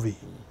the movie.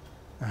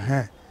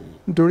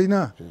 Nítorí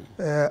náà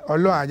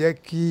Ọlọ́run á jẹ́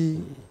kí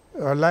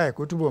ọlá ẹ̀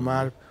kó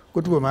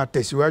túbọ̀ máa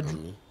tẹ̀síwájú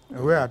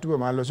ẹ̀wẹ́ àtúbọ̀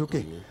máa lọ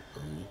sókè.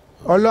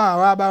 Ọlọ́run á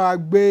wá bá wa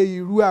gbé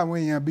irú àwọn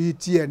èèyàn bíi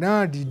tiẹ̀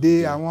náà dìde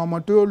àwọn ọmọ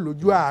tó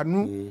lójú àánú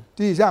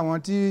tí ìṣe àwọn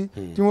tí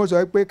wọ́n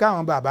sọ pé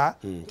káwọn bàbá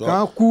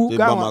kan kú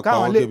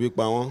káwọn lè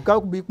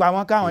pa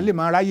wọ́n káwọn lè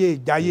máa ráyè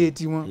ìjáyé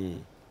tiwọn.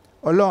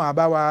 Ọlọ́run á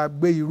bá wa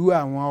gbé irú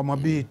àwọn ọmọ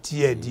bíi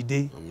tiẹ̀ dìde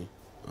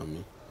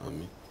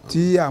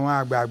tí àwọn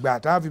àgbààgbà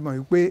táwọn fi mọ̀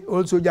wípé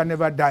old soldier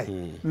never die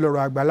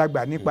ńlọrọ̀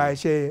àgbàlagbà nípa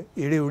iṣẹ́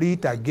eré orí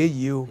ìtàgé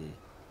yìí o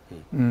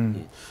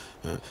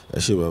ẹ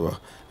ṣé bàbá.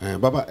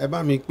 Bàbá ẹ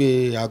bá mi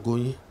pé aago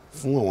yín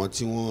fún àwọn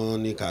tí wọ́n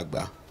ní ká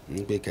gbà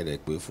ń pé kẹ̀dẹ̀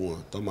pé fún wọn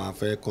tó máa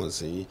fẹ́ kàn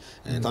sí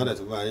yín táwọn dẹ̀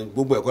tó bá yín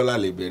gbogbo ẹ̀kọ́ la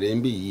lè béèrè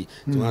ń bì yìí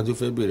tí wọ́n á tún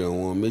fẹ́ béèrè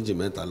àwọn méjì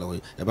mẹ́ta lọ́wọ́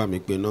yín ẹ bá mi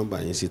pé nọ́mbà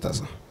yín síta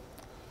sàn.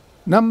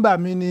 nọ́mbà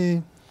mi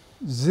ni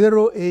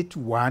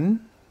 081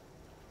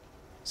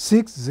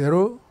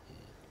 60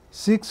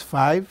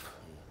 65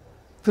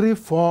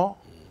 34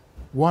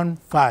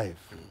 15.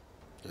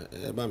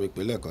 ẹ bá mi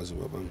pè lẹ́ẹ̀kan sí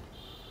bàbá mi.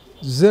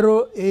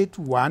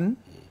 081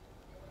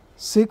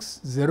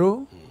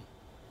 60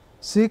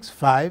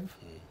 65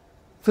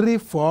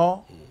 34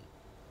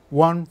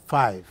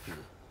 15.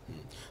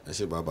 ẹ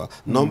ṣé bàbá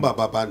nọ́mbà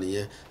bàbá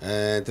nìyẹn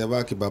tẹ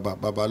bá kí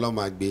bàbá lọ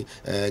máa gbé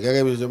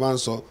gẹ́gẹ́ bí ṣe máa ń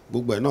sọ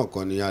gbogbo ẹ̀ náà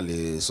kan ni a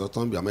lè sọ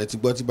tán bí àmọ́ ẹ ti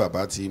gbọ́ tí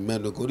bàbá ti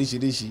mẹ́nu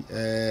oríṣiríṣi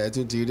ẹ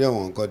tún ti rí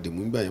àwọn nǹkan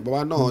dìmú níbẹ̀ yẹn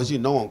bàbá náà sì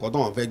náwọn nǹkan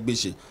táwọn fẹ́ gbé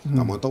ṣe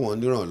àmọ́ táwọn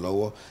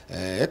nírànlọ́wọ́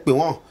ẹ pè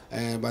wọ́n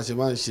bá ṣe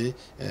máa ń ṣe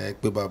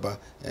pé bàbá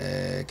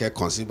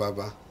kẹ́kàn sí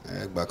bàbá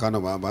gbà kánà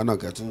bàbá náà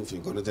kẹtún fi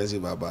nǹkan tó tẹ́ sí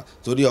bàbá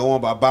torí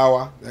àwọn bàbá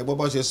wa ẹgbọ́n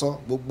bọ́ ṣe sọ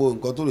gbogbo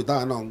nǹkan tó rí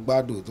táwọn náà ń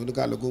gbádùn tó ní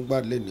kálukú ń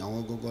gbádùn lé ní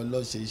àwọn gangan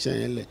lọ́ọ́ ṣe iṣẹ́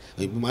yẹn lẹ̀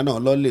ìgbìmọ̀ náà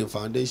lọ́ọ́ lè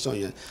foundation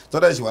yẹn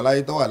tọ́lá ìṣèwà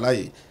láyé tọ́wà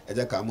láyé ẹ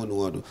jẹ́ ká múnú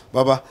wọn dùn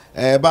bàbá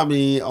ẹ bá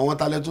mi àwọn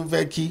talẹ̀ tún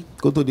fẹ́ kí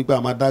kó tó di pé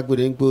a máa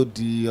dágbére ń pé ó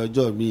di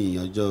ọjọ́ mi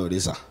ọjọ́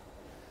rẹ̀sà.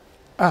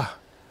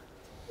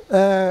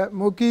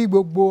 mo kí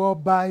gbogbo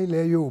ọba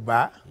ilẹ̀ Yorùbá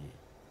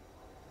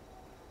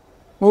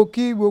mo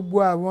kí gbogbo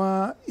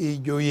àwọn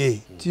ìjòyè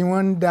tí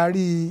wọ́n ń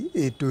darí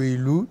ètò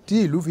ìlú tí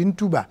ìlú fi ń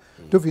tùbà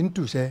tó fi ń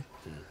tùṣẹ́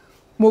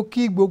mo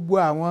kí gbogbo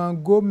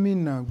àwọn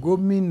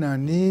gómìnà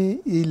ní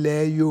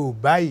ilẹ̀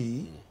Yorùbá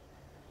yìí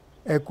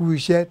ẹ kú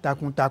iṣẹ́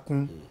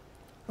takuntakun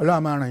Ọlọ́run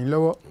á máa ràn yín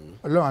lọ́wọ́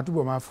Ọlọ́run á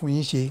túbọ̀ máa fún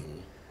yín ṣe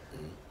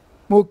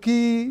mo kí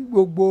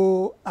gbogbo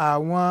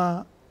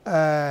àwọn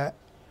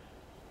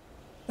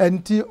ẹni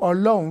tí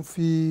Ọlọ́run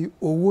fi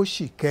owó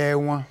ṣìkẹ́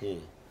wọn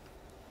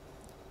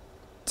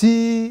tí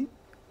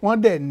wọ́n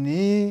dẹ̀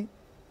ní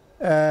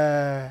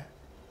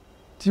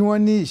tí wọ́n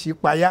ní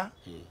ìṣípayá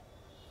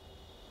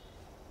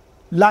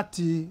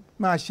láti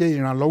máa ṣe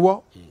ìrànlọ́wọ́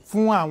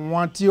fún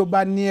àwọn tí ó bá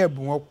ní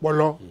ẹ̀bùn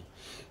ọpọlọ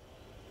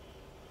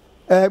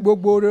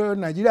gbogbo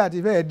Nàìjíríà ti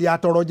fẹ́ẹ̀ di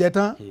atọrọjẹ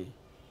tán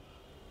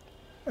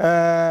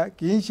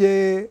kì í ṣe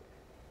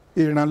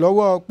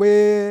ìrànlọ́wọ́ pé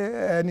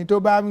ẹni tó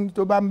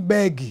bá ń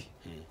bẹ́ẹ̀gì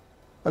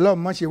Ọlọ́run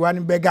má ṣe wá ní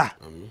bẹ́gà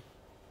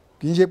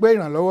kì í ṣe pé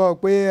ìrànlọ́wọ́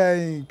pé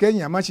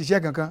kéèyàn má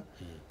ṣiṣẹ́ kankan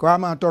kó a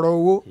máa tọrọ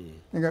owó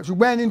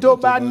ṣùgbọ́n ẹni tó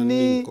bá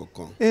ní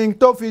nǹkan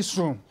tó fi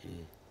sùn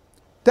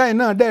tẹ́yìn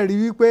náà dẹ̀ rí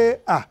wípé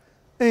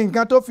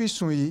nǹkan tó fi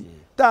sùn yìí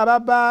tá a bá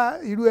bá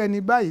irú ẹni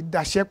báyìí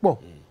dàṣẹ́ pọ̀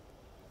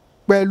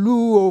pẹ̀lú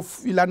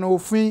ìlànà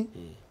òfin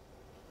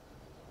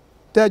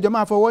tẹ́jọ́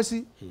máa fọwọ́ sí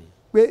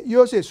pé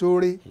yóò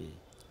ṣèṣore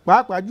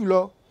pàápàá jùlọ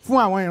fún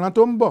àwọn ìran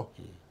tó ń bọ̀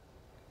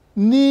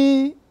ní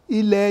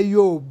ilẹ̀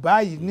Yorùbá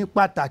yìí ní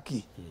pàtàkì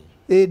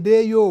èdè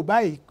Yorùbá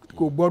yìí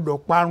kò gbọdọ̀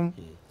parun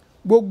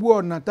gbogbo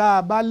ọ̀nà tá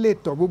a bá lè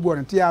tọ̀ gbogbo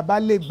ọ̀nà tí a bá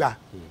lè gbà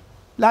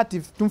láti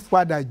tún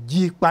padà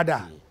jí padà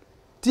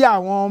tí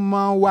àwọn ọmọ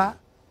wa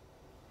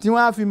tí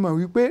wọ́n á fi mọ̀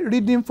wípé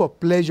reading for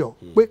pleasure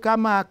pé ká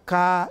máa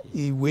ka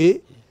ìwé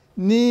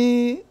ní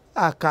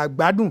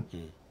àkàgbádùn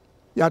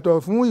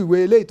yàtọ̀ fún ìwé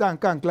eléyìí tá à ń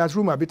kà ní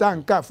classroom àbí tá à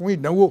ń kà fún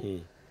ìdánwò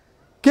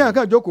kí àwọn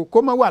kan jókòó kó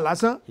má wà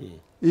lásán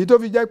èyí tó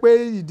fi jẹ́ pé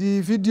ìdí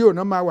fídíò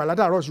náà máa wà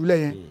látàárọ̀ ṣúlẹ̀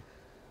yẹn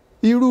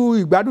irú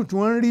ìgbádùn tí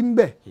wọ́n ń rí ń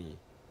bẹ̀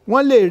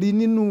wọ́n lè rí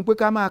nínú pé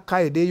ká máa ka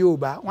èdè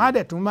Yorùbá wọ́n á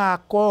dẹ̀ tún máa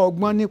kọ́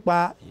ọgbọ́n nípa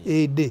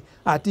èdè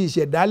àti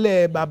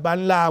ìṣẹ̀dálẹ̀ baba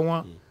ńlá wọn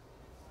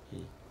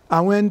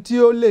àwọn ẹni tí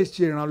ó lè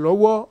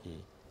ṣèrànlọ́wọ́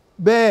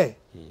bẹ́ẹ̀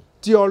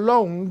tí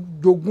Ọlọ́run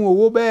jogún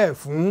owó bẹ́ẹ̀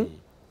fún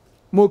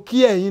mo kí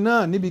ẹ̀yin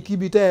náà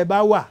níbikíbi tẹ́ ẹ bá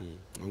wà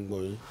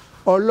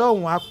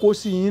Ọlọ́run á kó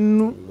sí yín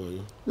nú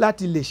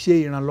láti lè ṣe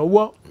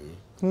ìrànlọ́wọ́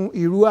fún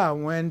irú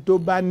àwọn ẹni tó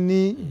bá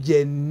ní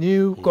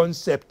genuine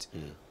concept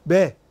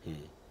bẹ́ẹ̀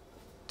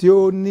tí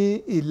ó ní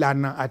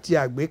ìlànà àti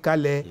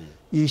àgbékalẹ̀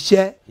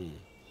iṣẹ́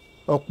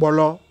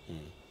ọpọlọ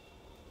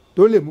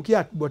tó lè mú kí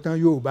àtúbọ̀tán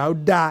Yorùbá ó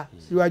dáa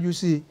síwájú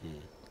sí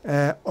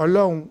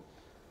Ọlọ́run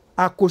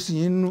á kó sí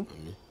yín nú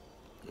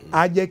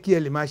á jẹ́ kí ẹ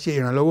lè máa ṣe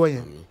ìrànlọ́wọ́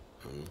yẹn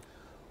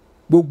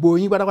gbogbo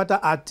yín pátápátá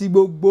àti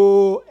gbogbo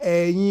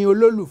ẹ̀yin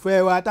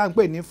olólùfẹ́ wa tá à ń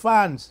pè ní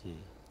fans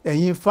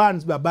ẹ̀yin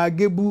fans Baba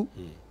Gebu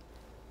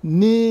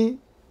ní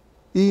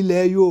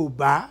ilẹ̀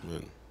Yorùbá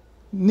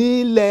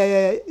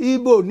nílẹ̀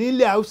Ìgbò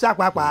nílẹ̀ Haúsá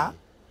pàápàá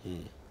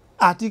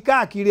àti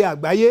káàkiri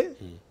àgbáyé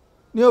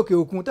ní òkè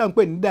òkun tá à ń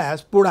pè ní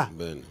diaspora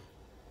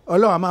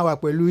Ọlọ́run á máa wà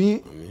pẹ̀lú yín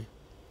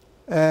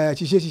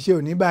ṣiṣẹ́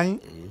ò ní bá yín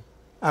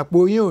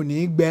àpò yín ò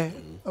ní gbẹ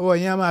ọwọ́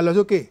yín á máa lọ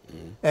sókè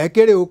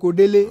kéré oko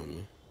délé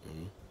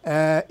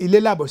ilé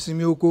làbọ̀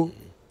sinmi oko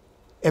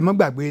ẹ má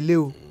gbàgbé ilé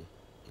o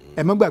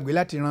ẹ má gbàgbé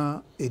láti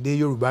ran èdè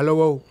Yorùbá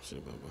lọ́wọ́ o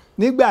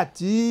nígbà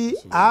tí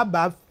a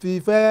bá fi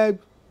fẹ́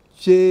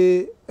ṣe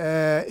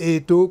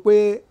ètò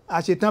pé a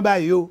ṣe tán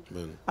báyìí o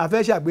a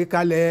fẹ́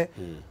ṣàgbékalẹ̀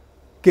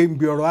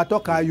kèǹgbè ọ̀rọ̀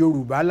atọ́ka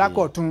Yorùbá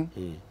lákọ̀tún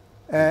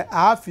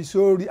a fi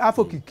sórí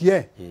àfòkìkí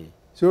ẹ̀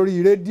sórí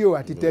rédíò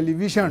àti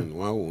tẹlifíṣàn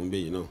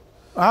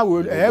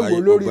ẹ wò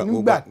lórí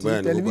nígbàtí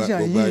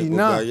tẹlifíṣàn yìí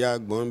náà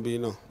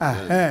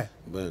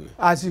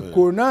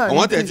àsìkò náà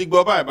àwọn tẹ̀ ti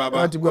gbọ́ báyìí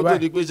bàbá kó tó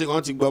di pé ṣe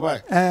wọ́n ti gbọ́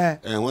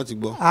báyìí wọ́n ti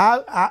gbọ́.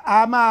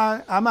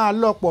 a máa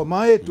lọ́pọ̀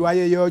mọ́ ètò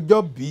ayẹyẹ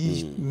ọjọ́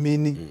bíi mi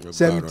ni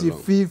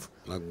 75th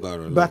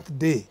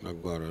birthday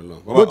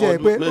bó tẹ̀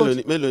pé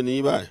mélòó ni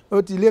yín báyìí.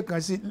 ó ti lé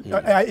kan sí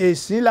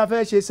èsì la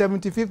fẹ́ ṣe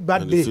 75th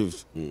birthday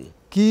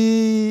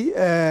kí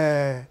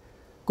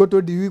kó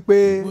tó di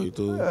wípé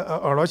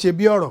ọ̀rọ̀ ṣe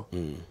bí ọ̀rọ̀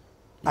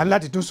a ní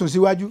láti tún sún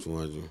síwájú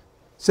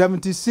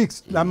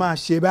 76 la máa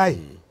ṣe báyìí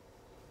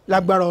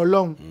lágbára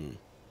Ọlọ́run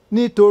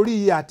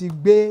nítorí àti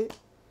gbé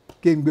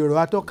kèǹgbèrò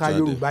atọ́ka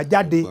Yorùbá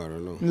jáde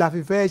la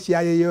fi fẹ́ ṣe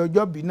ayẹyẹ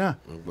ọjọ́bí náà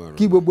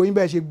kí gbogbo yín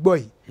bẹ́ẹ̀ ṣe gbọ́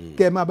yìí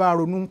kẹ́ ẹ má bá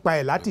ronú ń pa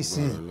ẹ̀ láti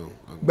sìn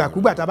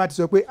gbàkúgbà tá a bá ti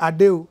sọ pé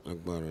adé o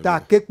tá a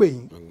ké pè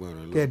yín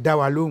kẹ́ ẹ dá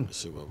wa lóhùn.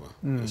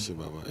 ẹ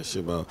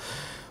ṣé bàbá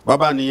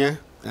bàbá nìyẹn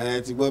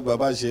ti gbọ́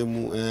bàbá ṣe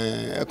mu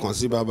ẹ kàn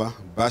sí bàbá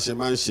bá ṣe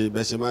máa ń ṣe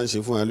bẹ́ẹ̀ ṣe máa ń ṣe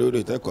fún ẹ lórí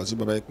ìtẹ́ kàn sí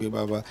bàbá pé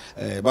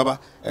bàbá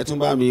ẹ tún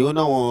bá mi ó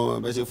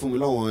náwọn bẹ́ẹ̀ ṣe fún mi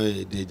lọ́wọ́n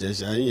èdè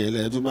Ìjẹ̀ṣà yín yẹn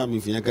lẹ́ ẹ tún bá mi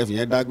fìyẹn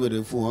kẹfìyẹn dágbére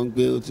fún wọn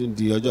gbé ó tún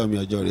di ọjọ́ mi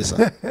ọjọ́ rẹ̀ sá.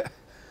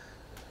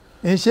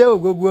 iṣẹ́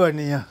ògógó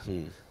ọ̀nìyàn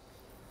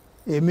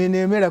èmi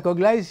ni mi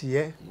recognize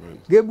yẹ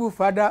Gebu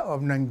father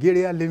of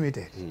Nigeria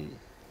Limited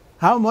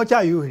how much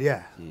are you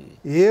here?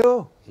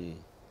 Yo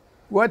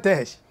what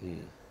else?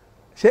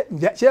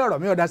 ṣé ọ̀rọ̀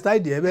mi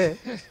understand ẹ bẹ́ẹ̀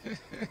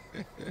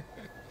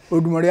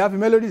Òdùmọ̀rè á fi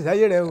melody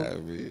sáyé rẹ o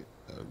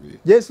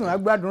Jésù á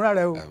gbàdúrà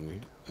rẹ o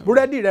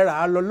búrẹ́dì rẹ rà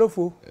á lọ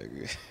lófo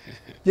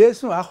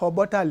Jésù á họ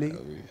bọ́tà lé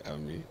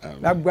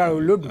lágbára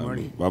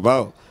Olódùmarè. bàbá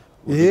o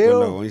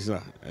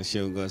ẹ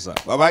ṣeun gan sa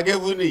Baba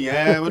Gebu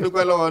nìyẹn mo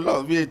dúpẹ́ lọ́wọ́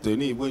Ọlọ́run bí ètò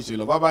ní ìbò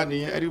ìṣèlú bàbá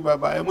nìyẹn ẹ rí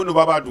bàbá ẹ múnú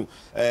bàbá dùn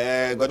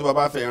nǹkan tí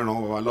bàbá fẹ́ ràn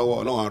bàbá lọ́wọ́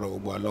Ọlọ́run àrò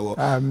gbogbo lọ́wọ́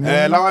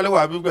láwálé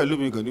wà bí pẹ̀lú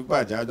mi kò ní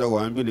pàjẹ́ àjọ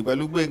wà ń bí ni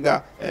pẹ̀lú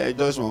Gbénga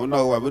Joshua òun náà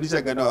wà bí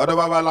oníṣègùn náà ọ̀dọ̀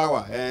bàbá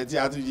láwà tí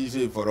a tún ṣe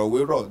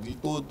ìfọ̀rọ̀wérọ̀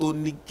tó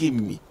ní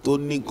kìmì tó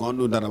ní nǹkan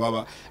nù dáadáa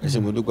bàbá ẹ ṣe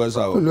mo dúpẹ́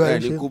sá o ẹ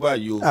ní kú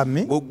báyìí o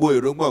gbogbo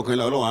èròǹgbà ọ̀kan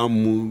ilẹ̀ Ọlọ́run á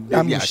mú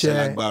débi àṣẹ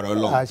lágbára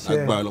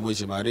Ọlọ́run mo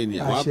ṣe máa rí ni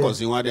àwọn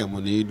akọ̀sí wọn á dẹ̀ mú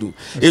ní dùn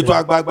ètò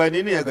àgbààgbà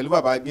ní nìyẹn pẹ̀lú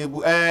Baba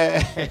Gebu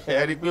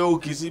ẹ rí i pé ó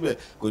kì í síbẹ̀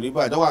kò ní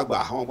bá àjọwọ́ àgbà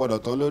àwọn gbọ́dọ̀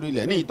tán lórí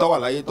ilẹ̀ ní ìtọ́wà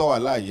láyé tọ́wà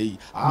láàyè yìí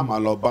a máa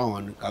lọ bá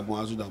wọn kagbọn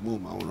asúdàmọ́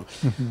òun àwọn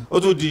ó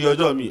tún di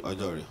ọjọ́ mi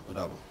ọjọ́ rẹ̀ ó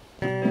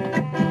dàbọ̀.